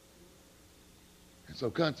folk. And so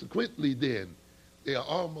consequently then, they are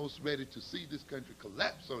almost ready to see this country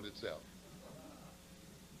collapse on itself.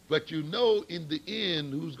 But you know in the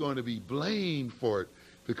end who's going to be blamed for it,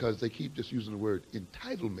 because they keep just using the word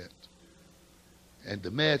entitlement. And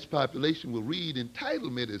the mass population will read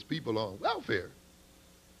entitlement as people on welfare.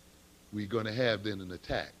 We're going to have then an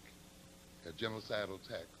attack, a genocidal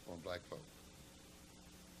attack on black folk.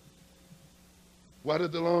 What are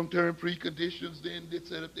the long-term preconditions then that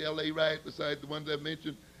set up the LA riot besides the ones I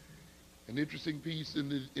mentioned? An interesting piece in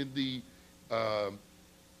the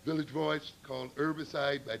Village Voice called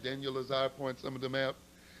Herbicide by Daniel Lazar points some of them out.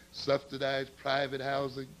 Subsidized private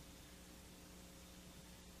housing.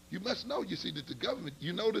 You must know, you see, that the government,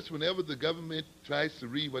 you notice whenever the government tries to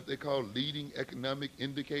read what they call leading economic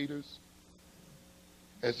indicators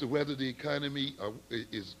as to whether the economy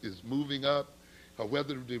is moving up or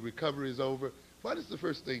whether the recovery is over, what is the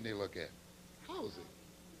first thing they look at? Housing.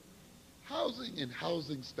 Housing and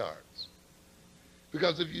housing starts.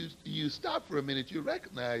 Because if you stop for a minute, you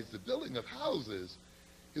recognize the building of houses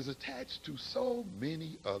is attached to so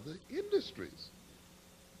many other industries.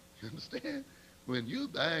 You understand? When you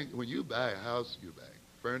buy a house, you're buying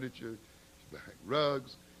furniture, you're buying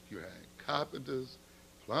rugs, you're buying carpenters,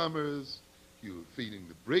 plumbers, you're feeding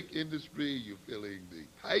the brick industry, you're filling the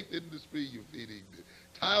pipe industry, you're feeding the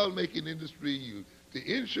tile making industry,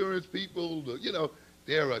 the insurance people,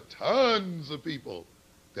 there are tons of people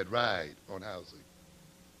that ride on housing.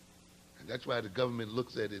 And that's why the government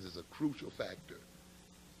looks at it as a crucial factor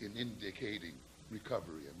in indicating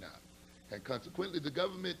recovery or not. And consequently, the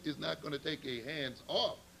government is not going to take a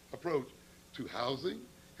hands-off approach to housing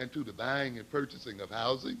and to the buying and purchasing of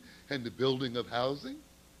housing and the building of housing.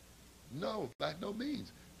 No, by no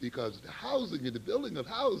means, because the housing and the building of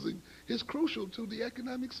housing is crucial to the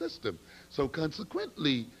economic system. So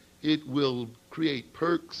consequently, it will create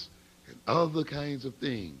perks and other kinds of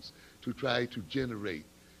things to try to generate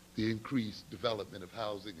the increased development of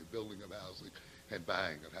housing and building of housing and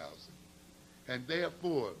buying of housing. And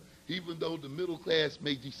therefore, even though the middle class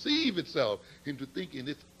may deceive itself into thinking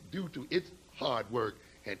it's due to its hard work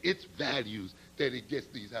and its values that it gets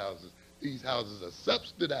these houses are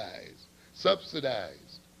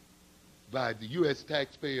subsidized by the U.S.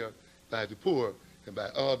 taxpayer, by the poor, and by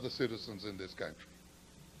other citizens in this country.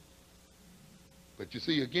 But you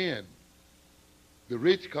see, again, the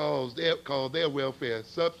rich call their welfare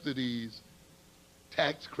subsidies,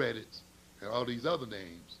 tax credits, and all these other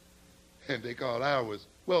names, and they call ours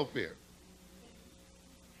welfare.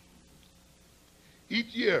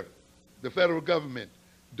 Each year, the federal government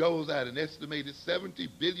doles out an estimated $70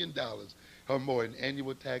 billion or more in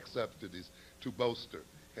annual tax subsidies to bolster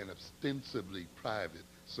an ostensibly private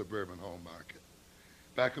suburban home market.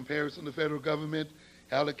 By comparison, the federal government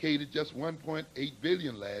allocated just $1.8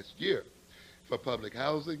 billion last year for public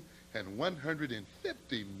housing and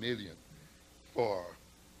 $150 million for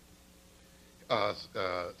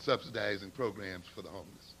subsidizing programs for the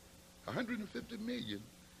homeless. 150 million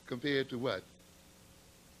compared to what?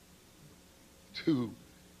 To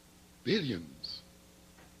billions,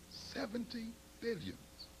 70 billions,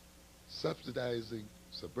 subsidizing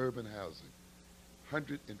suburban housing.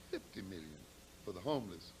 150 million for the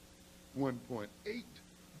homeless, 1.8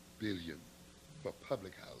 billion for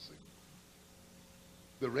public housing.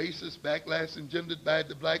 The racist backlash engendered by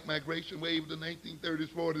the black migration wave of the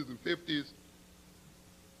 1930s, 40s, and 50s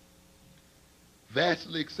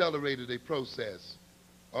vastly accelerated a process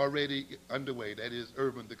already underway, that is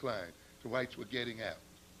urban decline. The whites were getting out.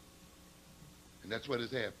 And that's what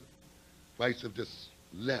has happened. Whites have just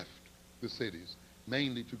left the cities,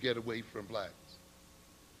 mainly to get away from blacks.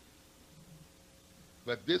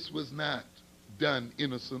 But this was not done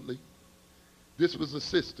innocently. This was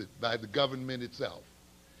assisted by the government itself.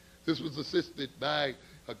 This was assisted by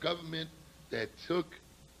a government that took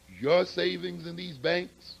your savings in these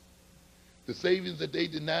banks, the savings that they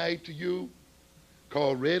denied to you,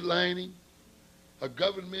 called redlining, a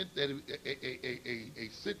government that, a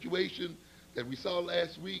situation that we saw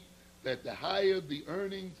last week, that the higher the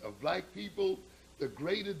earnings of black people, the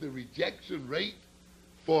greater the rejection rate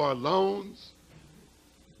for loans,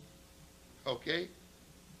 okay?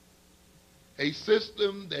 A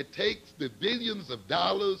system that takes the billions of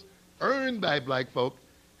dollars earned by black folk,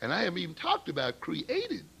 and I haven't even talked about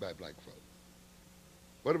created by black folk.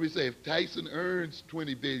 What do we say? If Tyson earns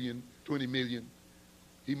 20 million,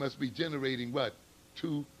 he must be generating what?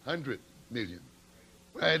 200 million.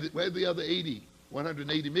 Where's the other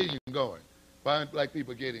 180 million going? Why aren't black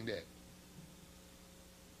people getting that?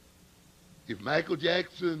 If Michael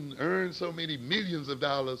Jackson earns so many millions of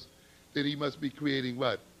dollars, then he must be creating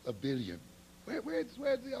what? A billion. Where's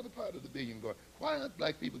the other part of the billion going? Why aren't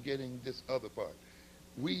black people getting this other part?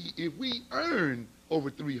 If we earn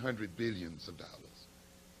over 300 billions of dollars,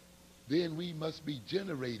 then we must be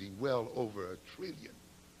generating well over $1 trillion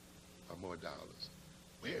or more dollars.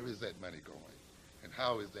 Where is that money going? And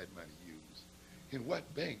how is that money used? In what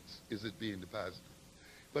banks is it being deposited?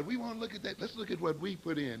 But we won't look at that. Let's look at what we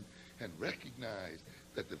put in and recognize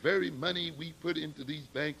that the very money we put into these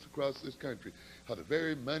banks across this country are the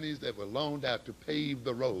very monies that were loaned out to pave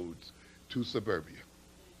the roads to suburbia.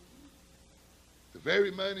 The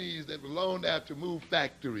very monies that were loaned out to move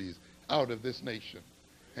factories out of this nation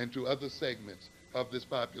and to other segments of this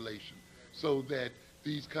population so that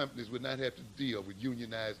these companies would not have to deal with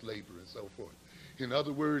unionized labor and so forth. In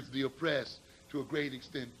other words, the oppressed, to a great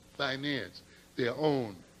extent, finance their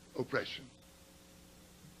own oppression.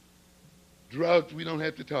 Drugs we don't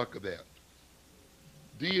have to talk about.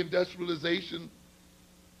 Deindustrialization.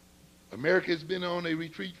 America has been on a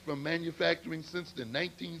retreat from manufacturing since the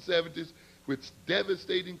 1970s with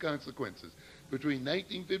devastating consequences. Between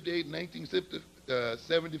 1958 and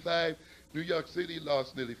 1975, New York City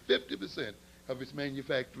lost nearly 50% of its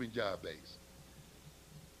manufacturing job base.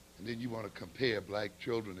 And then you want to compare black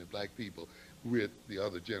children and black people with the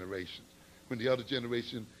other generations. When the other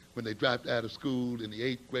generation, when they dropped out of school in the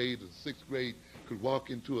 8th grade or the 6th grade, could walk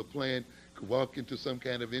into a plant, could walk into some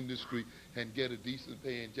kind of industry and get a decent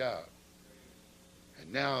paying job.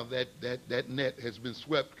 And now that net has been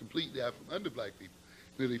swept completely out from under black people.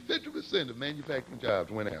 Nearly 50% of manufacturing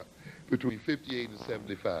jobs went out between 58 and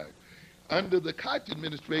 75. Under the Koch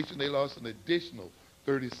administration, they lost an additional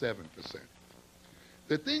 37%.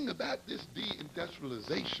 The thing about this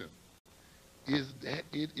deindustrialization is that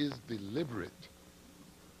it is deliberate.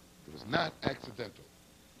 It was not accidental.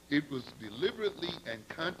 It was deliberately and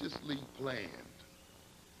consciously planned.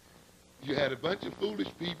 You had a bunch of foolish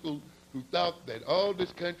people who thought that all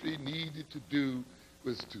this country needed to do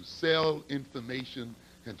was to sell information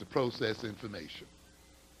and to process information,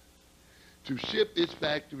 to ship its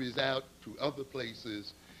factories out to other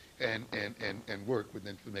places and work with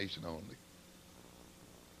information only.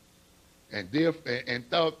 And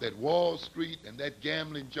thought that Wall Street and that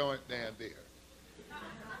gambling joint down there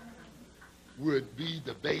would be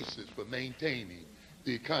the basis for maintaining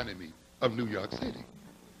the economy of New York City.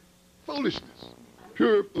 Foolishness,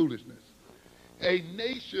 pure foolishness. A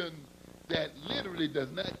nation that literally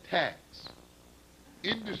does not tax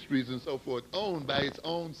industries and so forth owned by its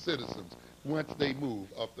own citizens once they move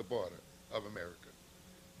off the border of America.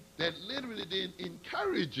 That literally then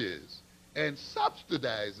encourages and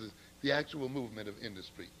subsidizes the actual movement of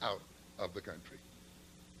industry out of the country.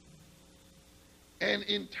 And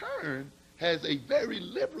in turn, has a very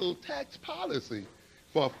liberal tax policy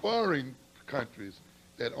for foreign countries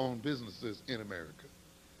that own businesses in America.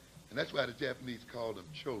 And that's why the Japanese call them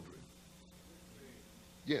children.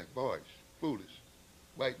 Yeah, boys, foolish.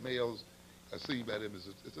 White males are seen by them as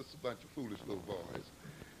it's just a bunch of foolish little boys.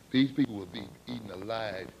 These people will be eaten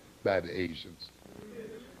alive by the Asians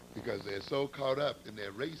because they're so caught up in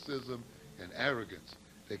their racism and arrogance,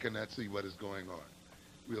 they cannot see what is going on.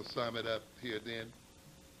 We'll sum it up here then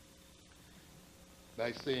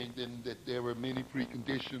by saying then that there were many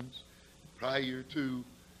preconditions prior to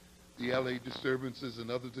the LA disturbances and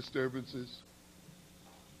other disturbances.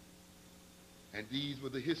 And these were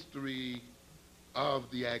the history of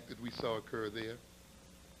the act that we saw occur there.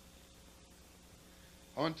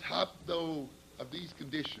 On top, though, of these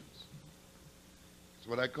conditions is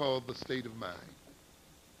what I call the state of mind.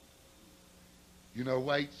 You know,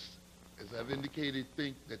 whites, as I've indicated,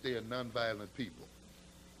 think that they are nonviolent people.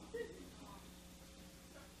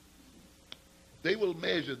 They will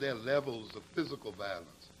measure their levels of physical violence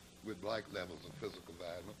with black levels of physical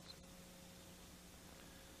violence.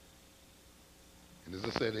 And as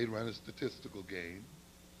I said, they run a statistical game.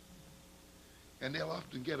 And they'll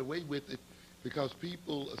often get away with it because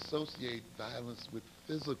people associate violence with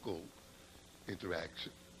physical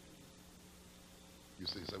interaction. You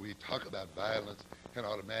see, so we talk about violence and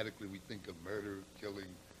automatically we think of murder, killing,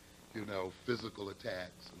 you know, physical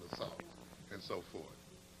attacks and assault and so forth.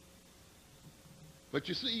 But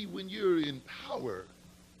you see, when you're in power,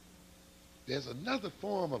 there's another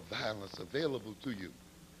form of violence available to you.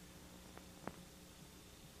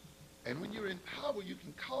 And when you're in power, you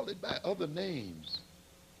can call it by other names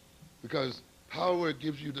because power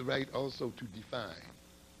gives you the right also to define.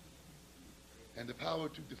 And the power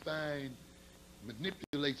to define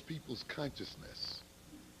manipulates people's consciousness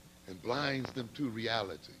and blinds them to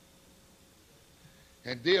reality.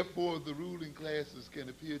 And therefore, the ruling classes can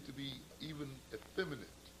appear to be even effeminate,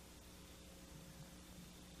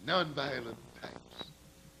 nonviolent types.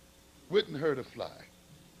 Wouldn't hurt a fly,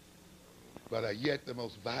 but are yet the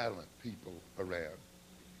most violent people around.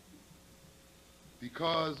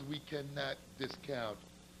 Because we cannot discount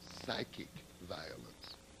psychic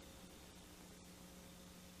violence.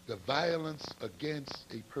 The violence against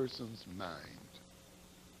a person's mind.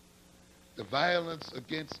 The violence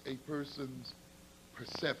against a person's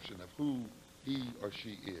perception of who he or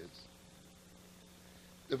she is.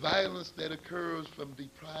 The violence that occurs from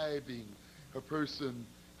depriving a person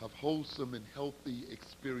of wholesome and healthy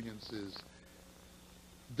experiences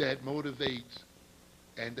that motivate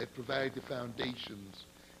and that provide the foundations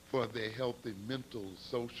for their healthy mental,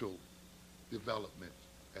 social development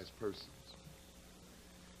as persons.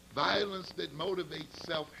 Violence that motivates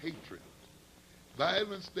self-hatred.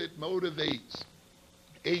 Violence that motivates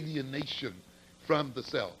alienation from the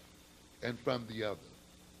self and from the other.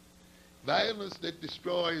 Violence that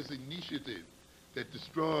destroys initiative, that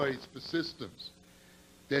destroys persistence,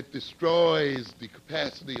 that destroys the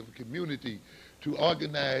capacity of a community to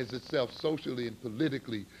organize itself socially and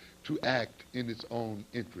politically to act in its own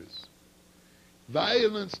interests.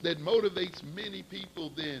 Violence that motivates many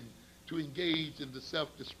people then to engage in the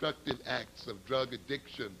self-destructive acts of drug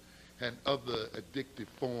addiction and other addictive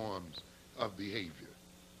forms of behavior.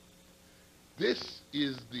 This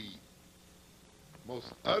is the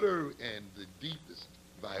most utter and the deepest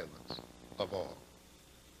violence of all.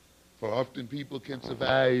 For often people can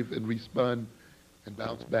survive and respond and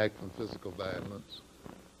bounce back from physical violence.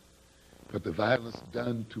 But the violence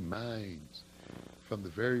done to minds from the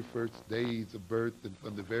very first days of birth and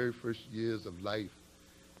from the very first years of life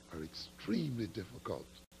are extremely difficult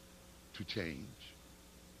to change.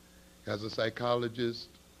 As a psychologist,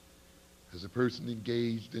 as a person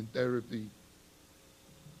engaged in therapy,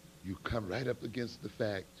 you come right up against the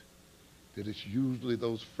fact that it's usually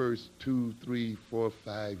those first 2, 3, 4,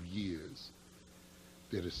 5 years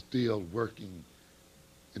that are still working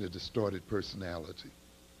in a distorted personality.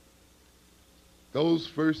 Those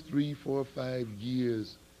first 3, 4, 5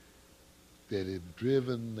 years that have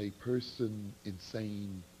driven a person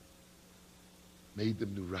insane, made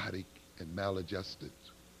them neurotic and maladjusted.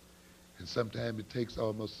 And sometimes it takes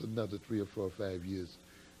almost another 3 or 4 or 5 years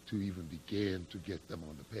to even begin to get them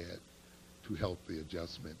on the path to healthy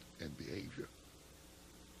adjustment and behavior.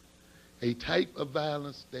 A type of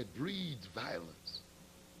violence that breeds violence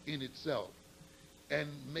in itself and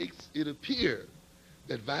makes it appear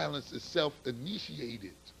that violence is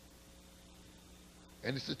self-initiated.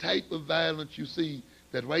 And it's the type of violence you see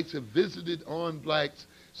that whites have visited on blacks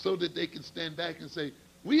so that they can stand back and say,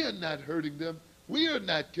 we are not hurting them, we are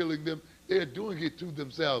not killing them, they're doing it to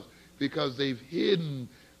themselves because they've hidden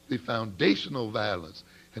the foundational violence,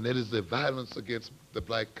 and that is the violence against the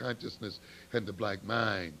black consciousness and the black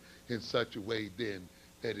mind in such a way then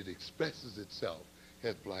that it expresses itself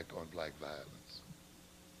as black on black violence.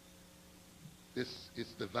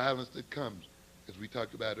 It's the violence that comes, as we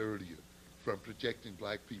talked about earlier, from projecting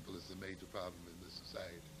black people as a major problem in this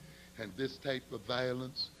society. And this type of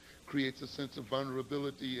violence creates a sense of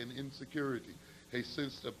vulnerability and insecurity, a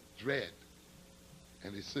sense of dread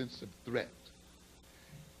and a sense of threat.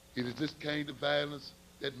 It is this kind of violence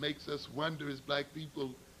that makes us wonder as black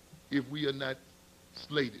people if we are not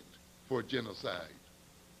slated for genocide.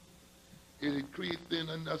 It creates then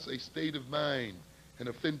in us a state of mind, an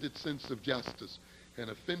offended sense of justice, an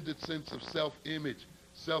offended sense of self-image,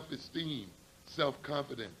 self-esteem,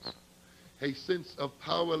 self-confidence, a sense of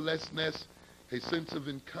powerlessness, a sense of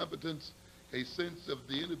incompetence, a sense of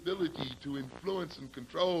the inability to influence and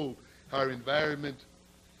control our environment,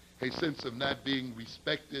 a sense of not being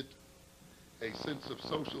respected, a sense of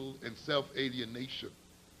social and self-alienation.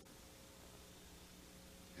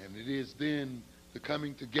 And it is then the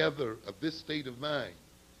coming together of this state of mind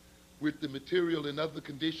with the material and other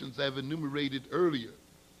conditions I've enumerated earlier,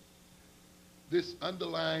 this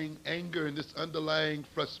underlying anger and this underlying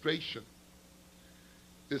frustration,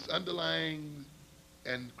 this underlying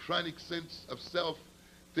and chronic sense of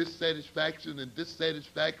self-dissatisfaction and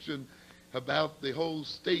dissatisfaction about the whole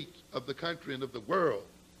state of the country and of the world,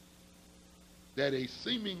 that a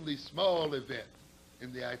seemingly small event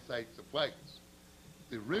in the eyesight of whites,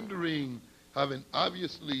 the rendering of an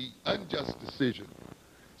obviously unjust decision,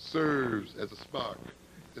 serves as a spark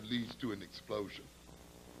that leads to an explosion.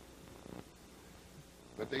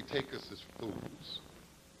 But they take us as fools.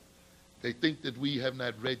 They think that we have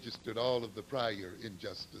not registered all of the prior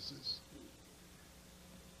injustices.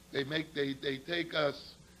 They take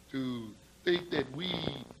us to think that we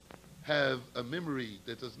have a memory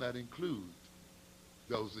that does not include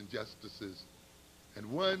those injustices,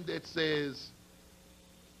 and one that says,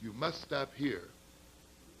 you must stop here,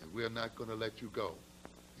 and we're not going to let you go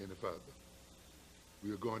any further.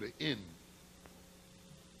 We are going to end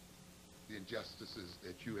the injustices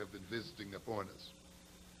that you have been visiting upon us.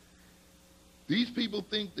 These people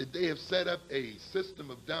think that they have set up a system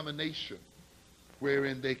of domination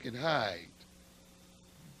wherein they can hide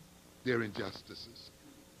their injustices.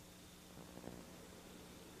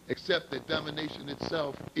 Except that domination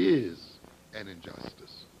itself is an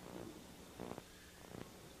injustice.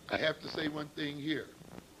 I have to say one thing here,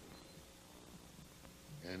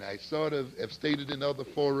 and I sort of have stated in other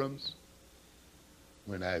forums,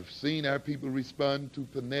 when I've seen our people respond to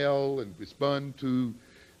Pennell and respond to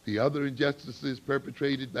the other injustices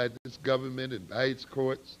perpetrated by this government and by its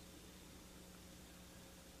courts,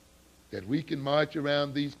 that we can march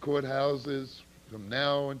around these courthouses from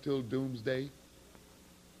now until doomsday.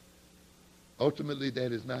 Ultimately,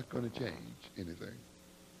 that is not going to change anything.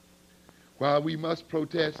 While we must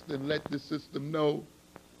protest and let the system know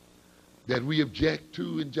that we object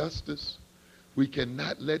to injustice, we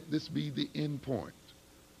cannot let this be the end point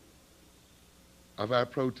of our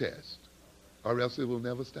protest, or else it will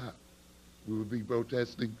never stop. We will be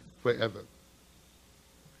protesting forever.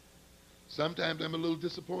 Sometimes I'm a little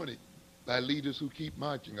disappointed by leaders who keep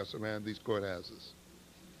marching us around these courthouses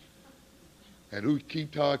and who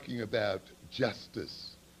keep talking about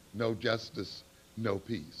justice, no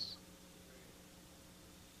peace.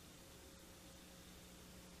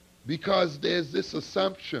 Because there's this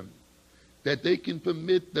assumption that they can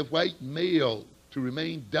permit the white male to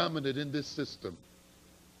remain dominant in this system,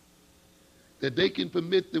 that they can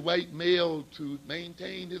permit the white male to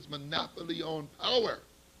maintain his monopoly on power.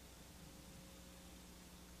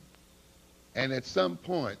 And at some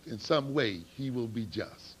point, in some way, he will be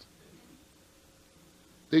just.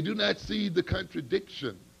 They do not see the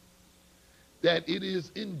contradiction that it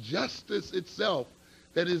is injustice itself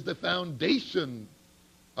that is the foundation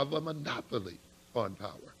of a monopoly on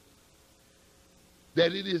power.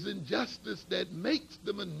 That it is injustice that makes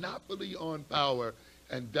the monopoly on power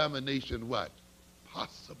and domination what?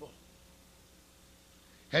 Possible.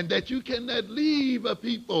 And that you cannot leave a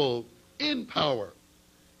people in power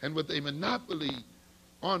and with a monopoly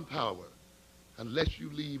on power unless you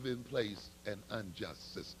leave in place an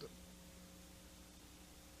unjust system.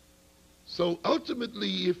 So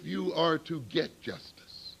ultimately, if you are to get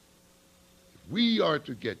justice, if we are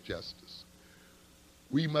to get justice,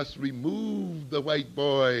 we must remove the white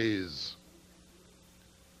boy's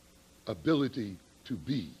ability to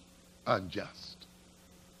be unjust.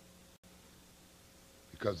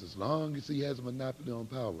 Because as long as he has a monopoly on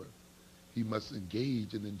power, he must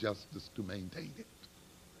engage in injustice to maintain it.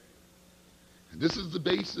 And this is the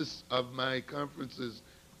basis of my conferences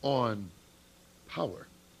on power.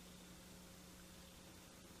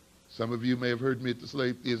 Some of you may have heard me at the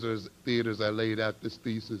slave theaters. I laid out this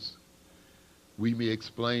thesis. We may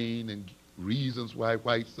explain and reasons why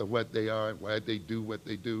whites are what they are and why they do what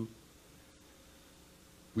they do.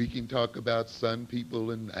 We can talk about sun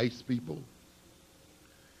people and ice people.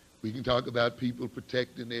 We can talk about people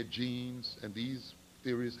protecting their genes, and these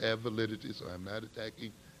theories have validity, so I'm not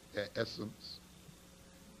attacking their essence.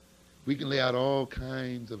 We can lay out all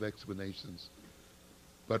kinds of explanations.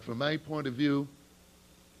 But from my point of view,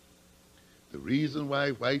 the reason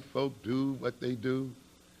why white folk do what they do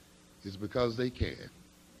is because they can.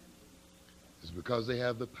 It's because they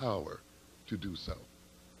have the power to do so.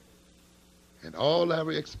 And all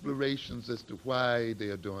our explorations as to why they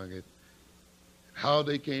are doing it, how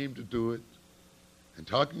they came to do it, and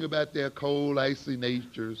talking about their cold, icy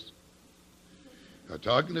natures, or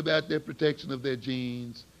talking about their protection of their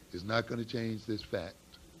genes, is not going to change this fact.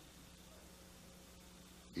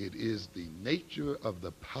 It is the nature of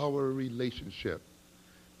the power relationship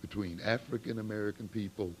between African American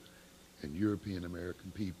people and European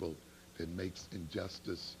American people that makes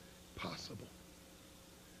injustice possible.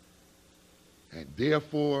 And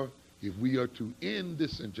therefore, if we are to end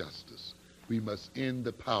this injustice, we must end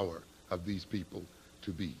the power of these people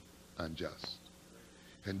to be unjust.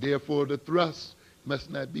 And therefore, the thrust must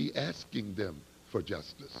not be asking them for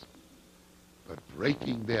justice, but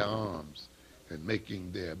breaking their arms and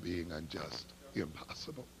making their being unjust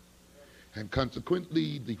impossible. And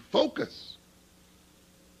consequently, the focus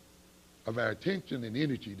of our attention and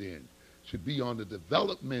energy then should be on the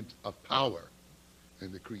development of power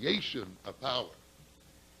and the creation of power.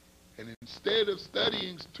 And instead of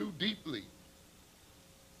studying too deeply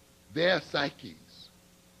their psyches,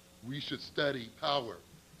 we should study power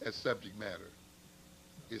as subject matter,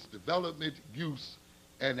 its development, use,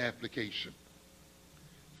 and application.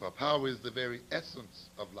 For power is the very essence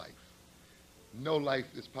of life. No life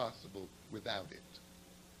is possible without it.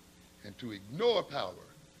 And to ignore power,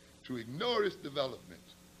 to ignore its development,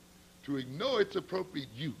 to ignore its appropriate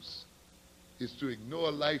use, is to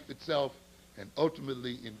ignore life itself and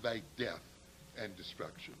ultimately invite death and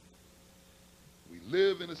destruction. We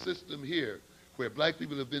live in a system here where black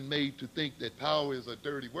people have been made to think that power is a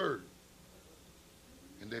dirty word,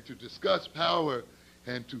 and that to discuss power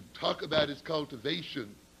and to talk about its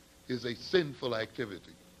cultivation is a sinful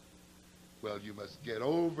activity. Well, you must get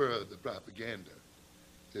over the propaganda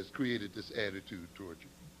that's created this attitude toward you.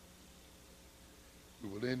 We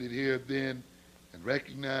will end it here then and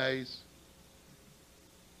recognize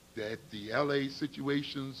that the LA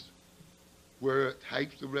situations were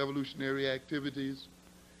types of revolutionary activities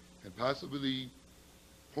and possibly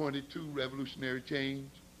pointed to revolutionary change.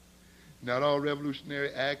 Not all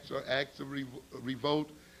revolutionary acts or acts of revolt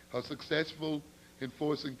are successful in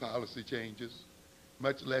forcing policy changes,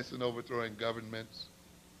 much less in overthrowing governments.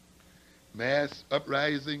 Mass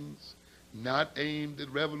uprisings not aimed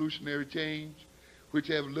at revolutionary change, which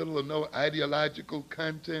have little or no ideological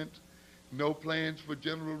content, no plans for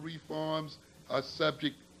general reforms, are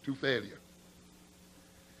subject to failure.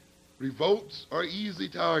 Revolts are easy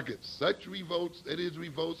targets. Such revolts, that is,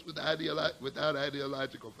 revolts without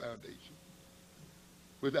ideological foundation,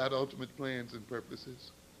 without ultimate plans and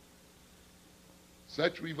purposes.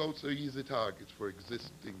 Such revolts are easy targets for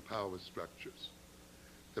existing power structures.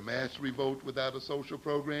 The mass revolt without a social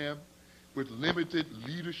program, with limited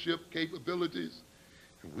leadership capabilities,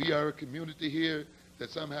 and we are a community here that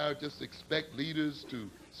somehow just expect leaders to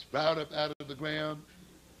sprout up out of the ground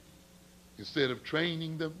instead of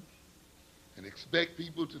training them, and expect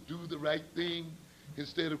people to do the right thing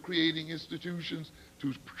instead of creating institutions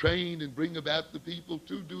to train and bring about the people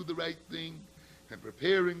to do the right thing and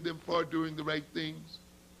preparing them for doing the right things.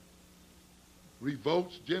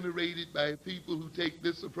 Revolts generated by people who take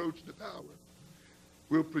this approach to power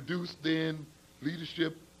will produce then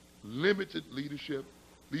leadership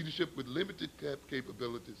with limited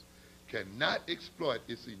capabilities, cannot exploit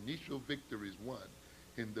its initial victories won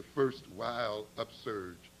in the first wild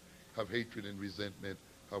upsurge of hatred and resentment,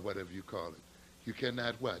 or whatever you call it. You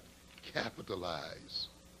cannot what? Capitalize.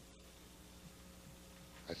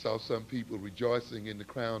 I saw some people rejoicing in the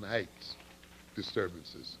Crown Heights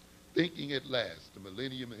disturbances, thinking at last the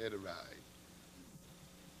millennium had arrived,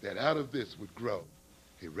 that out of this would grow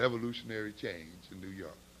a revolutionary change in New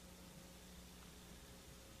York.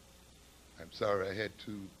 I'm sorry I had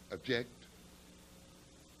to object,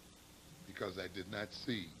 because I did not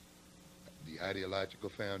see the ideological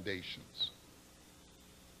foundations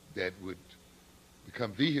that would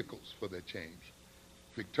become vehicles for that change.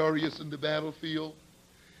 Victorious in the battlefield,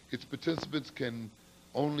 its participants can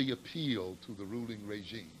only appeal to the ruling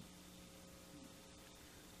regime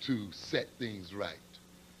to set things right,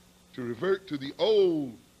 to revert to the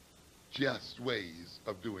old just ways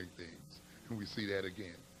of doing things. And we see that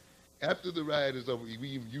again. After the riot is over, we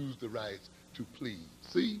even use the riots to plead.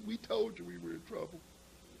 See, we told you we were in trouble.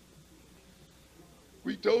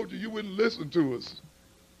 We told you you wouldn't listen to us.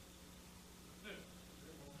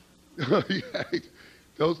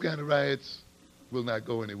 Those kind of riots will not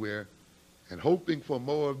go anywhere. And hoping for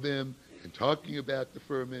more of them and talking about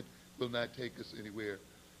deferment will not take us anywhere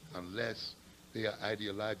unless they are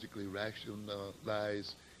ideologically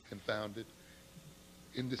rationalized and founded.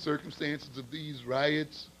 In the circumstances of these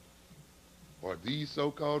riots or these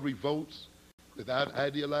so-called revolts, without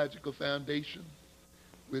ideological foundation,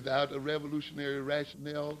 without a revolutionary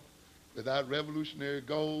rationale, without revolutionary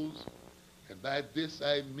goals, and by this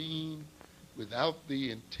I mean without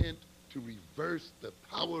the intent to reverse the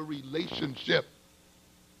power relationship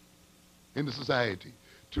in the society,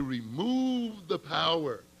 to remove the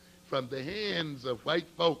power from the hands of white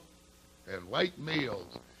folk and white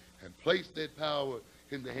males and place that power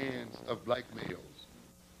in the hands of black males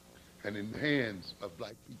and in the hands of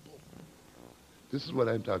black people. This is what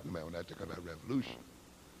I'm talking about when I talk about revolution.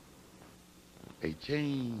 A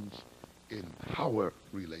change in power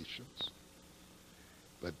relations.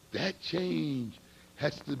 But that change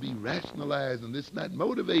has to be rationalized, and it's not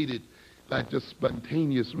motivated by just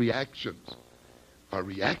spontaneous reactions or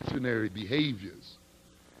reactionary behaviors,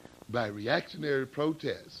 by reactionary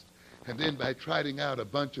protests, and then by trotting out a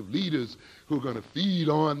bunch of leaders who are going to feed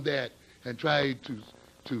on that and try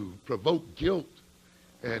to provoke guilt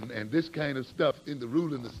and this kind of stuff in the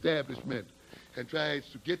ruling establishment, and tries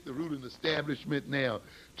to get the ruling establishment now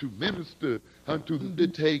to minister unto them, to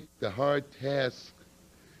take the hard task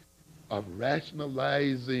of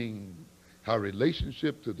rationalizing our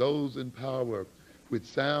relationship to those in power with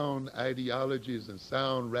sound ideologies and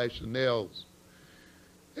sound rationales,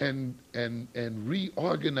 and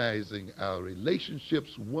reorganizing our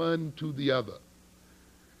relationships one to the other.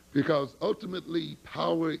 Because ultimately,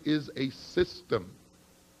 power is a system.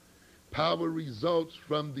 Power results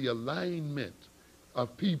from the alignment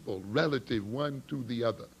of people relative one to the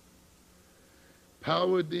other.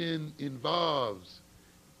 Power then involves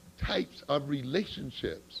types of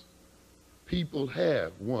relationships people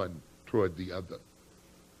have one toward the other.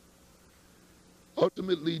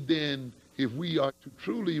 Ultimately then, if we are to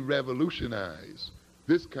truly revolutionize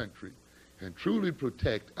this country and truly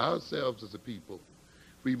protect ourselves as a people,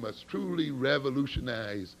 we must truly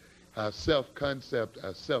revolutionize our self-concept,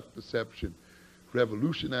 our self-perception,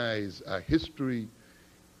 revolutionize our history,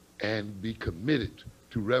 and be committed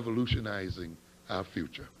to revolutionizing our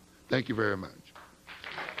future. Thank you very much.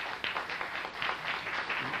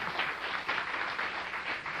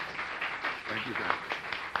 Thank you, guys.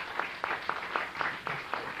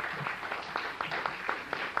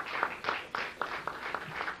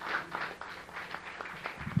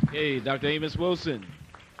 Hey, Dr. Amos Wilson.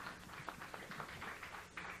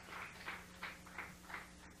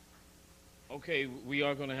 Okay, we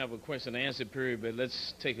are going to have a question and answer period, but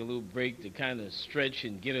let's take a little break to kind of stretch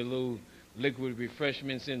and get a little liquid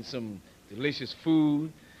refreshments and some delicious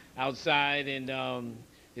food outside. And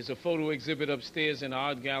there's a photo exhibit upstairs in the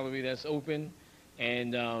art gallery that's open.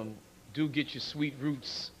 And do get your sweet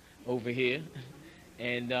roots over here.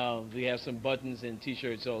 And we have some buttons and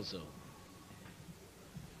T-shirts also.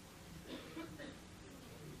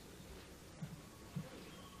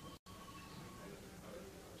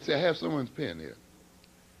 See, I have someone's pen here.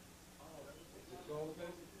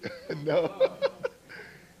 No.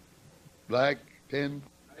 Black pen.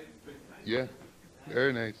 Yeah,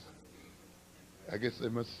 very nice. I guess they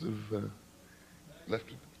must have left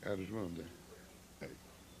it out of the room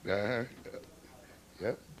there.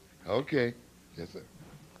 Yep. Okay. Yes, sir.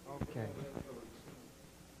 Okay.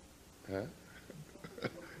 Huh?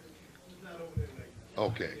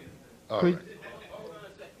 Okay. All right.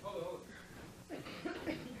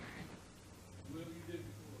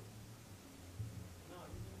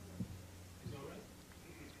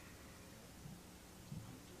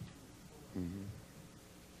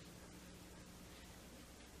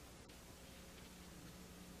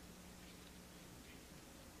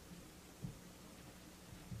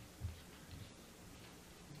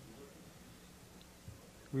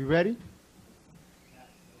 We ready?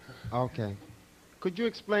 Okay. Could you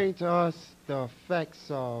explain to us the effects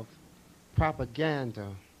of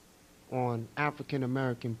propaganda on African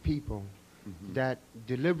American people that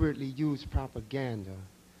deliberately use propaganda,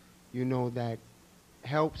 you know, that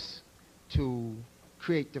helps to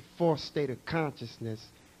create the false state of consciousness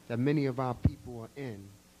that many of our people are in?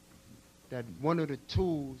 That one of the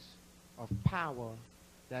tools of power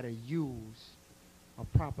that are used are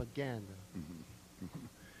propaganda.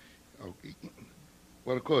 Okay.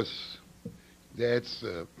 Well, of course, that's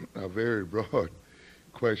a very broad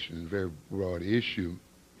question, a very broad issue.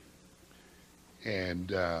 And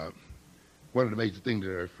one of the major things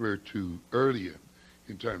that I referred to earlier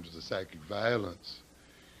in terms of the psychic violence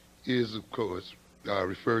is, of course,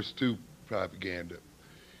 refers to propaganda.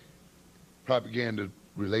 Propaganda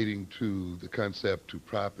relating to the concept to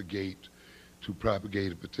propagate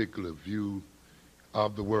a particular view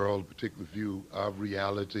of the world, a particular view of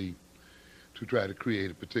reality, to try to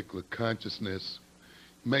create a particular consciousness,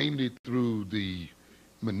 mainly through the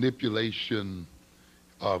manipulation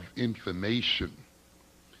of information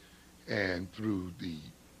and through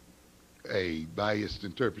a biased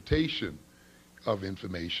interpretation of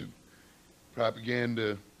information.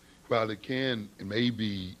 Propaganda, while it may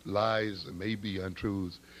be lies, it may be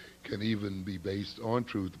untruths, can even be based on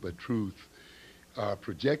truth, but truth are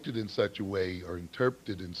projected in such a way or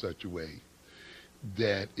interpreted in such a way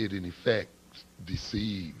that it in effect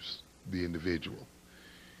deceives the individual.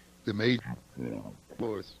 The major, of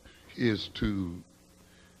course, is to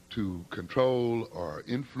control or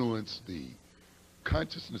influence the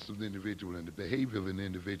consciousness of the individual and the behavior of an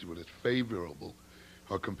individual that's favorable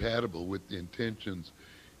or compatible with the intentions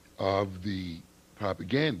of the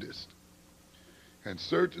propagandist. And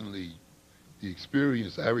certainly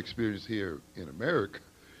our experience here in America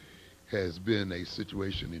has been a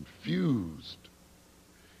situation infused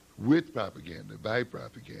with propaganda, by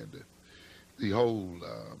propaganda. The whole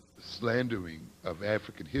slandering of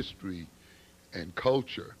African history and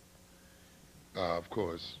culture, of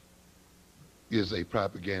course, is a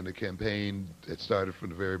propaganda campaign that started from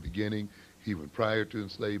the very beginning, even prior to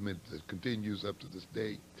enslavement, that continues up to this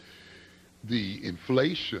day. The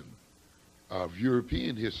inflation of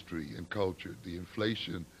European history and culture, the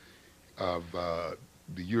inflation of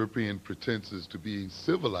the European pretenses to being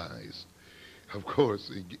civilized, of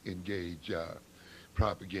course, engage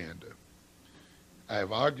propaganda. I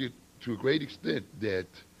have argued to a great extent that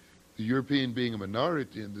the European, being a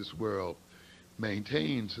minority in this world,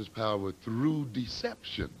 maintains his power through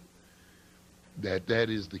deception, that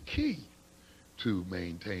is the key to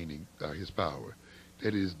maintaining his power,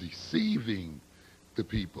 that is deceiving the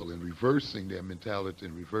people and reversing their mentality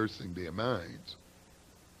and reversing their minds.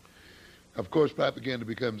 Of course, propaganda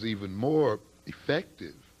becomes even more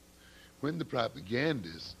effective when the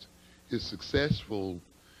propagandist is successful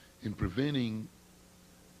in preventing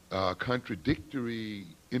contradictory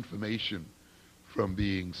information from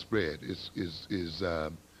being spread,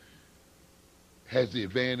 has the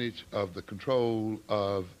advantage of the control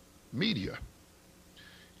of media,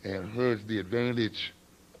 and has the advantage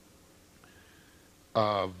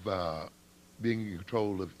of being in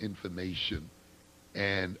control of information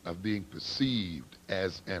and of being perceived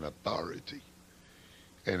as an authority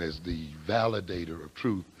and as the validator of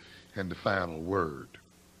truth and the final word.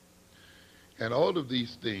 And all of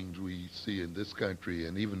these things we see in this country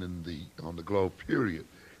and even on the globe period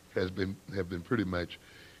have been pretty much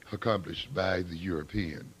accomplished by the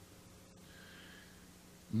European.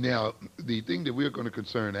 Now, the thing that we're going to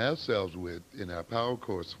concern ourselves with in our power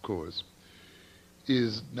course, of course,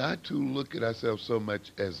 is not to look at ourselves so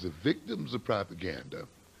much as the victims of propaganda.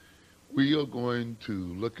 We are going to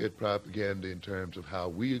look at propaganda in terms of how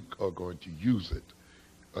we are going to use it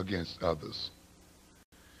against others,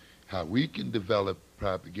 how we can develop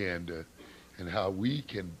propaganda and how we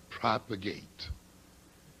can propagate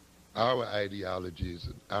our ideologies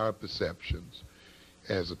and our perceptions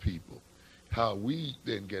as a people, how we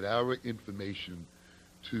then get our information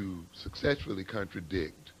to successfully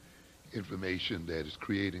contradict information that is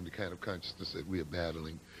creating the kind of consciousness that we are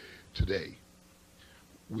battling today.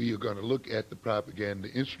 We are going to look at the propaganda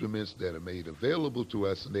instruments that are made available to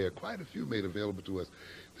us, and there are quite a few made available to us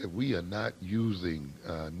that we are not using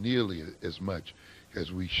nearly as much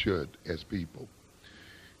as we should as people.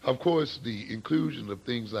 Of course, the inclusion of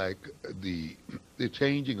things like the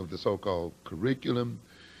changing of the so-called curriculum,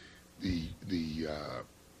 the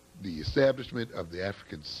establishment of the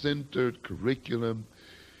African-centered curriculum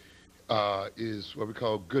is what we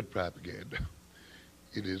call good propaganda.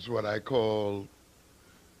 It is what I call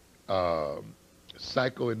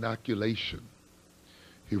psycho-inoculation.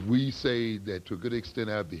 If we say that to a good extent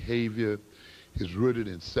our behavior is rooted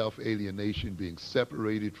in self-alienation, being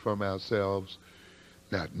separated from ourselves,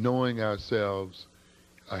 not knowing ourselves,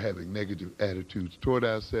 having negative attitudes toward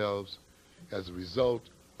ourselves as a result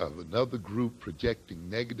of another group projecting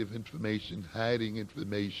negative information, hiding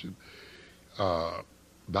information,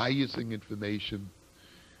 biasing information,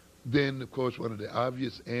 then, of course, one of the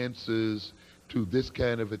obvious answers to this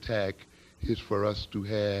kind of attack is for us to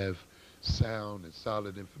have sound and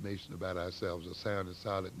solid information about ourselves, a sound and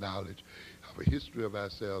solid knowledge of a history of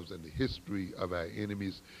ourselves and the history of our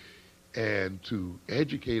enemies, and to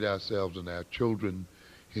educate ourselves and our children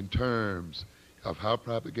in terms of how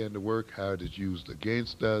propaganda works, how it is used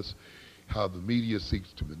against us, how the media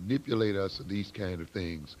seeks to manipulate us and these kind of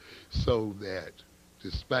things so that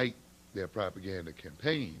despite their propaganda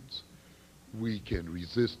campaigns, we can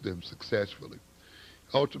resist them successfully.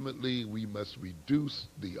 Ultimately, we must reduce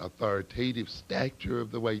the authoritative stature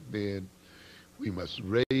of the white man. We must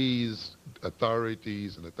raise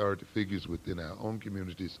authorities and authority figures within our own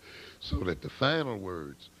communities so that the final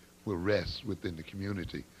words will rest within the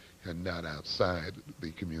community and not outside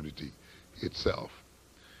the community itself.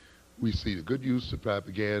 We see the good use of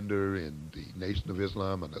propaganda in the Nation of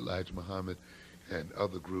Islam and Elijah Muhammad and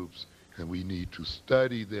other groups, and we need to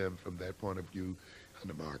study them from that point of view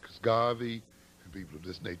under Marcus Garvey and people of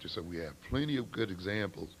this nature. So we have plenty of good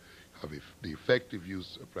examples of the effective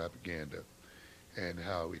use of propaganda and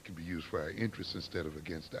how it can be used for our interests instead of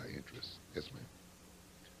against our interests. Yes, ma'am.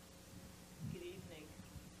 Good evening.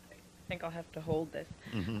 I think I'll have to hold this.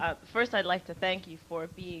 First, I'd like to thank you for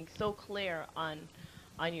being so clear on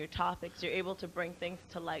your topics. You're able to bring things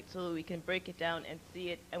to light so that we can break it down and see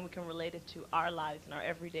it, and we can relate it to our lives and our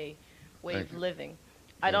everyday way of living.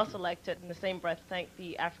 I'd also like to, in the same breath, thank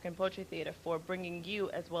the African Poetry Theater for bringing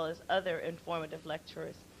you as well as other informative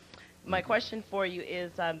lecturers. My question for you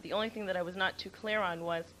is, the only thing that I was not too clear on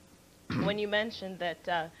was when you mentioned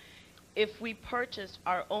that if we purchase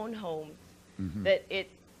our own homes, that it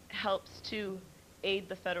helps to aid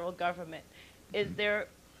the federal government. Is there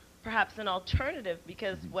perhaps an alternative?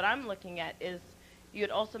 Because what I'm looking at is, you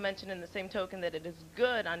had also mentioned in the same token that it is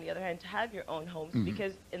good, on the other hand, to have your own homes,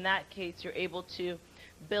 because in that case you're able to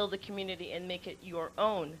build a community and make it your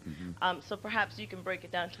own. So perhaps you can break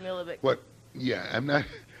it down to me a little bit. Yeah, I'm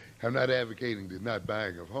not advocating the not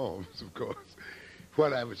buying of homes, of course.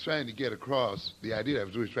 What I was trying to get across, the idea I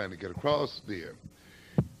was really trying to get across there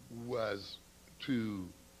was to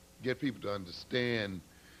get people to understand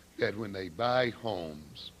that when they buy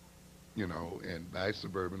homes, you know, and buy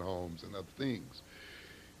suburban homes and other things,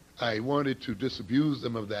 I wanted to disabuse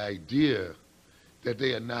them of the idea that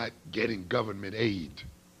they are not getting government aid.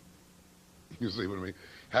 You see what I mean?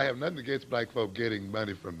 I have nothing against black folk getting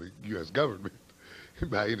money from the U.S. government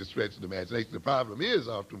by any stretch of the imagination. The problem is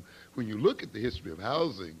often when you look at the history of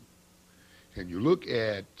housing and you look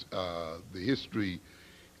at the history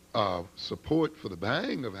of support for the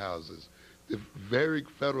buying of houses, the very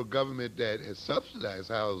federal government that has subsidized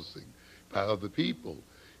housing by other people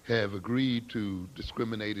have agreed to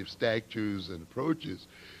discriminative statutes and approaches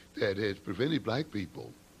that has prevented black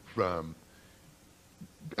people from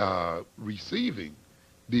receiving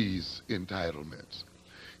these entitlements.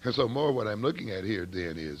 And so more what I'm looking at here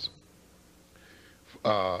then is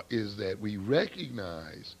that we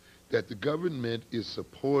recognize that the government is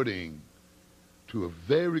supporting to a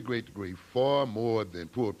very great degree far more than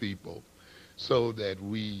poor people, so that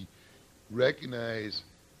we recognize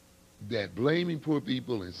that blaming poor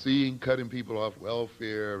people and cutting people off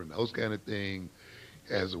welfare and those kind of things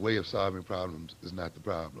as a way of solving problems is not the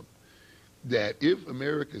problem. That if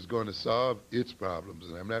America is going to solve its problems,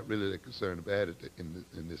 and I'm not really that concerned about it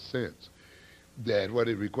in this sense, that what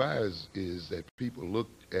it requires is that people look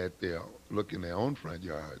in their own front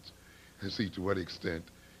yards and see to what extent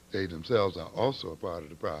they themselves are also a part of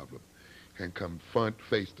the problem, and confront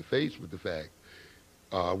face to face with the fact,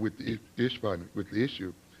 with the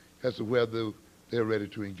issue as to whether they're ready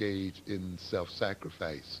to engage in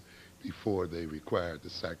self-sacrifice before they require the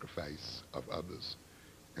sacrifice of others,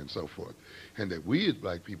 and so forth. And that we as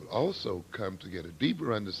black people also come to get a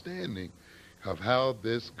deeper understanding of how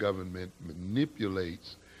this government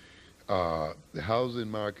manipulates the housing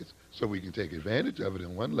markets so we can take advantage of it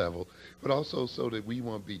in one level, but also so that we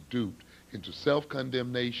won't be duped into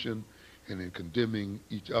self-condemnation and in condemning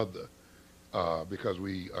each other because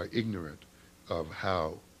we are ignorant of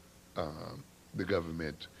how the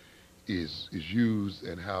government is used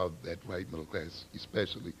and how that white middle class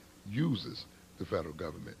especially uses the federal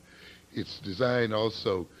government. It's designed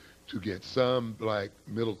also to get some black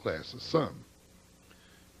middle class, or some,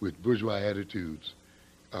 with bourgeois attitudes,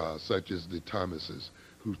 such as the Thomases,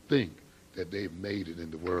 who think that they've made it in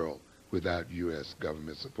the world without U.S.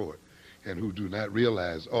 government support, and who do not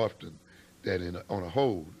realize often that on a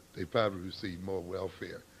whole, they probably receive more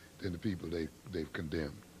welfare than the people they've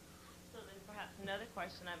condemned. So then perhaps another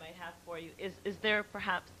question I might have for you is there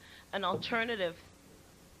perhaps an alternative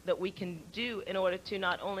that we can do in order to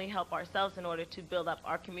not only help ourselves, in order to build up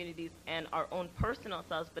our communities and our own personal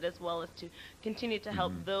selves, but as well as to continue to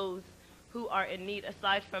help those who are in need,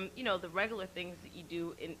 aside from, you know, the regular things that you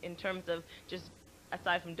do in terms of just,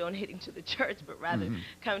 aside from donating to the church, but rather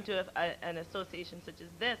come to an association such as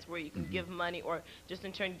this, where you can give money or just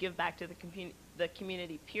in turn give back to the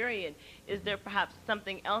community, period. Is there perhaps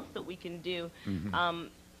something else that we can do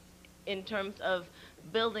in terms of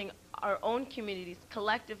building our own communities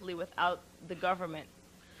collectively without the government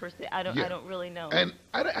per se? I Yeah. don't really know. And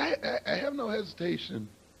I have no hesitation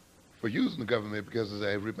for using the government because, as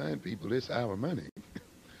I remind people, it's our money.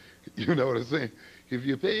 You know what I'm saying? If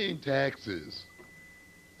you're paying taxes,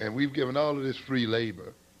 and we've given all of this free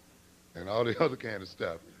labor and all the other kind of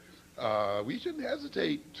stuff, we shouldn't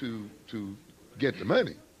hesitate to get the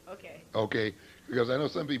money. Okay. Okay? Because I know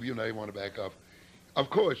some people, they want to back off. Of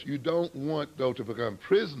course, you don't want, though, to become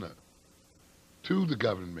prisoner to the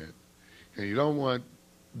government, and you don't want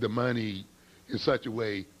the money in such a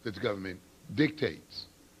way that the government dictates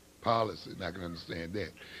policy, and I can understand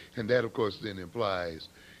that. And that, of course, then implies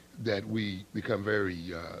that we become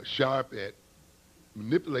very sharp at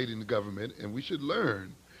manipulating the government, and we should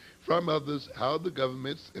learn from others how the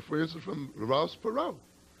governments, for instance, from Ross Perot,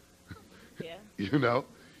 Yeah.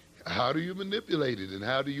 How do you manipulate it, and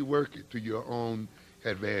how do you work it to your own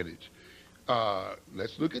advantage?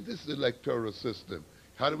 Let's look at this electoral system.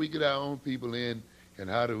 How do we get our own people in, and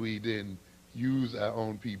how do we then use our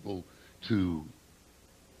own people to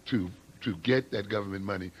get that government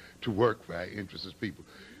money to work for our interests as people?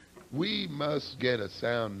 We must get a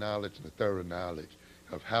sound knowledge and a thorough knowledge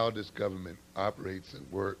of how this government operates and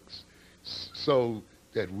works so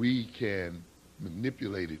that we can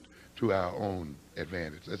manipulate it to our own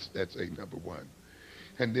advantage. That's a number one.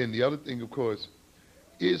 And then the other thing, of course,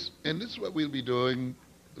 is, and this is what we'll be doing,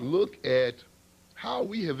 look at how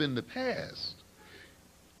we have in the past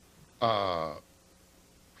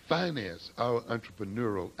financed our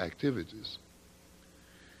entrepreneurial activities.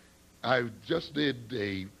 I just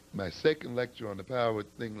did my second lecture on the power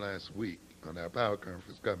thing last week, on our power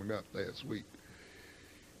conference coming up last week.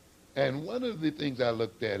 And one of the things I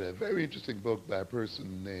looked at, a very interesting book by a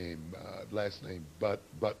person named, last name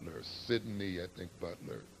Butler, Sidney, I think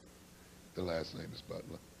Butler, the last name is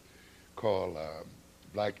Butler, called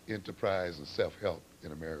Black Enterprise and Self-Help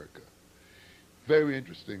in America. Very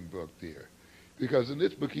interesting book there, because in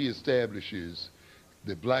this book he establishes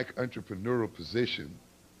the black entrepreneurial position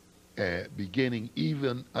beginning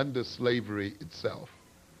even under slavery itself,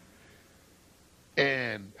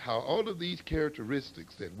 and how all of these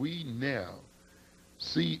characteristics that we now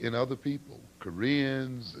see in other people,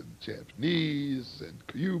 Koreans and Japanese and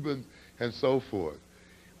Cubans and so forth,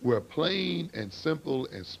 were plain and simple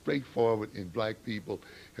and straightforward in black people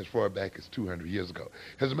as far back as 200 years ago.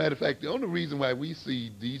 As a matter of fact, the only reason why we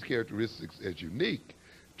see these characteristics as unique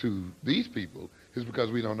to these people is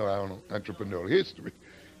because we don't know our own entrepreneurial history.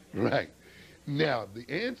 Right. Now, the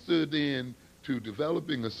answer then to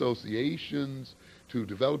developing associations, to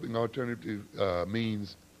developing alternative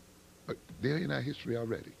means, they're in our history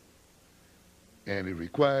already. And it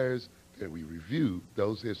requires that we review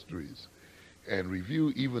those histories and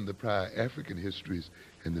review even the prior African histories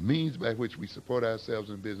and the means by which we support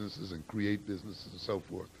ourselves in businesses and create businesses and so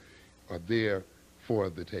forth are there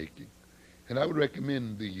for the taking. And I would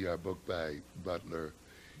recommend the book by Butler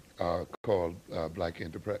called Black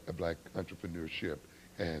Entrepreneurship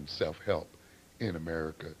and Self-Help in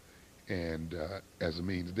America, and as a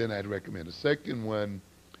means. Then I'd recommend a second one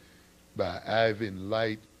by Ivan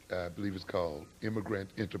Light, I believe it's called Immigrant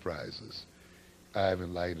Enterprises.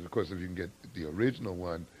 Ivan Light, and of course if you can get the original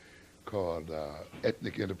one called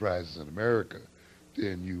Ethnic Enterprises in America,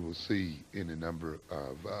 then you will see any number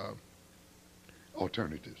of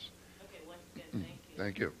alternatives. Okay, once again, thank you.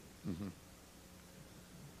 Thank you. Mm-hmm.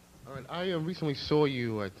 All right, I recently saw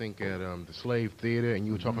you, I think, at the Slave Theater, and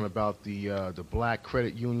you were talking about the Black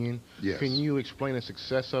Credit Union. Yes. Can you explain the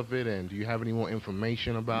success of it, and do you have any more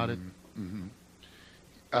information about it?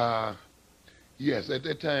 Yes, at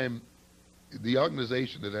that time, the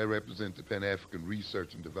organization that I represent, the Pan-African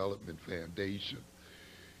Research and Development Foundation,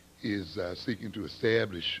 is seeking to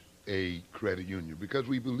establish a credit union because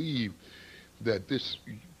we believe that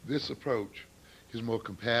this approach is more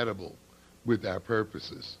compatible with our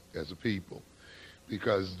purposes as a people,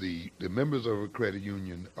 because the members of a credit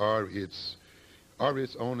union are its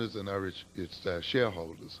owners and are its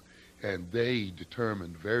shareholders, and they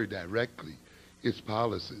determine very directly its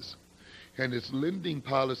policies. And its lending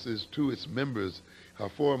policies to its members are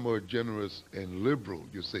far more generous and liberal,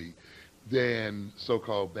 you see, than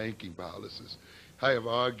so-called banking policies. I have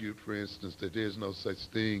argued, for instance, that there's no such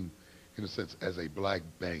thing, in a sense, as a black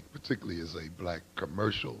bank, particularly as a black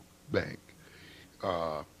commercial bank,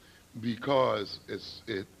 because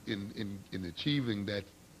in achieving that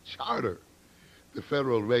charter, the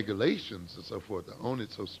federal regulations and so forth are on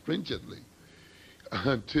it so stringently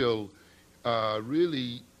until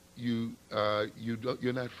really you're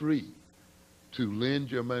not free to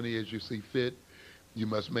lend your money as you see fit, You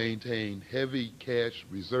must maintain heavy cash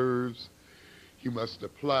reserves. You must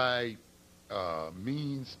apply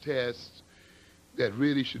means tests that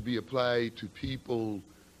really should be applied to people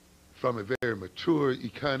from a very mature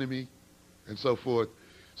economy and so forth,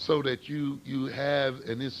 so that you have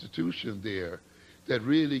an institution there that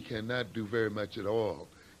really cannot do very much at all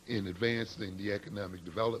in advancing the economic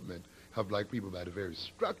development of black people by the very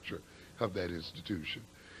structure of that institution.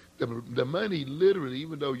 The money literally,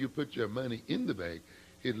 even though you put your money in the bank,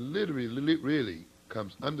 it literally really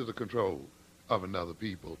comes under the control of another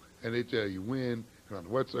people, and they tell you when and under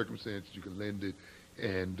what circumstances you can lend it,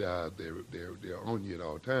 and they're on you at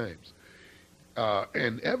all times.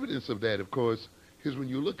 And evidence of that, of course, is when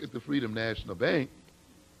you look at the Freedom National Bank.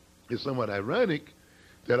 It's somewhat ironic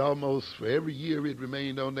that almost for every year it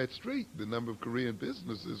remained on that street, the number of Korean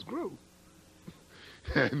businesses grew.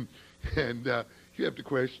 and you have to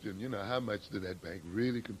question, how much did that bank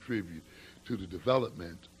really contribute to the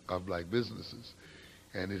development of black businesses?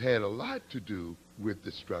 And it had a lot to do with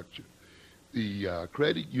the structure. The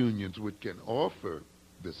credit unions, which can offer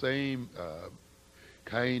the same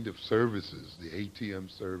kind of services, the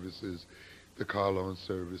ATM services, the car loan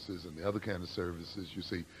services, and the other kind of services you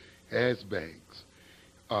see as banks,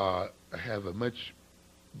 have a much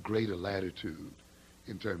greater latitude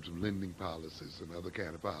in terms of lending policies and other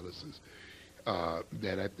kind of policies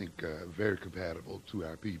that I think are very compatible to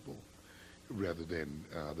our people rather than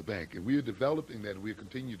the bank. And we are developing that, and we'll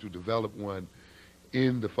continue to develop one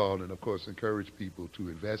in the fall, and of course encourage people to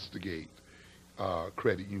investigate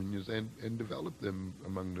credit unions and develop them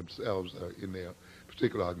among themselves in their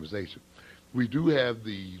particular organization. We do have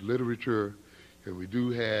the literature, and we do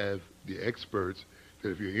have the experts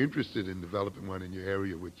that if you're interested in developing one in your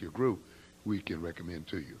area with your group, we can recommend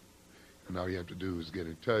to you. And all you have to do is get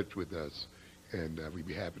in touch with us, and we'd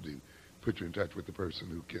be happy to put you in touch with the person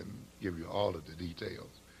who can give you all of the details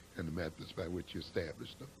and the methods by which you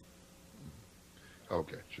establish them.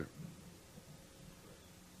 Okay, sure.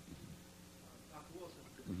 Dr. Wilson.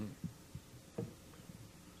 Mm-hmm.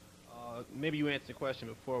 Maybe you answered the question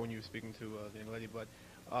before when you were speaking to the young lady, but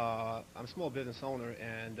I'm a small business owner,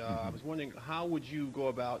 and I was wondering, how would you go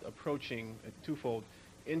about approaching, twofold,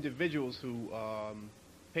 individuals who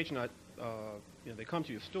patronize, they come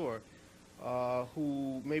to your store,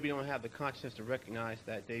 who maybe don't have the consciousness to recognize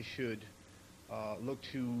that they should look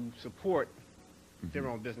to support their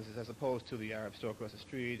own businesses as opposed to the Arab store across the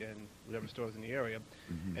street and whatever stores in the area.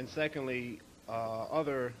 And secondly,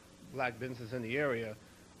 other black businesses in the area,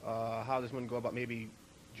 how does one go about maybe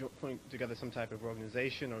putting together some type of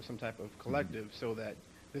organization or some type of collective so that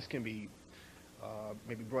this can be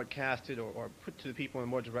maybe broadcasted or put to the people in a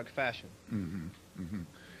more direct fashion?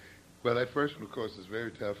 Well, that first one, of course, is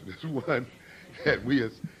very tough, and it's one that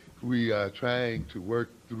we are trying to work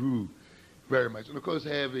through very much. And of course,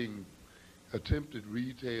 having attempted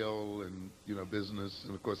retail and business,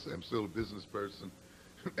 and of course, I'm still a business person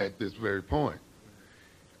at this very point.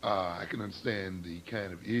 I can understand the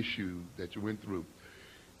kind of issue that you went through.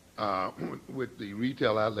 With the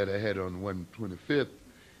retail outlet I had on 125th,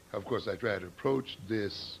 of course, I tried to approach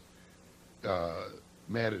this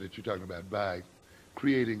matter that you're talking about by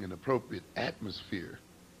creating an appropriate atmosphere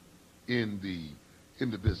in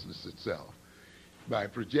the business itself, by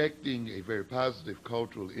projecting a very positive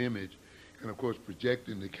cultural image, and of course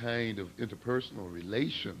projecting the kind of interpersonal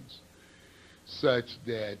relations such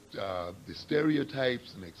that the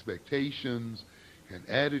stereotypes and expectations and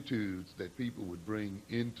attitudes that people would bring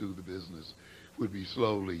into the business would be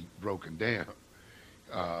slowly broken down.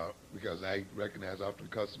 Because I recognize often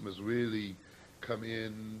customers really come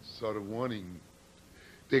in sort of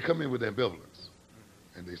they come in with ambivalence,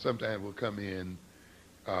 and they sometimes will come in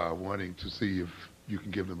wanting to see if you can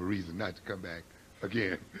give them a reason not to come back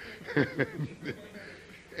again.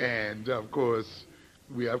 And of course,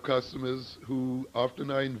 we have customers who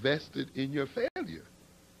often are invested in your failure,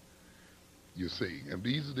 you see. And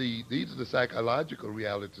these are the psychological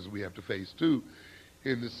realities we have to face too,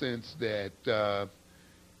 in the sense that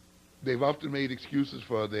they've often made excuses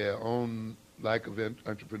for their own lack of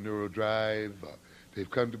entrepreneurial drive. They've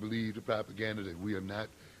come to believe the propaganda that we are not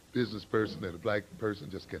business person, that a black person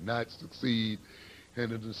just cannot succeed.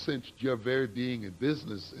 And in a sense, your very being in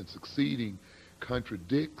business and succeeding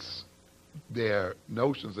contradicts their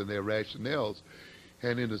notions and their rationales.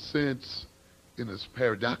 And in a sense, in a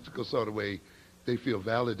paradoxical sort of way, they feel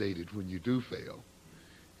validated when you do fail.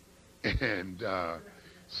 And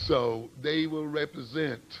so they will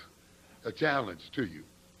represent a challenge to you.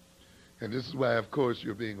 And this is why, of course,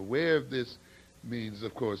 you're being aware of this means,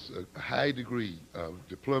 of course, a high degree of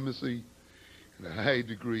diplomacy and a high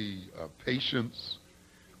degree of patience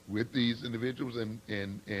with these individuals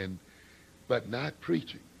but not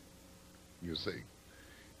preaching, you see.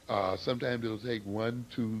 Sometimes it'll take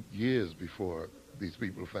 1-2 years before these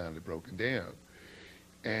people are finally broken down.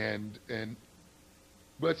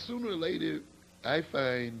 But sooner or later, I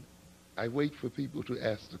find I wait for people to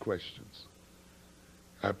ask the questions.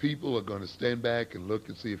 Our people are going to stand back and look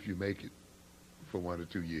and see if you make it for 1 or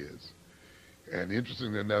 2 years. And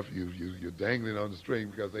interestingly enough, you're dangling on the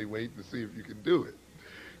string because they wait to see if you can do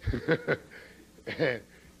it.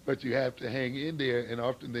 But you have to hang in there, and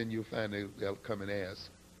often then you'll find they'll come and ask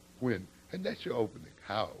when. And that's your opening.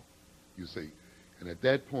 How, you see. And at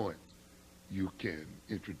that point, you can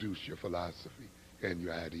introduce your philosophy and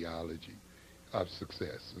your ideology of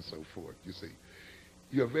success and so forth, you see.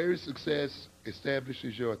 Your very success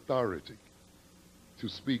establishes your authority to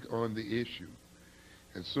speak on the issue.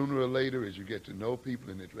 And sooner or later, as you get to know people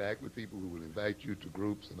and interact with people who will invite you to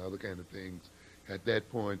groups and other kind of things, at that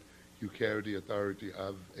point, you carry the authority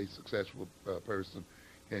of a successful person,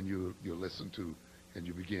 and you listen to, and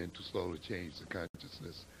you begin to slowly change the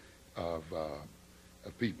consciousness of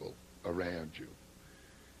people around you.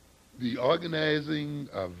 The organizing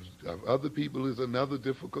of other people is another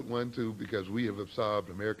difficult one, too, because we have absorbed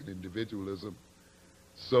American individualism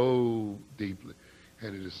so deeply.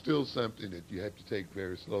 And it is still something that you have to take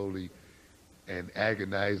very slowly and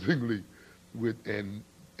agonizingly with, and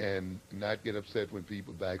not get upset when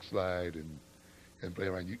people backslide and play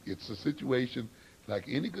around. It's a situation like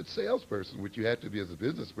any good salesperson, which you have to be as a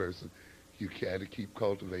business person. You got to keep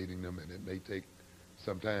cultivating them, and it may take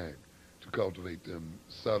some time to cultivate them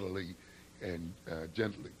subtly and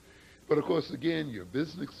gently. But of course, again, your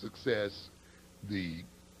business success, the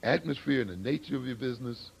atmosphere and the nature of your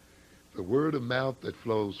business, the word of mouth that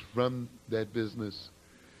flows from that business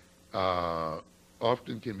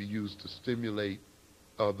often can be used to stimulate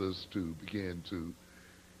others to begin to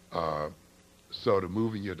sort of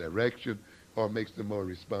move in your direction, or makes them more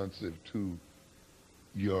responsive to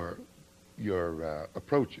your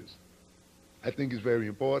approaches. I think it's very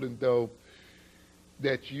important, though,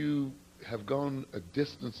 that you have gone a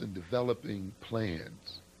distance in developing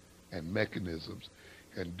plans and mechanisms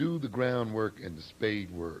and do the groundwork and the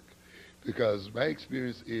spade work. Because my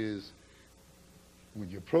experience is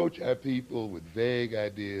when you approach our people with vague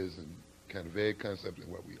ideas and kind of vague concepts of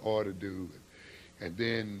what we ought to do, and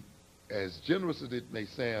then as generous as it may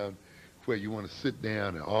sound, where you want to sit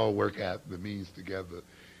down and all work out the means together,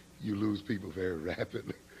 you lose people very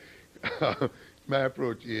rapidly. My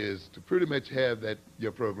approach is to pretty much have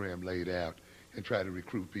your program laid out and try to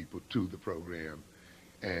recruit people to the program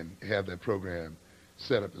and have that program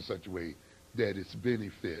set up in such a way that its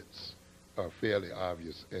benefits are fairly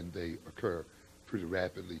obvious and they occur pretty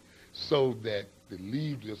rapidly, so that the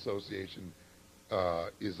leave the association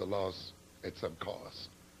is a loss at some cost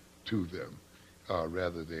to them,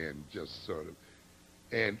 rather than just sort of.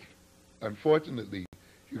 And unfortunately,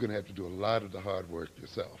 you're going to have to do a lot of the hard work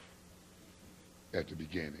yourself at the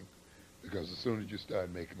beginning, because as soon as you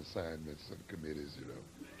start making assignments and committees,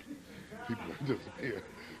 people disappear.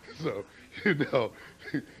 So,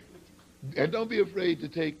 and don't be afraid to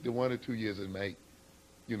take the 1 or 2 years it might,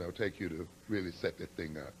 take you to really set that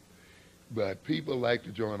thing up. But people like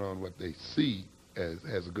to join on what they see as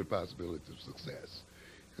has a good possibility of success.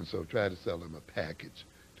 And so try to sell them a package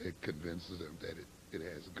that convinces them that it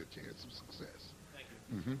has a good chance of success.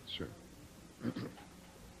 Thank you. Sure.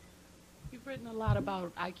 You've written a lot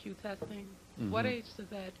about IQ testing. Mm-hmm. What age does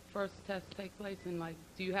that first test take place? And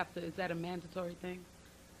is that a mandatory thing?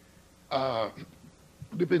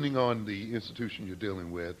 Depending on the institution you're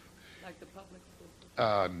dealing with. Like the public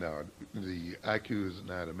schools? No, the IQ is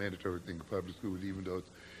not a mandatory thing in public schools, even though it's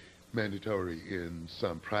mandatory in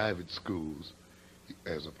some private schools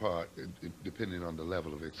as a part, depending on the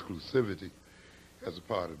level of exclusivity, as a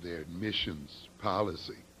part of their admissions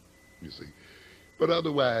policy, you see. But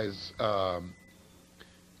otherwise,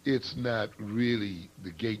 it's not really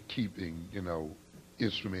the gatekeeping,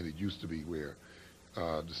 instrument it used to be, where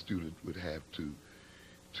the student would have to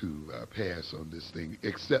pass on this thing,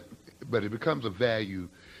 but it becomes a value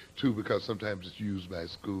too, because sometimes it's used by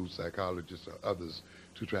school psychologists or others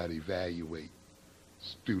to try to evaluate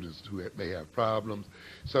students who may have problems.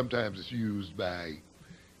 Sometimes it's used by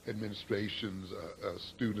administrations,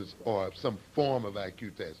 students, or some form of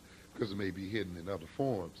IQ test, because it may be hidden in other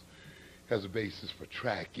forms, as a basis for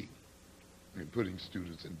tracking and putting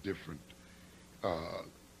students in different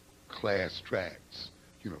class tracks,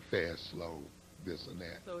 fast, slow, this and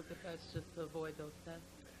that. So is it best just to avoid those tests?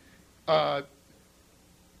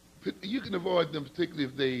 You can avoid them, particularly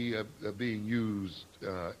if they are being used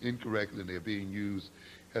incorrectly, and they're being used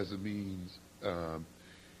as a means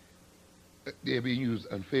they're being used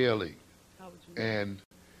unfairly. How would you? And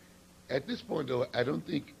at this point, though, I don't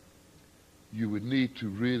think you would need to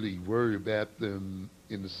really worry about them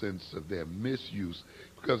in the sense of their misuse,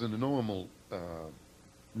 because in the normal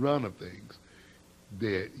run of things,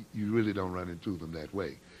 you really don't run into them that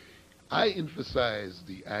way. I emphasize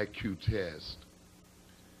the IQ test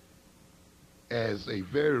as a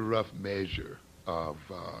very rough measure of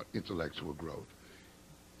intellectual growth.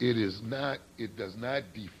 It does not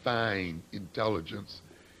define intelligence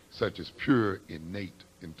such as pure innate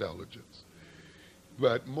intelligence,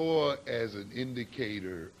 but more as an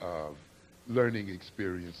indicator of learning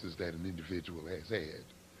experiences that an individual has had.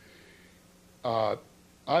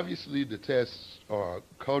 Obviously, the tests are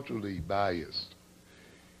culturally biased.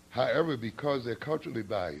 However, because they're culturally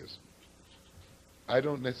biased, I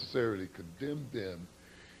don't necessarily condemn them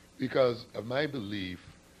because of my belief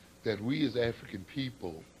that we as African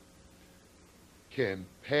people can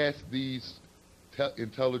pass these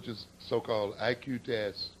intelligence, so-called IQ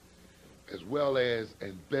tests, as well as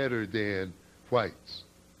and better than whites,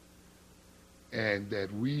 and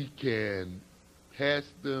that we can pass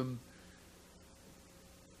them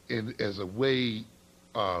as a way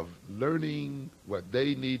of learning what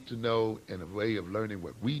they need to know and a way of learning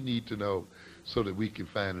what we need to know so that we can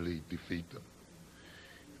finally defeat them.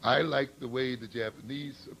 I like the way the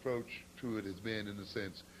Japanese approach to it has been, in the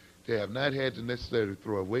sense they have not had to necessarily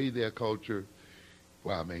throw away their culture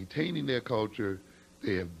while maintaining their culture.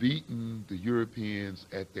 They have beaten the Europeans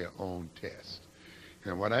at their own test.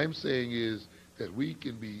 And what I'm saying is that we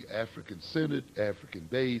can be African-centered,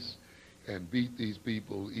 African-based, and beat these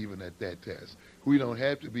people even at that test. We don't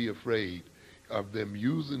have to be afraid of them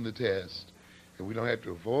using the test, and we don't have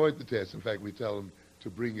to avoid the test. In fact, we tell them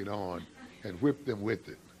to bring it on and whip them with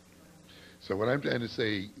it. So what I'm trying to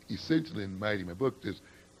say, essentially in my book, is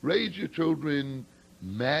raise your children,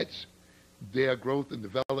 match their growth and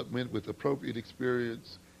development with appropriate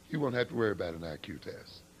experience. You won't have to worry about an IQ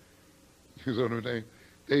test. You know what I'm saying?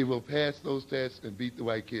 They will pass those tests and beat the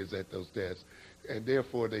white kids at those tests, and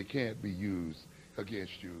therefore they can't be used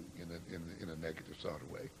against you in a negative sort of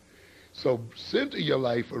way. So center your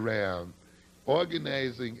life around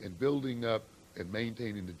organizing and building up and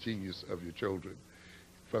maintaining the genius of your children.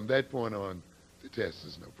 From that point on, the test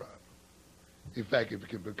is no problem. In fact, it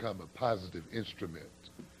can become a positive instrument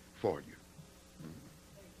for you.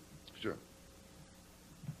 Sure.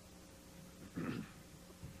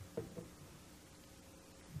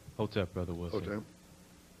 Hotep, Brother Wilson. Hotep.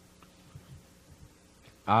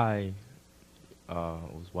 I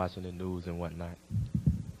was watching the news and whatnot,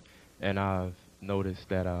 and I've noticed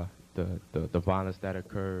that the violence that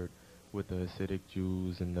occurred with the Hasidic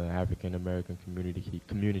Jews and the African American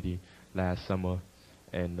community last summer,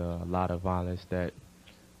 and a lot of violence that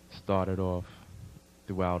started off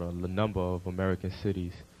throughout a number of American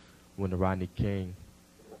cities when the Rodney King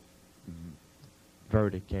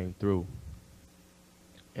verdict came through.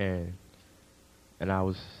 And I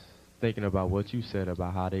was thinking about what you said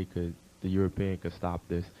about how the European could stop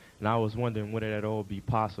this. And I was wondering, would it at all be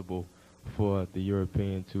possible for the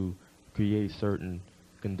European to create certain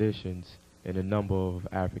conditions in a number of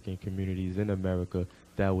African communities in America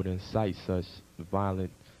that would incite such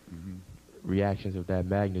violent reactions of that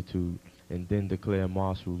magnitude, and then declare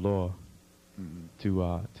martial law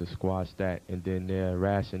to squash that? And then their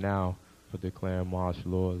rationale for declaring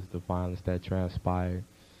martial law is the violence that transpired,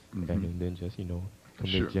 and then just,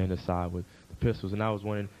 commit genocide with the pistols. And I was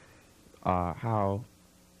wondering, how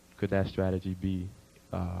could that strategy be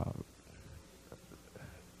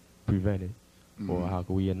prevented, or how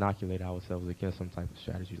could we inoculate ourselves against some type of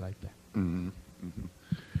strategy like that?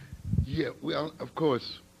 Yeah, well, of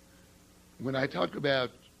course, when I talked about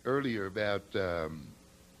earlier about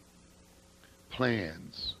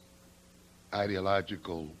plans,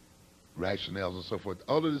 ideological rationales and so forth,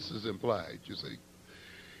 all of this is implied, you see.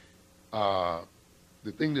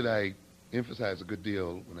 The thing that I emphasize a good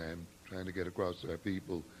deal when I'm trying to get across to our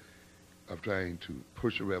people of trying to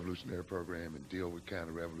push a revolutionary program and deal with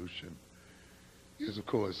counter-revolution is, of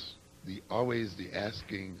course, always the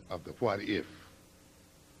asking of the what if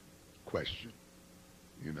question,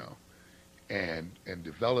 and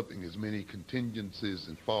developing as many contingencies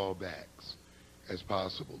and fallbacks as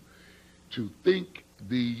possible to think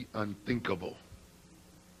the unthinkable,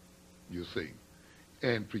 you see,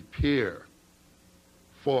 and prepare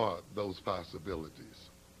for those possibilities.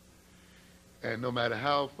 And no matter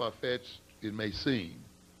how far-fetched it may seem,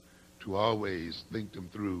 to always think them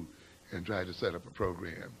through and try to set up a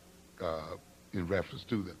program in reference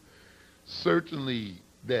to them. Certainly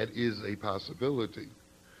that is a possibility,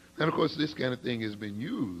 And of course, this kind of thing has been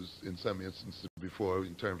used in some instances before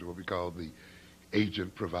in terms of what we call the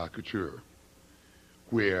agent provocateur,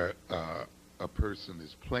 where a person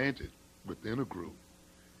is planted within a group,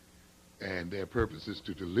 and their purpose is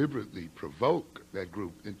to deliberately provoke that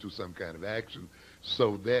group into some kind of action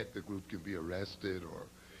so that the group can be arrested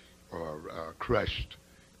or crushed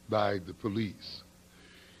by the police.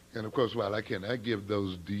 And of course, while I cannot give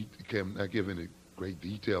cannot give any great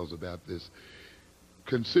details about this,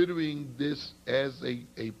 considering this as a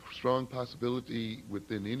strong possibility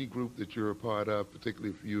within any group that you're a part of,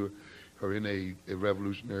 particularly if you are in a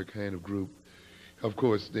revolutionary kind of group, of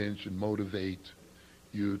course, then should motivate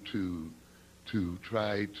you to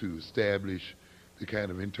try to establish the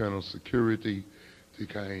kind of internal security, the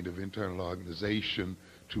kind of internal organization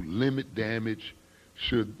to limit damage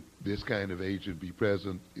should this kind of agent be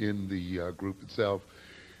present in the group itself,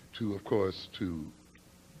 to, of course, to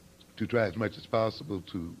try as much as possible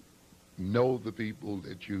to know the people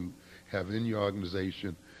that you have in your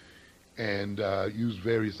organization, and use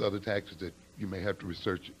various other tactics that you may have to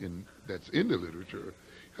research that's in the literature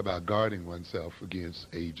about guarding oneself against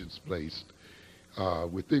agents placed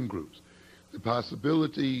within groups. The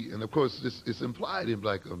possibility, and of course this is implied in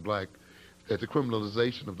Black on Black, that the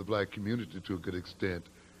criminalization of the black community to a good extent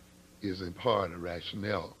is in part a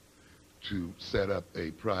rationale to set up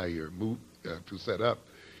a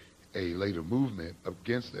later movement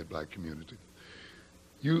against that black community.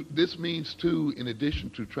 This means too, in addition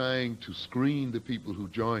to trying to screen the people who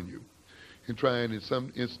join you, and trying in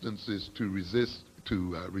some instances to reduce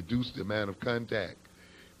the amount of contact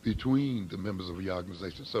between the members of your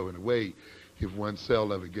organization. So in a way, if one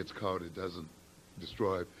cell ever gets caught, it doesn't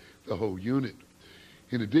destroy the whole unit.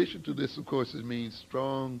 In addition to this, of course, it means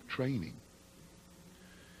strong training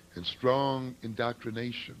and strong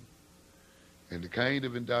indoctrination, and the kind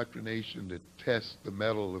of indoctrination that tests the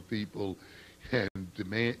mettle of people and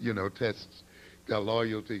tests their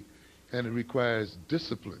loyalty, and it requires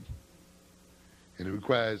discipline. And it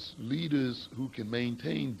requires leaders who can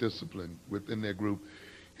maintain discipline within their group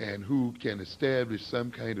and who can establish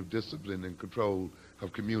some kind of discipline and control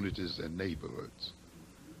of communities and neighborhoods.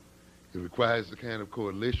 It requires the kind of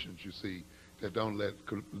coalitions, you see, that don't let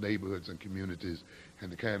neighborhoods and communities,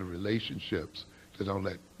 and the kind of relationships that don't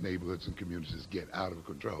let neighborhoods and communities get out of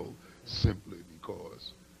control simply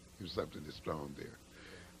because there's something that's strong there.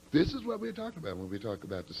 This is what we're talking about when we talk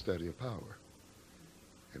about the study of power.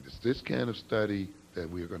 And it's this kind of study that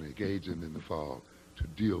we're going to engage in the fall to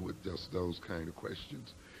deal with just those kind of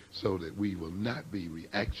questions, so that we will not be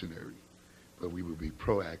reactionary, but we will be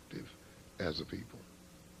proactive as a people.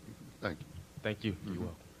 Thank you. Thank you. You're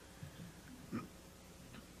welcome.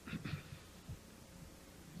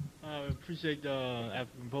 I appreciate the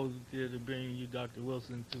African Poetry Theater bringing you, Dr.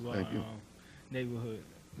 Wilson, to our neighborhood.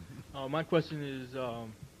 My question is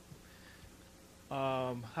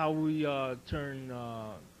how we turn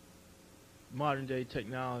modern day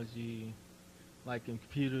technology, like in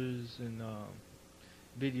computers and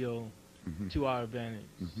video, to our advantage.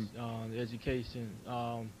 Education.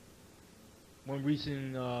 One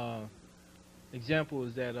recent example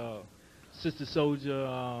is that Sister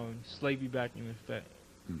Soldier, Slavery Back in Effect.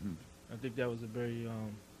 I think that was a very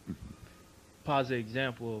positive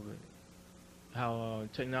example of it, how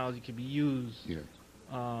technology can be used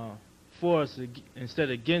for us instead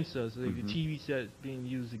of against us. Like the TV set being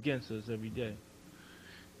used against us every day.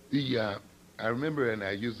 I remember, and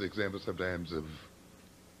I use the example sometimes of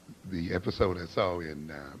the episode I saw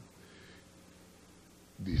in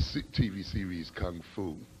the TV series Kung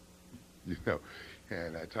Fu,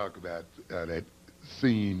 and I talk about that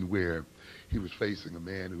scene where he was facing a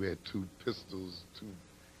man who had 2 pistols, 2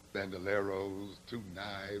 bandoleros, 2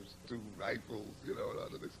 knives, 2 rifles, and all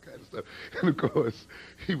of this kind of stuff. And of course,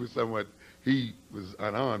 he was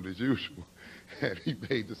unarmed as usual, and he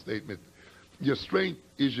made the statement, your strength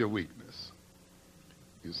is your weakness,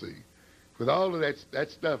 you see. With all of that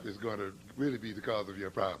stuff is going to really be the cause of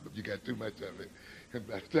your problem. You got too much of it, and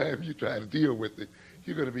by the time you try to deal with it,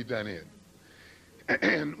 you're going to be done in.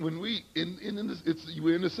 And when we're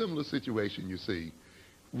in a similar situation, you see,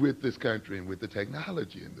 with this country and with the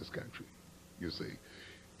technology in this country, you see.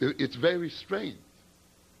 Its very strength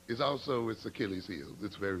is also its Achilles heel,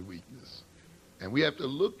 its very weakness. And we have to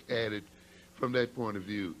look at it from that point of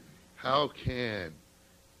view. How can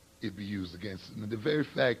it be used against it? And the very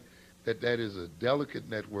fact that that is a delicate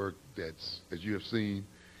network that's, as you have seen,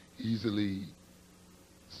 easily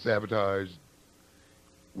sabotaged,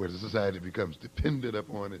 where the society becomes dependent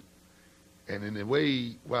upon it. And in a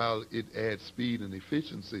way, while it adds speed and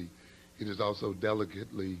efficiency, it is also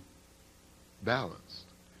delicately balanced,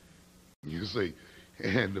 you see.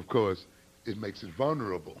 And of course, it makes it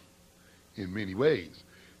vulnerable in many ways.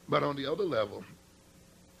 But on the other level,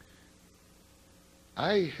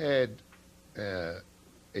 I had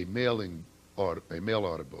a mail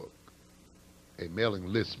order book, a mailing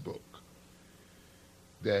list book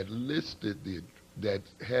that that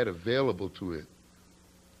had available to it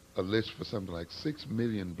a list for something like 6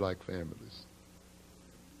 million black families.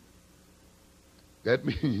 That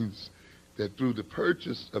means that through the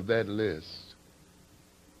purchase of that list,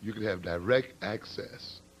 you could have direct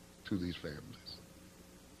access to these families.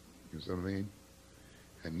 You know what I mean?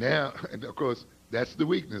 And now, and of course, that's the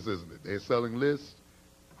weakness, isn't it? They're selling lists.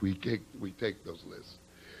 We take those lists.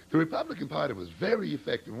 The Republican Party was very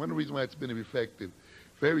effective. One of the reasons why it's been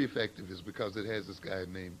very effective, is because it has this guy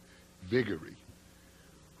named Vigory,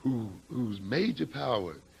 whose major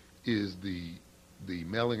power is the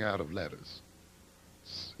mailing out of letters,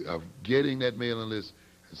 of getting that mailing list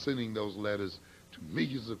and sending those letters to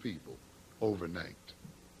millions of people overnight.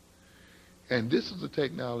 And this is a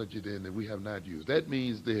technology then that we have not used. That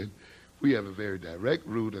means that we have a very direct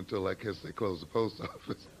route until I guess they close the post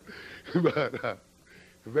office. But a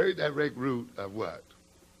very direct route of what?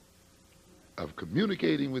 Of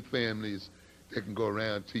communicating with families that can go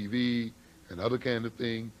around TV and other kind of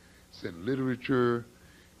thing, send literature,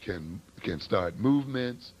 can start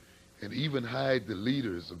movements, and even hide the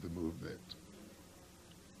leaders of the movement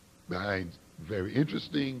behind very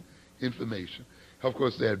interesting information. Of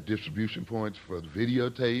course, they have distribution points for the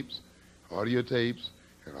videotapes, audio tapes,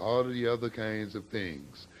 and all of the other kinds of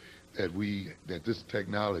things that this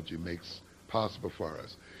technology makes possible for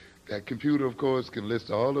us. That computer, of course, can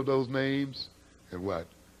list all of those names and what?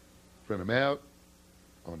 Print them out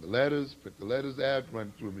on the letters, print the letters out,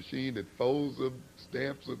 run through a machine that folds them,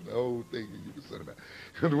 stamps them, the whole thing, and you can send them out.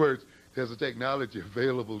 In other words, there's a technology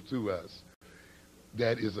available to us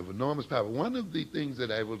that is of enormous power. One of the things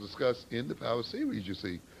that I will discuss in the Power series, you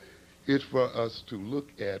see, is for us to look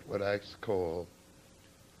at what I call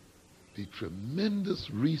the tremendous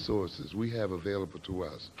resources we have available to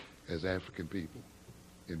us as African people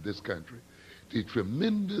in this country, the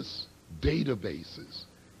tremendous databases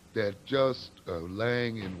that just are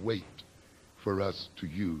laying in wait for us to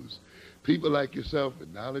use. People like yourself with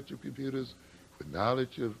knowledge of computers, with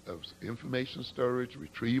knowledge of information storage,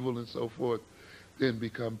 retrieval, and so forth, then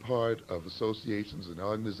become part of associations and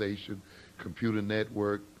organizations, computer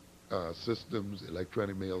network systems,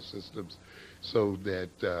 electronic mail systems, so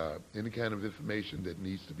that any kind of information that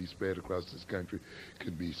needs to be spread across this country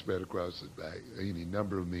can be spread across it by any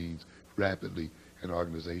number of means rapidly, an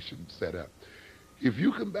organization set up. If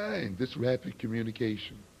you combine this rapid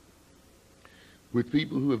communication with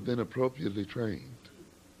people who have been appropriately trained,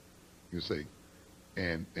 you see,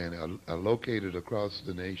 and are located across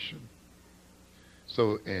the nation,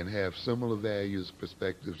 so, and have similar values,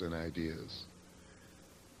 perspectives, and ideas,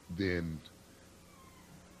 then,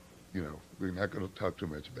 you know, we're not going to talk too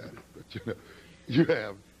much about it, but you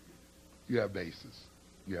have bases,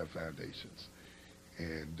 you have foundations,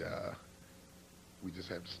 and we just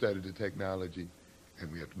have to study the technology,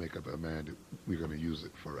 and we have to make up our mind that we're going to use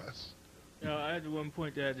it for us. I had one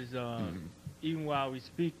point that is, even while we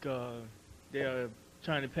speak, they are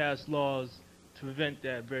trying to pass laws to prevent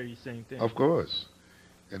that very same thing. Of course.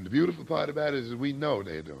 And the beautiful part about it is we know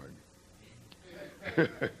they're doing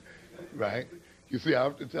it. Right? You see, I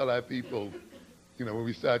often tell our people, you know, when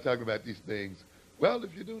we start talking about these things, well,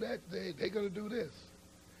 if you do that, they're going to do this.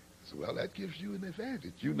 So, well, that gives you an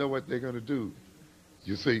advantage. You know what they're going to do.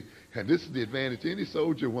 You see, and this is the advantage any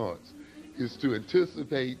soldier wants, is to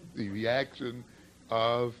anticipate the reaction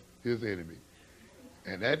of his enemy.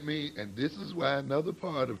 And that means, and this is why another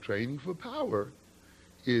part of training for power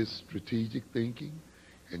is strategic thinking.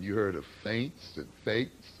 And you heard of feints and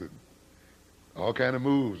fakes and all kind of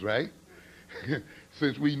moves, right?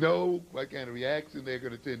 Since we know what kind of reaction they're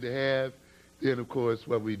going to tend to have, then of course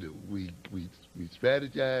what we do, we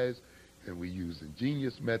strategize, and we use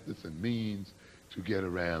ingenious methods and means to get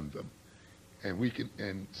around them.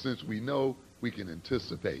 And since we know, we can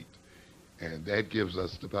anticipate, and that gives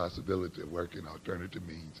us the possibility of working alternative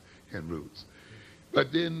means and routes.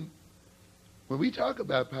 But then when we talk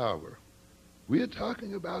about power, we are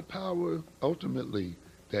talking about power ultimately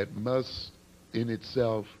that must in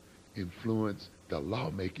itself influence the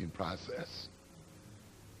lawmaking process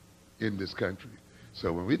in this country.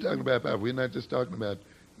 So when we're talking about power, we're not just talking about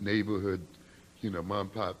neighborhood,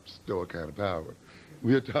 mom-pop store kind of power.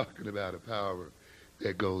 We're talking about a power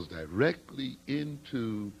that goes directly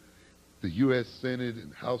into the U.S. Senate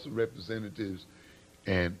and House of Representatives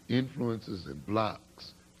and influences and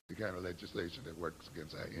blocks the kind of legislation that works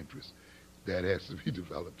against our interests. That has to be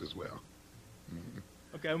developed as well. Mm-hmm.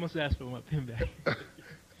 Okay, I must ask for my pen back.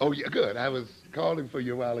 Oh, yeah, good. I was calling for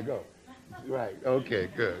you a while ago. Right. Okay,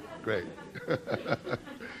 good. Great.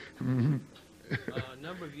 Mhm. A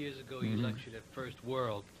number of years ago, you lectured at First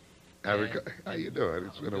World. How you doing?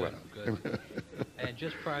 It's been a while. Good. And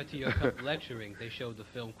just prior to your lecturing, they showed the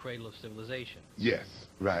film Cradle of Civilization. Yes,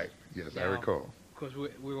 right. Yes, I Now, recall. Of course,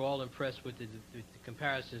 we were all impressed with the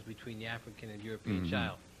comparisons between the African and European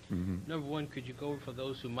child. Number one, could you go over for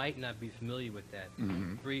those who might not be familiar with that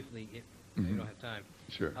briefly, if you don't have time,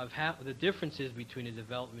 Sure. of how the differences between the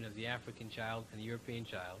development of the African child and the European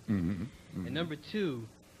child? And number two,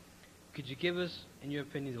 could you give us, in your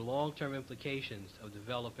opinion, the long-term implications of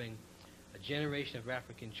developing a generation of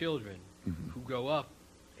African children who grow up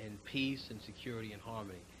in peace and security and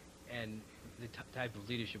harmony, and the type of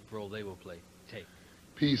leadership role they will take?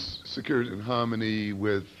 Peace, security, and harmony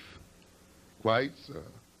with whites?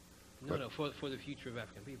 No, for the future of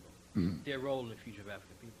African people. Their role in the future of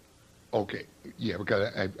African people. Okay, yeah,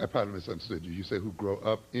 because I probably misunderstood you. You said who grow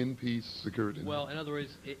up in peace, security, and Well, in other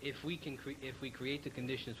words, if we create the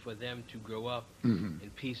conditions for them to grow up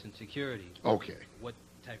in peace and security, okay, what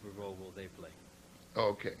type of role will they play?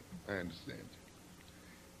 okay, I understand.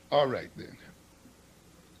 All right, then.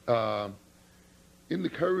 In the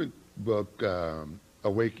current book,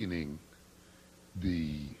 Awakening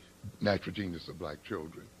the Natural Genius of Black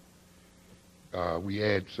Children, we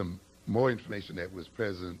add some more information that was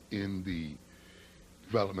present in the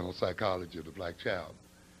developmental psychology of the black child.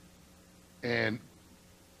 And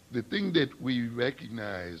the thing that we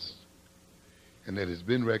recognize, and that has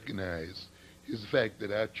been recognized, is the fact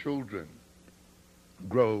that our children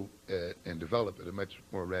grow and develop at a much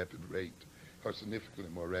more rapid rate, or significantly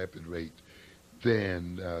more rapid rate,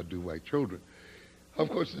 than do white children. Of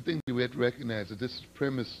course, the thing that we have to recognize is that this is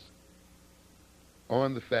premised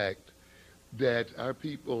on the fact that our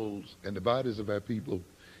peoples and the bodies of our people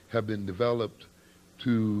have been developed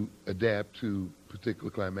to adapt to particular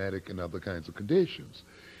climatic and other kinds of conditions.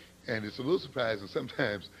 And it's a little surprising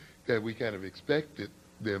sometimes that we kind of expected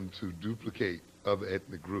them to duplicate other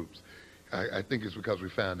ethnic groups. I think it's because we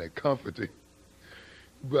found that comforting.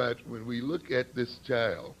 But when we look at this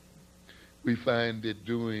child, we find it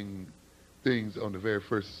doing things on the very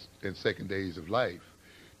first and second days of life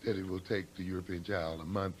that it will take the European child a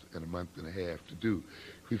month and a half to do.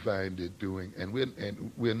 We find it doing, and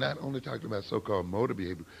we're not only talking about so-called motor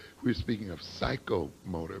behavior, we're speaking of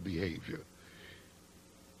psychomotor behavior.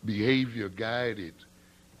 Behavior guided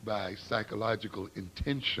by psychological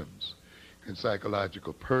intentions and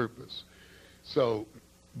psychological purpose. So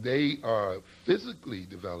they are physically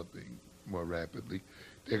developing more rapidly.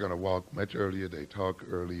 They're going to walk much earlier, they talk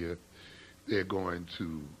earlier, they're going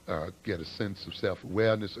to get a sense of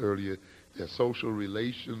self-awareness earlier. Their social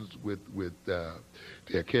relations with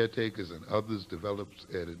their caretakers and others develops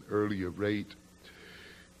at an earlier rate.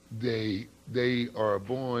 They are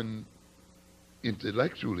born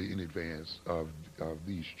intellectually in advance of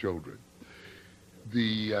these children.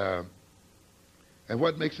 And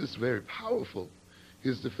what makes this very powerful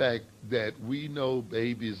is the fact that we know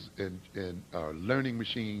babies and are learning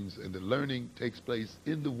machines, and the learning takes place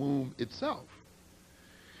in the womb itself.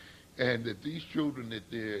 And that these children at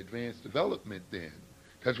their advanced development then,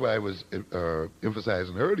 that's why I was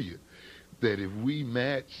emphasizing earlier, that if we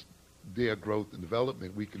match their growth and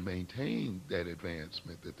development, we can maintain that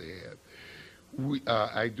advancement that they have.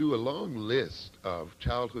 I do a long list of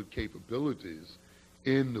childhood capabilities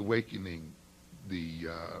in Awakening the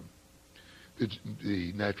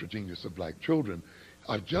Natural Genius of Black Children,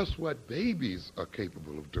 are just what babies are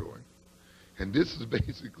capable of doing. And this is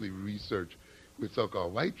basically research with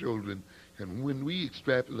so-called white children. And when we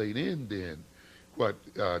extrapolate in then what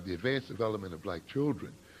the advanced development of black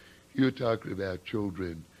children, you're talking about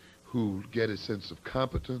children who get a sense of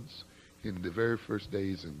competence in the very first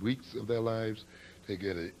days and weeks of their lives. They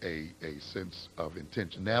get a sense of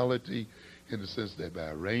intentionality in the sense that by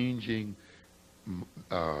arranging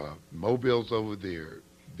mobiles over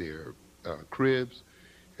their cribs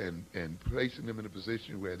and placing them in a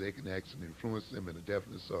position where they can actually influence them in a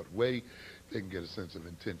definite sort of way, they can get a sense of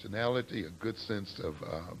intentionality, a good sense of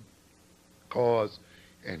cause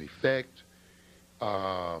and effect.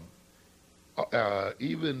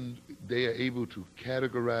 Even they are able to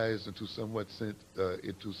categorize and to some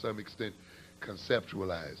extent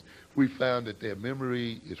conceptualize. We found that their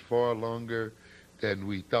memory is far longer than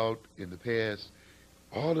we thought in the past.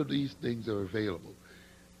 All of these things are available.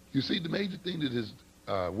 You see, the major thing that has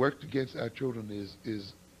worked against our children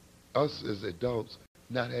is us as adults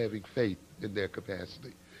not having faith in their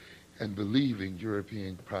capacity and believing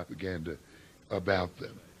European propaganda about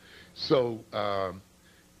them. So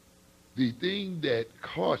The thing that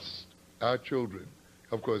costs our children,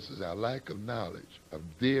 of course, is our lack of knowledge of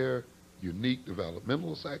their unique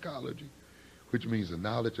developmental psychology, which means the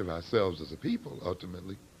knowledge of ourselves as a people,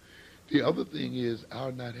 ultimately. The other thing is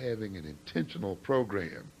our not having an intentional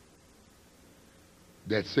program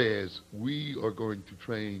that says we are going to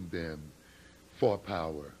train them for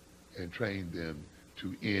power and train them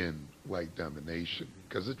to end white domination.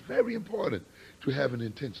 Because it's very important to have an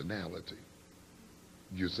intentionality,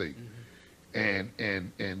 you see. And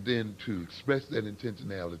then to express that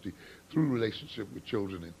intentionality through relationship with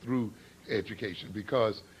children and through education,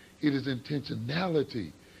 because it is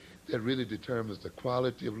intentionality that really determines the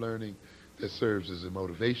quality of learning, that serves as a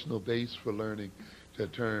motivational base for learning,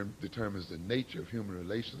 that determines the nature of human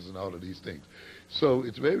relations and all of these things. So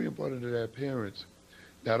it's very important that our parents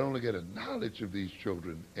not only get a knowledge of these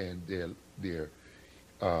children and their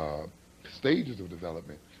stages of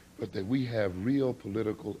development, but that we have real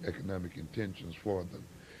political, economic intentions for them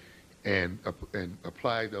and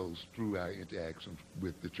apply those through our interactions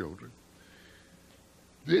with the children.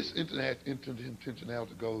 This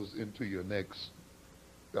intentionality goes into your next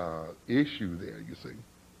issue there, you see.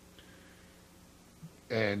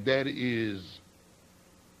 And that is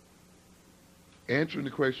answering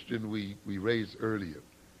the question we raised earlier.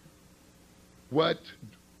 What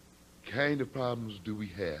kind of problems do we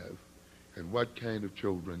have, and what kind of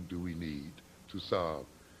children do we need to solve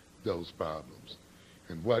those problems?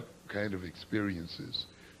 And what kind of experiences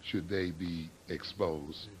should they be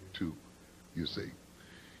exposed to, you see?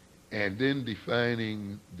 And then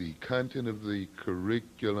defining the content of the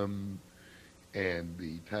curriculum and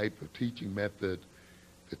the type of teaching method,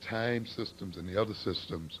 the time systems and the other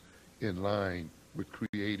systems in line with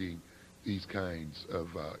creating these kinds of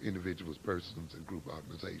individuals, persons, and group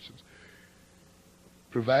organizations.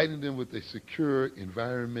 Providing them with a secure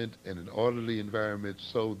environment and an orderly environment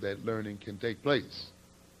so that learning can take place,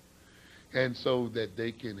 and so that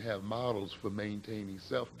they can have models for maintaining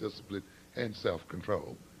self-discipline and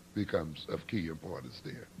self-control becomes of key importance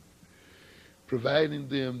there. Providing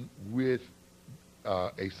them with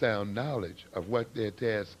a sound knowledge of what their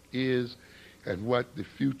task is and what the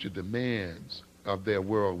future demands of their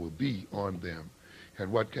world will be on them,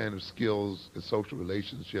 and what kind of skills and social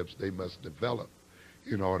relationships they must develop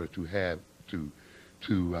in order to have to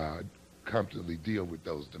competently deal with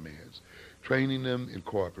those demands. Training them in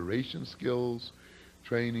cooperation skills,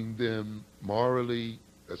 training them morally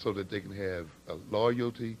so that they can have a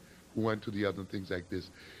loyalty one to the other and things like this,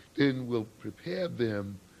 then will prepare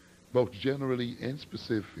them both generally and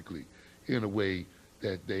specifically in a way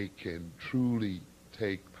that they can truly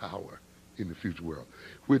take power in the future world.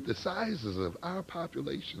 With the sizes of our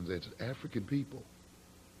populations as African people,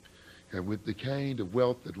 and with the kind of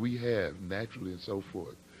wealth that we have naturally and so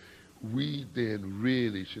forth, we then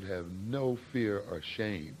really should have no fear or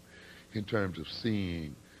shame in terms of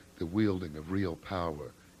seeing the wielding of real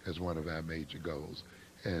power as one of our major goals,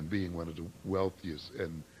 and being one of the wealthiest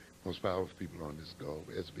and most powerful people on this globe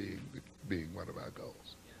as being one of our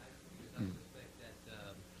goals. Yeah, I suspect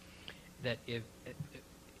that if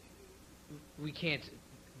we can't,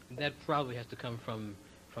 that probably has to come from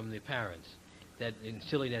the parents, that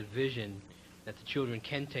instilling that vision that the children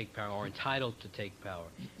can take power or entitled to take power.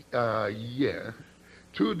 Yeah,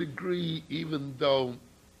 to a degree, even though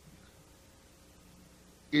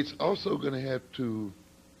it's also going to have to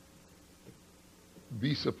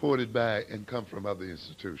be supported by and come from other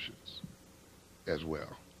institutions as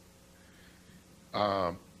well.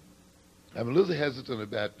 I'm a little hesitant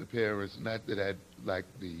about the parents, not that I like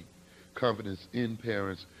the confidence in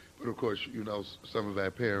parents, but of course, you know, some of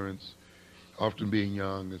our parents often being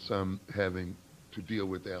young and some having to deal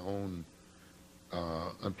with their own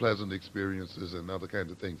unpleasant experiences and other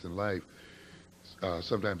kinds of things in life.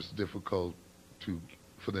 Sometimes it's difficult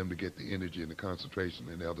for them to get the energy and the concentration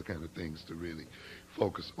and the other kind of things to really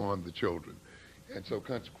focus on the children. And so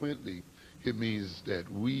consequently, it means that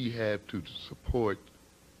we have to support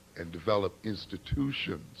and develop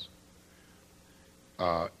institutions,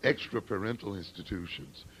 extra-parental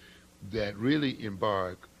institutions, that really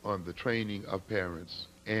embark on the training of parents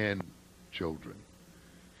and children.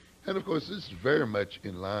 And of course, this is very much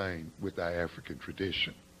in line with our African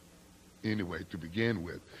tradition, anyway, to begin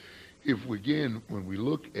with. When we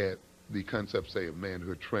look at the concept, say, of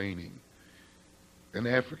manhood training, an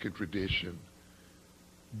African tradition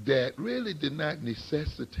that really did not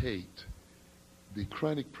necessitate the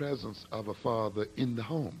chronic presence of a father in the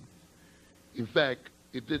home. In fact,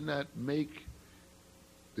 it did not make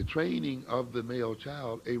the training of the male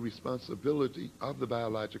child a responsibility of the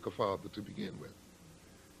biological father to begin with,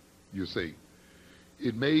 you see.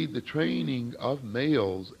 it made the training of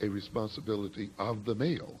males a responsibility of the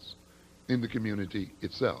males in the community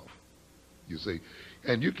itself, you see.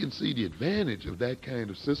 And you can see the advantage of that kind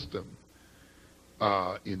of system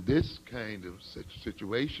in this kind of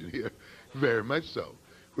situation here, very much so,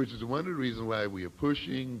 which is one of the reasons why we are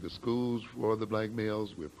pushing the schools for the black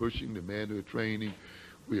males. We're pushing the manhood training.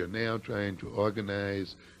 We are now trying to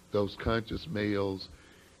organize those conscious males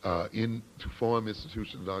to form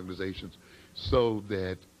institutions and organizations so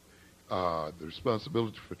that the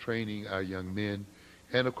responsibility for training our young men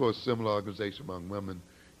and, of course, similar organization among women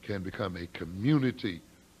can become a community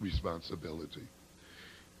responsibility.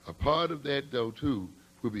 A part of that, though, too,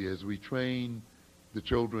 will be as we train the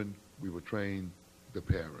children, we will train the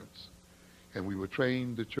parents. And we will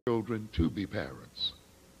train the children to be parents,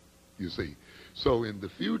 you see. So in the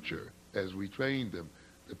future, as we train them,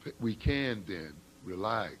 we can then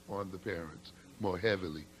rely on the parents more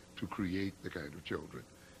heavily to create the kind of children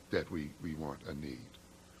that we want and need.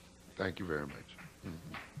 Thank you very much.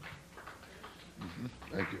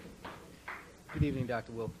 Thank you. Good evening,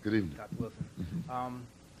 Dr. Wilson. Good evening. Dr. Wilson.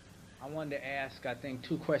 I wanted to ask, I think,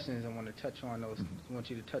 two questions. I want to touch on those. I want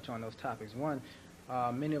you to touch on those topics. One,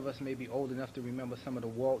 many of us may be old enough to remember some of the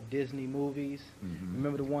Walt Disney movies.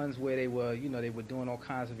 Remember the ones where they were, they were doing all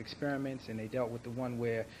kinds of experiments, and they dealt with the one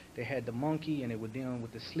where they had the monkey, and they were dealing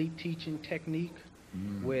with the sleep teaching technique,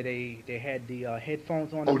 where they had the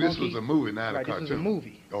headphones on. Oh, this was a movie, not a cartoon. This was a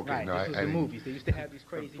movie. Okay, right, no, this was the movies. They used to have these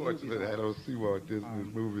crazy movies. Unfortunately, I don't see Walt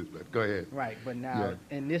Disney's movies, but go ahead. Right, but now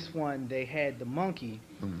in this one, they had the monkey,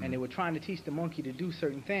 and they were trying to teach the monkey to do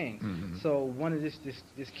certain things. So one of this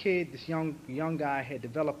kid, this young guy, had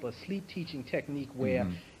developed a sleep teaching technique where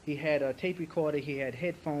he had a tape recorder, he had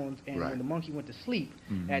headphones, and when the monkey went to sleep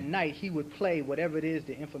at night, he would play whatever it is,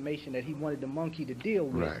 the information that he wanted the monkey to deal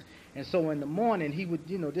with. And so in the morning, he would,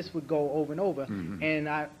 this would go over and over. And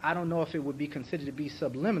I don't know if it would be considered to be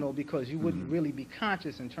subliminal because you wouldn't really be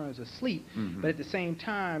conscious in terms of sleep. But at the same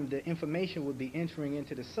time, the information would be entering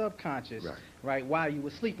into the subconscious, right, while you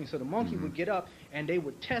were sleeping. So the monkey would get up and they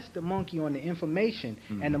would test the monkey on the information,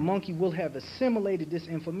 and the monkey will have assimilated this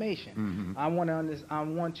information. I want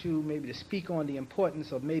to maybe to speak on the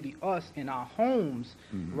importance of maybe us in our homes,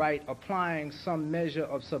 right, applying some measure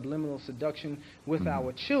of subliminal seduction with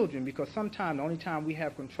our children, because sometimes the only time we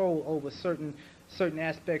have control over certain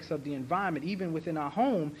aspects of the environment, even within our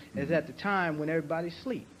home, is at the time when everybody's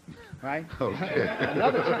asleep, right? Okay.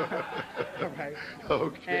 Another time, right?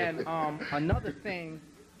 Okay. And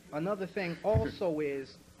another thing also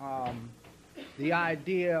is the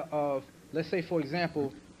idea of, let's say, for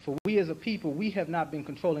example, for we as a people, we have not been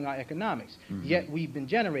controlling our economics, yet we've been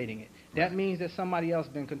generating it. That means that somebody else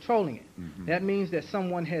has been controlling it. That means that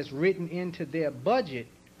someone has written into their budget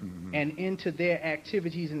and into their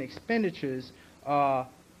activities and expenditures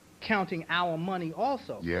counting our money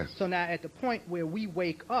also. Yes. So now at the point where we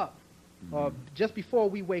wake up, just before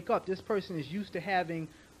we wake up, this person is used to having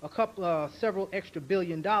several extra $1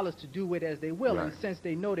 billion to do with as they will. And since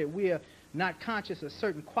they know that we're not conscious of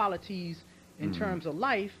certain qualities in terms of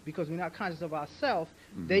life, because we're not conscious of ourselves,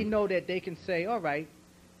 they know that they can say, all right,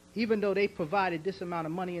 even though they provided this amount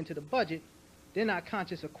of money into the budget, they're not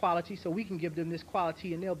conscious of quality, so we can give them this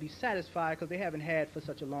quality and they'll be satisfied because they haven't had for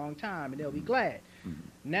such a long time, and they'll be glad.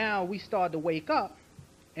 Now we start to wake up,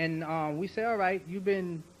 and we say, all right, you've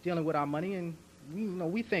been dealing with our money, and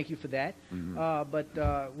we thank you for that, but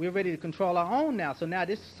we're ready to control our own now. So now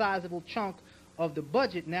this sizable chunk of the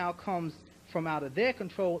budget now comes from out of their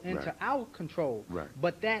control into our control.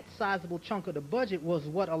 But that sizable chunk of the budget was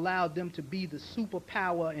what allowed them to be the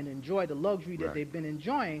superpower and enjoy the luxury that they've been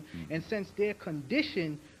enjoying. And since they're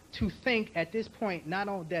conditioned to think at this point, not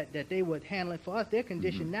only that they would handle it for us, they're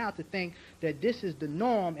conditioned now to think that this is the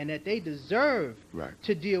norm and that they deserve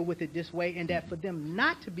to deal with it this way, and that for them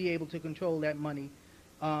not to be able to control that money,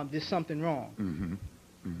 there's something wrong.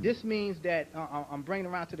 This means that I'm bringing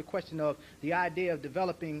around to the question of the idea of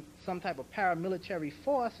developing some type of paramilitary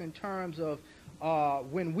force in terms of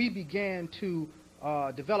when we began to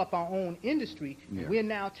develop our own industry, we're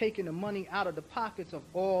now taking the money out of the pockets of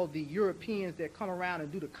all the Europeans that come around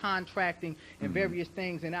and do the contracting and various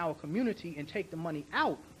things in our community and take the money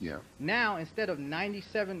out. Now, instead of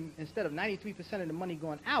 93% of the money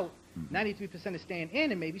going out, 93% is staying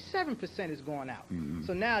in, and maybe 7% is going out.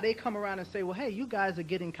 So now they come around and say, well, hey, you guys are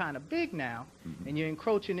getting kind of big now, and you're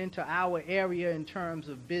encroaching into our area in terms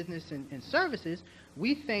of business and services.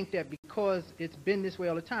 We think that because it's been this way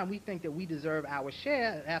all the time, we think that we deserve our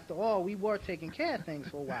share. After all, we were taking care of things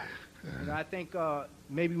for a while. I think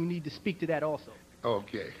maybe we need to speak to that also.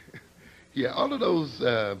 Okay. Yeah, all of those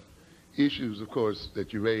issues, of course,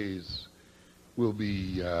 that you raise will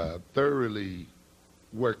be thoroughly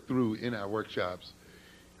worked through in our workshops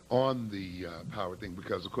on the power thing,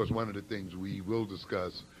 because of course one of the things we will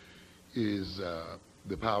discuss is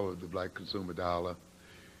the power of the black consumer dollar,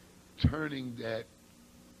 turning that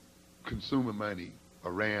consumer money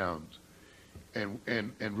around,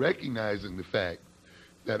 and recognizing the fact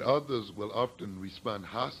that others will often respond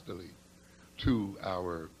hostily to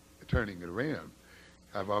our turning it around.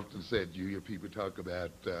 I've often said, you hear people talk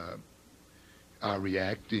about our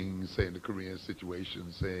reacting, say in the Korean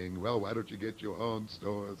situation, saying, well, why don't you get your own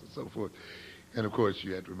stores and so forth. And of course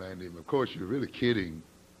you have to remind them, of course you're really kidding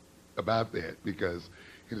about that, because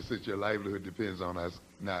in a sense your livelihood depends on us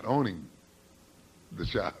not owning the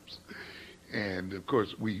shops. And of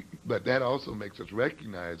course but that also makes us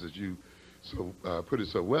recognize, as you put it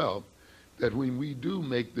so well, that when we do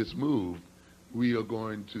make this move, we are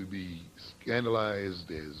going to be scandalized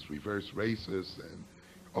as reverse racists and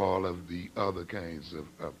all of the other kinds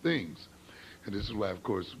of things. And this is why, of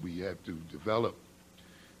course, we have to develop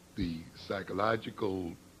the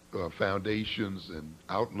psychological foundations and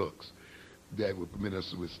outlooks that will permit us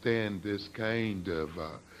to withstand this kind of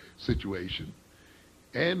situation.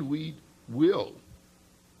 And we will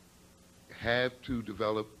have to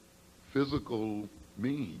develop physical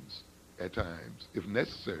means at times, if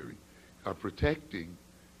necessary, of protecting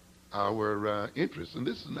our interests. And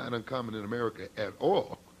this is not uncommon in America at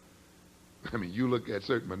all. I mean, you look at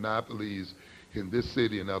certain monopolies in this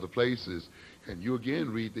city and other places, and you again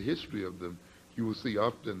read the history of them, you will see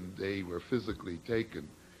often they were physically taken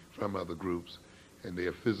from other groups, and they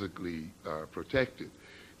are physically protected.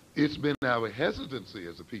 It's been our hesitancy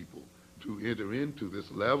as a people to enter into this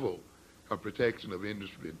level of protection of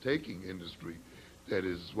industry and taking industry that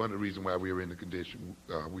is one of the reasons why we are in the condition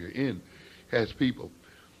we are in as people.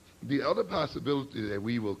 The other possibility that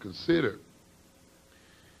we will consider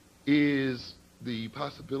is the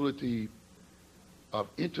possibility of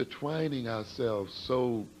intertwining ourselves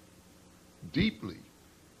so deeply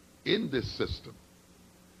in this system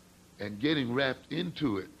and getting wrapped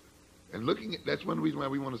into it and looking at, that's one reason why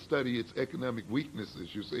we want to study its economic weaknesses,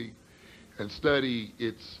 you see, and study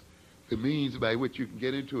the means by which you can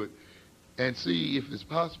get into it, and see if it's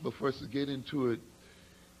possible for us to get into it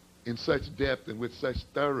in such depth and with such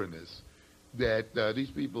thoroughness that these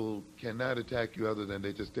people cannot attack you other than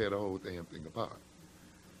they just tear the whole damn thing apart.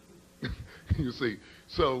 You see,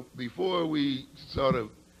 so before we sort of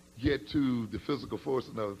get to the physical force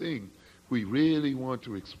and other thing, we really want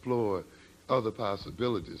to explore other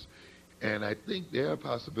possibilities. And I think there are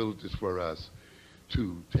possibilities for us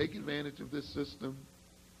to take advantage of this system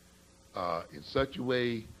in such a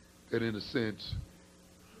way that, in a sense,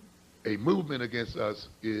 a movement against us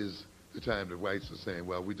is the time the whites are saying,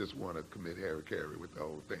 well, we just want to commit hara-kiri with the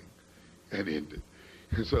whole thing and end it.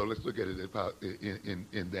 And so let's look at it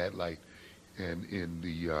in that light and in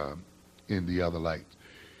the other light.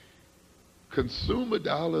 Consumer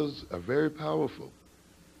dollars are very powerful.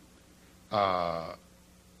 A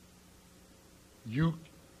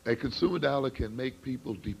consumer dollar can make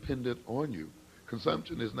people dependent on you.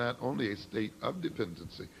 Consumption is not only a state of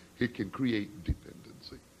dependency, it can create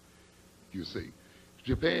dependency, you see.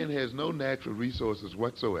 Japan has no natural resources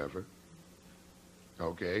whatsoever,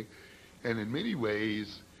 okay? And in many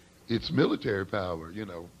ways, its military power, you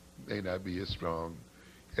know, may not be as strong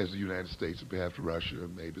as the United States, or perhaps Russia, or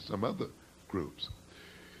maybe some other groups.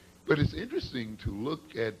 But it's interesting to look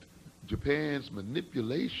at Japan's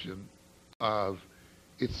manipulation of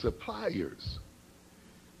its suppliers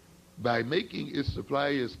by making its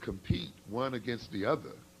suppliers compete one against the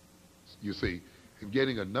other, you see, and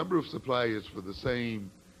getting a number of suppliers for the same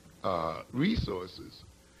resources.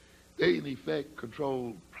 They, in effect,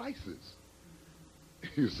 control prices,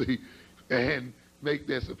 you see, and make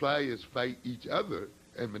their suppliers fight each other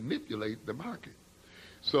and manipulate the market.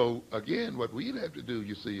 So, again, what we'd have to do,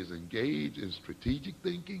 you see, is engage in strategic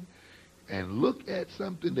thinking and look at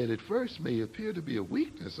something that at first may appear to be a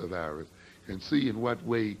weakness of ours and see in what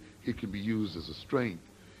way it can be used as a strength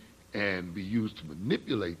and be used to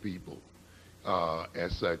manipulate people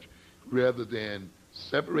as such, rather than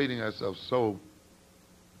separating ourselves so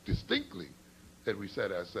distinctly that we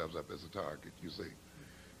set ourselves up as a target, you see.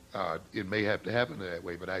 It may have to happen that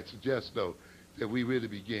way, but I suggest, though, that we really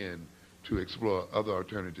begin to explore other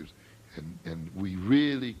alternatives and we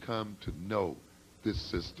really come to know this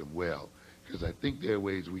system well, because I think there are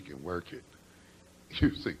ways we can work it,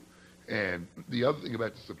 you see. And the other thing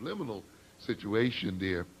about the subliminal situation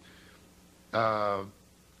there,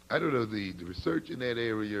 I don't know, the research in that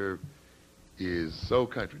area is so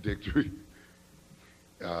contradictory.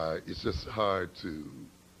 It's just hard to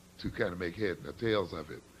kind of make heads or tails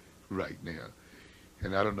of it right now.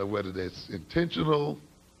 And I don't know whether that's intentional,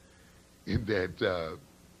 in that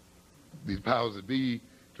these powers that be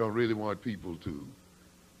don't really want people to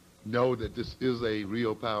know that this is a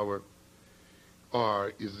real power,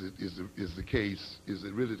 or is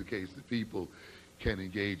it really the case that people can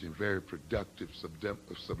engage in very productive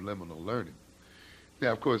subliminal learning?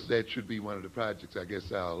 Now, of course, that should be one of the projects I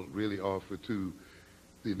guess I'll really offer to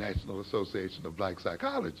the National Association of Black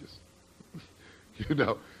Psychologists. You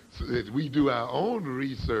know, so that we do our own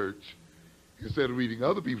research instead of reading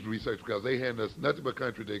other people's research, because they hand us nothing but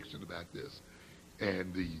contradiction about this.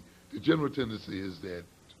 And the general tendency is that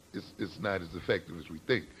it's not as effective as we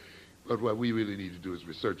think. But what we really need to do is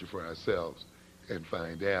research it for ourselves and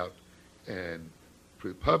find out and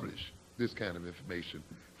publish this kind of information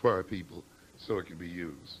for our people so it can be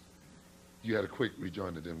used. You had a quick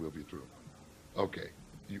rejoinder, then we'll be through. Okay.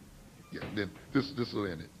 Then this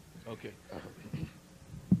will end it. Okay.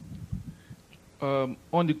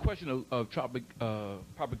 On the question of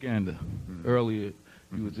propaganda, earlier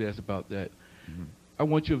you was asked about that. I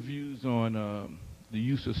want your views on the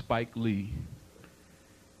use of Spike Lee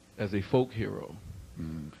as a folk hero.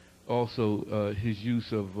 Also, his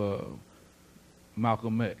use of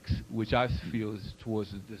Malcolm X, which I feel is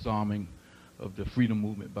towards the disarming of the freedom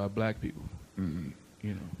movement by black people. You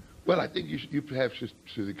know. Well, I think you perhaps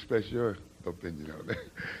should express your opinion on that.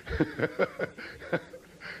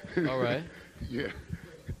 All right. Yeah.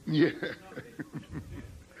 Yeah.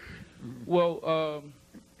 Well,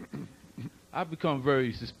 I've become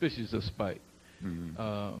very suspicious of Spike.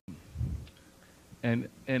 And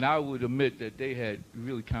I would admit that they had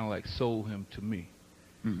really kind of like sold him to me.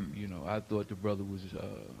 You know, I thought the brother was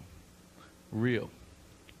real.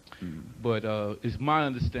 But it's my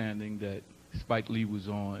understanding that Spike Lee was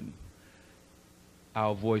on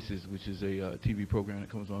Our Voices, which is a TV program that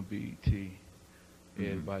comes on BET,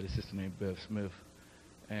 aired by the sister named Bev Smith.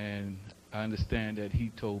 And I understand that he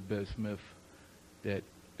told Bev Smith that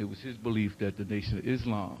it was his belief that the Nation of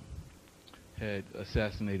Islam had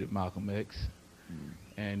assassinated Malcolm X,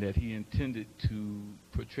 and that he intended to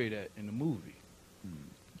portray that in the movie.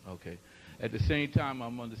 Okay. At the same time,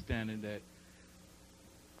 I'm understanding that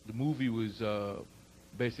the movie was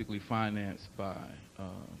basically financed by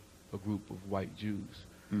a group of white Jews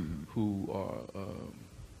who are,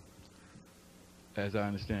 as I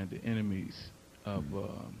understand, the enemies of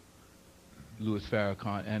Louis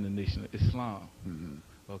Farrakhan and the Nation of Islam.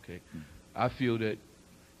 Okay. I feel that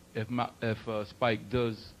if Spike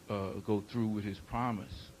does go through with his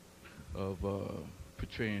promise of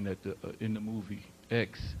portraying that in the movie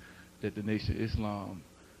X that the Nation of Islam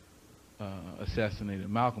assassinated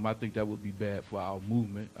Malcolm, I think that would be bad for our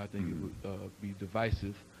movement. I think it would be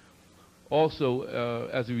divisive. Also,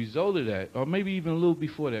 as a result of that, or maybe even a little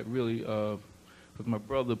before that, really, because my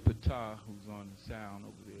brother Patah, who's on the sound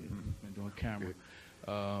over there and doing camera,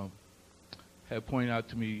 had pointed out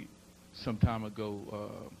to me some time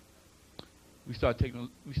ago. We start taking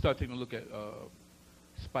a look at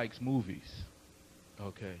Spike's movies,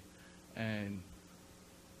 okay, and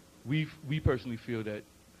we personally feel that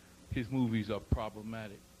his movies are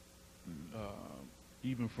problematic.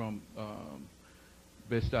 Even from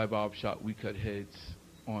Bed-Stuy Barbershop, We Cut Heads,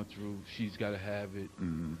 on through She's Gotta Have It,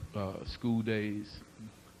 School Days,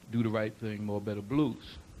 Do the Right Thing, More Better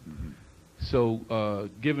Blues. So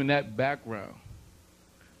given that background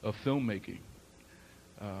of filmmaking,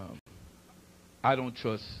 I don't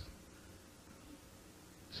trust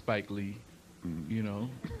Spike Lee, you know.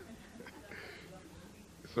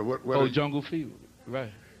 So what oh, Jungle Fever,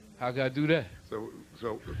 right. How can I do that?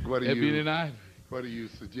 So what do Ebony and Ivory. What do you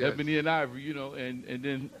suggest? Ebony and Ivory, you know,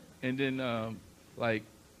 and then like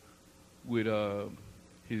with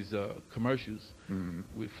his commercials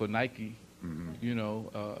for Nike, you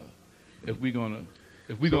know, if we're gonna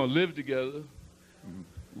live together,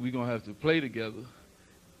 we're gonna have to play together,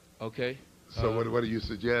 okay? So what do you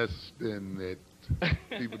suggest then that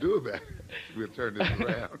people do about it? We'll turn this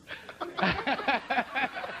around.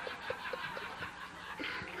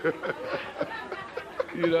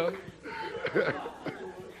 You know?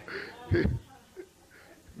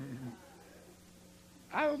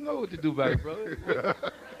 I don't know what to do about it, brother.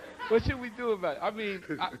 What should we do about it? I mean,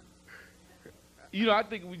 you know, I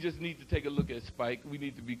think we just need to take a look at Spike. We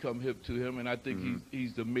need to become hip to him, and I think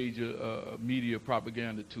he's the major media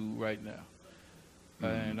propaganda tool right now.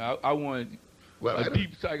 And I want a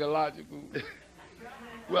deep psychological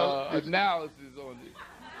analysis on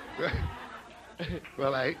it.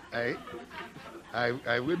 Well, I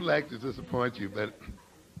wouldn't like to disappoint you, but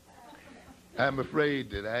I'm afraid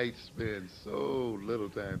that I spend so little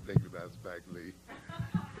time thinking about Spike Lee.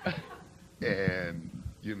 And,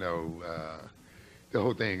 you know, the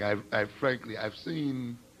whole thing. Frankly, I've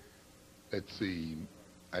seen, let's see,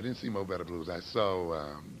 I didn't see Mo Better Blues. I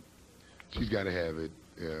saw She's Gotta Have It,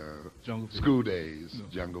 School Days, No.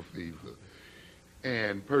 Jungle Fever.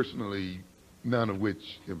 And personally, none of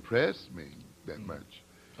which impressed me that much.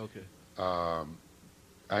 Okay.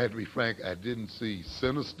 I had to be frank, I didn't see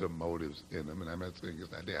sinister motives in them, and I'm not saying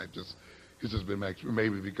it's not there. It's just been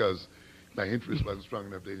maybe because my interest wasn't strong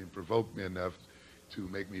enough, they didn't provoke me enough to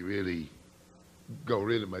make me really go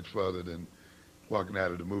really much further than walking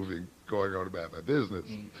out of the movie and going on about my business.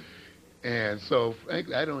 And so,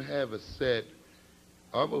 frankly, I don't have a set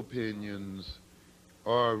of opinions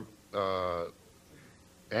or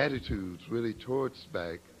attitudes really towards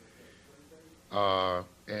Spike.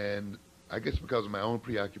 And I guess because of my own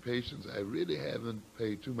preoccupations, I really haven't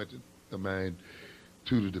paid too much of mind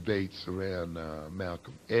to the debates around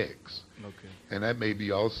Malcolm X. Okay. And that may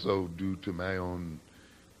be also due to my own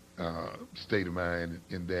state of mind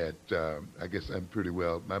in that I guess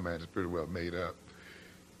my mind is pretty well made up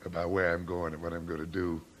about where I'm going and what I'm going to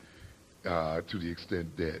do to the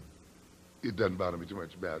extent that it doesn't bother me too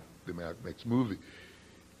much about the Malcolm X movie.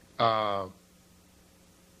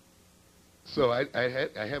 So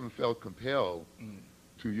I haven't felt compelled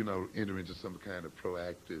to, enter into some kind of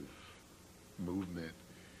proactive movement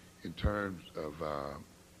in terms of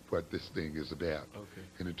what this thing is about,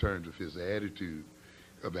 and in terms of his attitude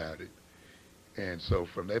about it. And so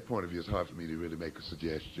from that point of view, it's hard for me to really make a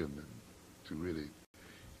suggestion and to really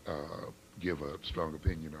give a strong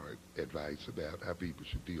opinion or advice about how people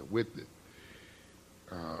should deal with it.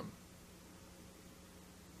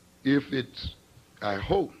 I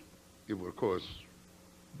hope it will, of course,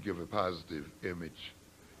 give a positive image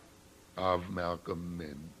of Malcolm,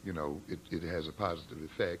 and it has a positive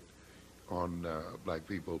effect on black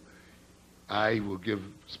people. I will give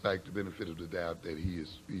Spike the benefit of the doubt that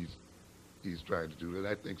he's trying to do that.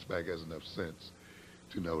 I think Spike has enough sense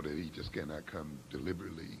to know that he just cannot come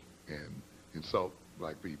deliberately and insult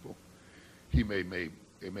black people. He may make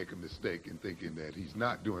a mistake in thinking that he's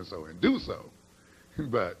not doing so and do so,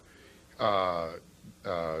 but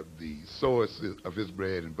the source of his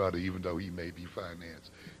bread and butter, even though he may be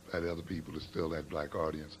financed by the other people, is still that black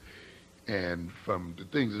audience. And from the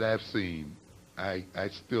things that I've seen, I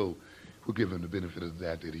still will give him the benefit of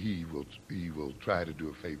that he will try to do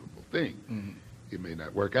a favorable thing. It may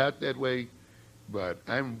not work out that way, but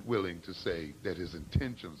I'm willing to say that his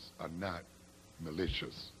intentions are not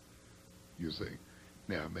malicious, you see.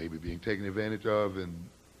 Now, maybe being taken advantage of in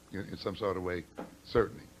some sort of way,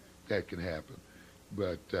 certainly, that can happen.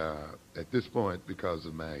 But at this point, because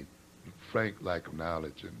of my frank lack of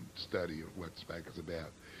knowledge and study of what Spike is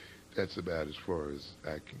about, that's about as far as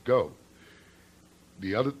I can go.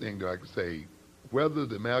 The other thing that I can say, whether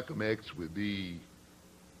the Malcolm X would be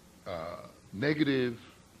negative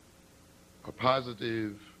or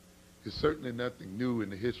positive is certainly nothing new in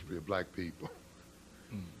the history of black people.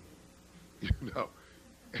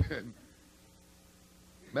 And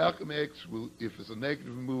Malcolm X will, if it's a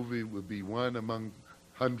negative movie, will be one among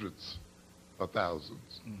hundreds or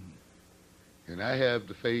thousands. And I have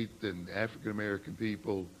the faith in African American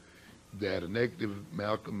people that a negative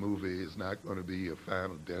Malcolm movie is not going to be a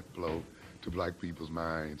final death blow to black people's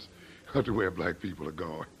minds or to where black people are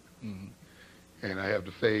going. And I have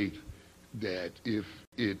the faith that if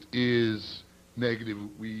it is negative,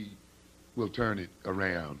 we will turn it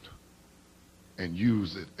around and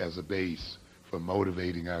use it as a base for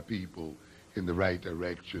motivating our people in the right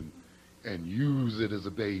direction, and use it as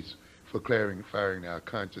a base for clarifying our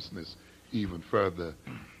consciousness even further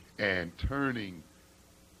and turning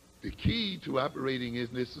the key to operating in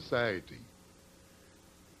this society,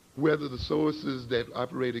 whether the sources that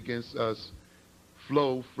operate against us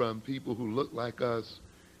flow from people who look like us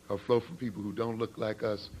or flow from people who don't look like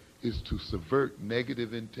us, is to subvert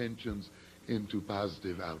negative intentions into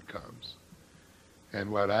positive outcomes.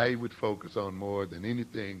 And what I would focus on more than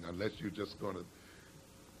anything, unless you're just going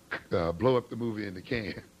to blow up the movie in the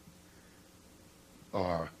can,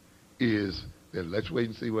 is that let's wait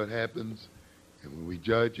and see what happens. And when we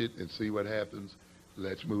judge it and see what happens,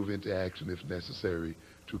 let's move into action if necessary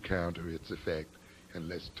to counter its effect. And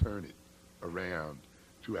let's turn it around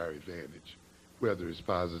to our advantage, whether it's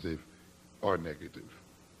positive or negative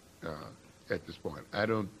at this point. I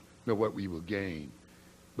don't know what we will gain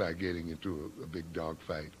by getting into a big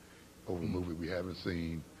dogfight over a movie we haven't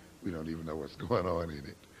seen. We don't even know what's going on in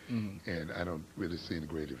it. And I don't really see any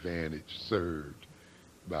great advantage served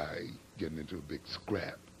by getting into a big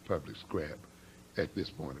scrap, public scrap, at this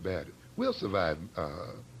point about it. We'll survive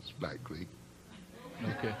Spike Lee.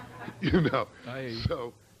 Okay. You know. I hear you.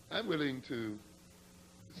 So I'm willing to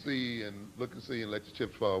see and look and see and let your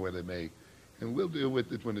chips fall where they may. And we'll deal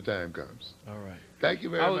with it when the time comes. All right. Thank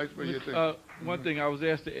you very much for your time. One thing, I was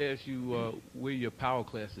asked to ask you where your power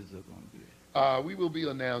classes are going to be. We will be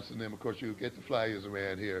announcing them. Of course, you'll get the flyers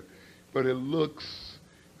around here. But it looks,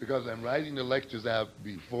 because I'm writing the lectures out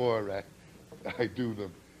before I do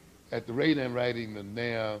them, at the rate I'm writing them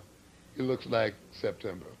now, it looks like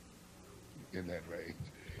September, in that range.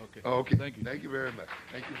 Okay. Okay. Thank you. Thank you very much.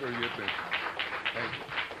 Thank you for your attention. Thank you.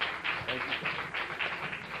 Thank you.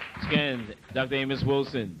 Again, Dr. Amos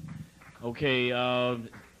Wilson. Okay,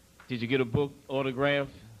 did you get a book autograph?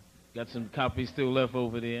 Got some copies still left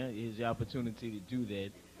over there. Here's the opportunity to do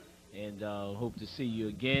that. And hope to see you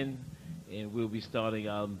again. And we'll be starting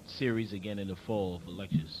our series again in the fall for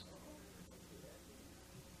lectures.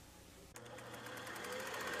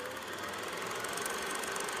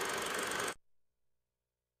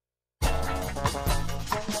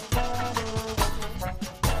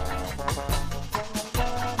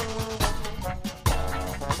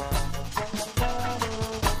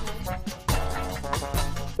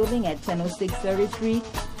 Building at 1006 Surrey Street,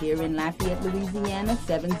 here in Lafayette, Louisiana,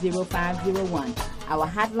 70501. Our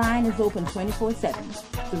hotline is open 24/7.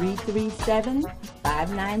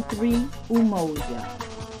 337-593-UMOSIA.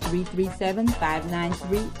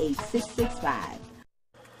 337-593-8665.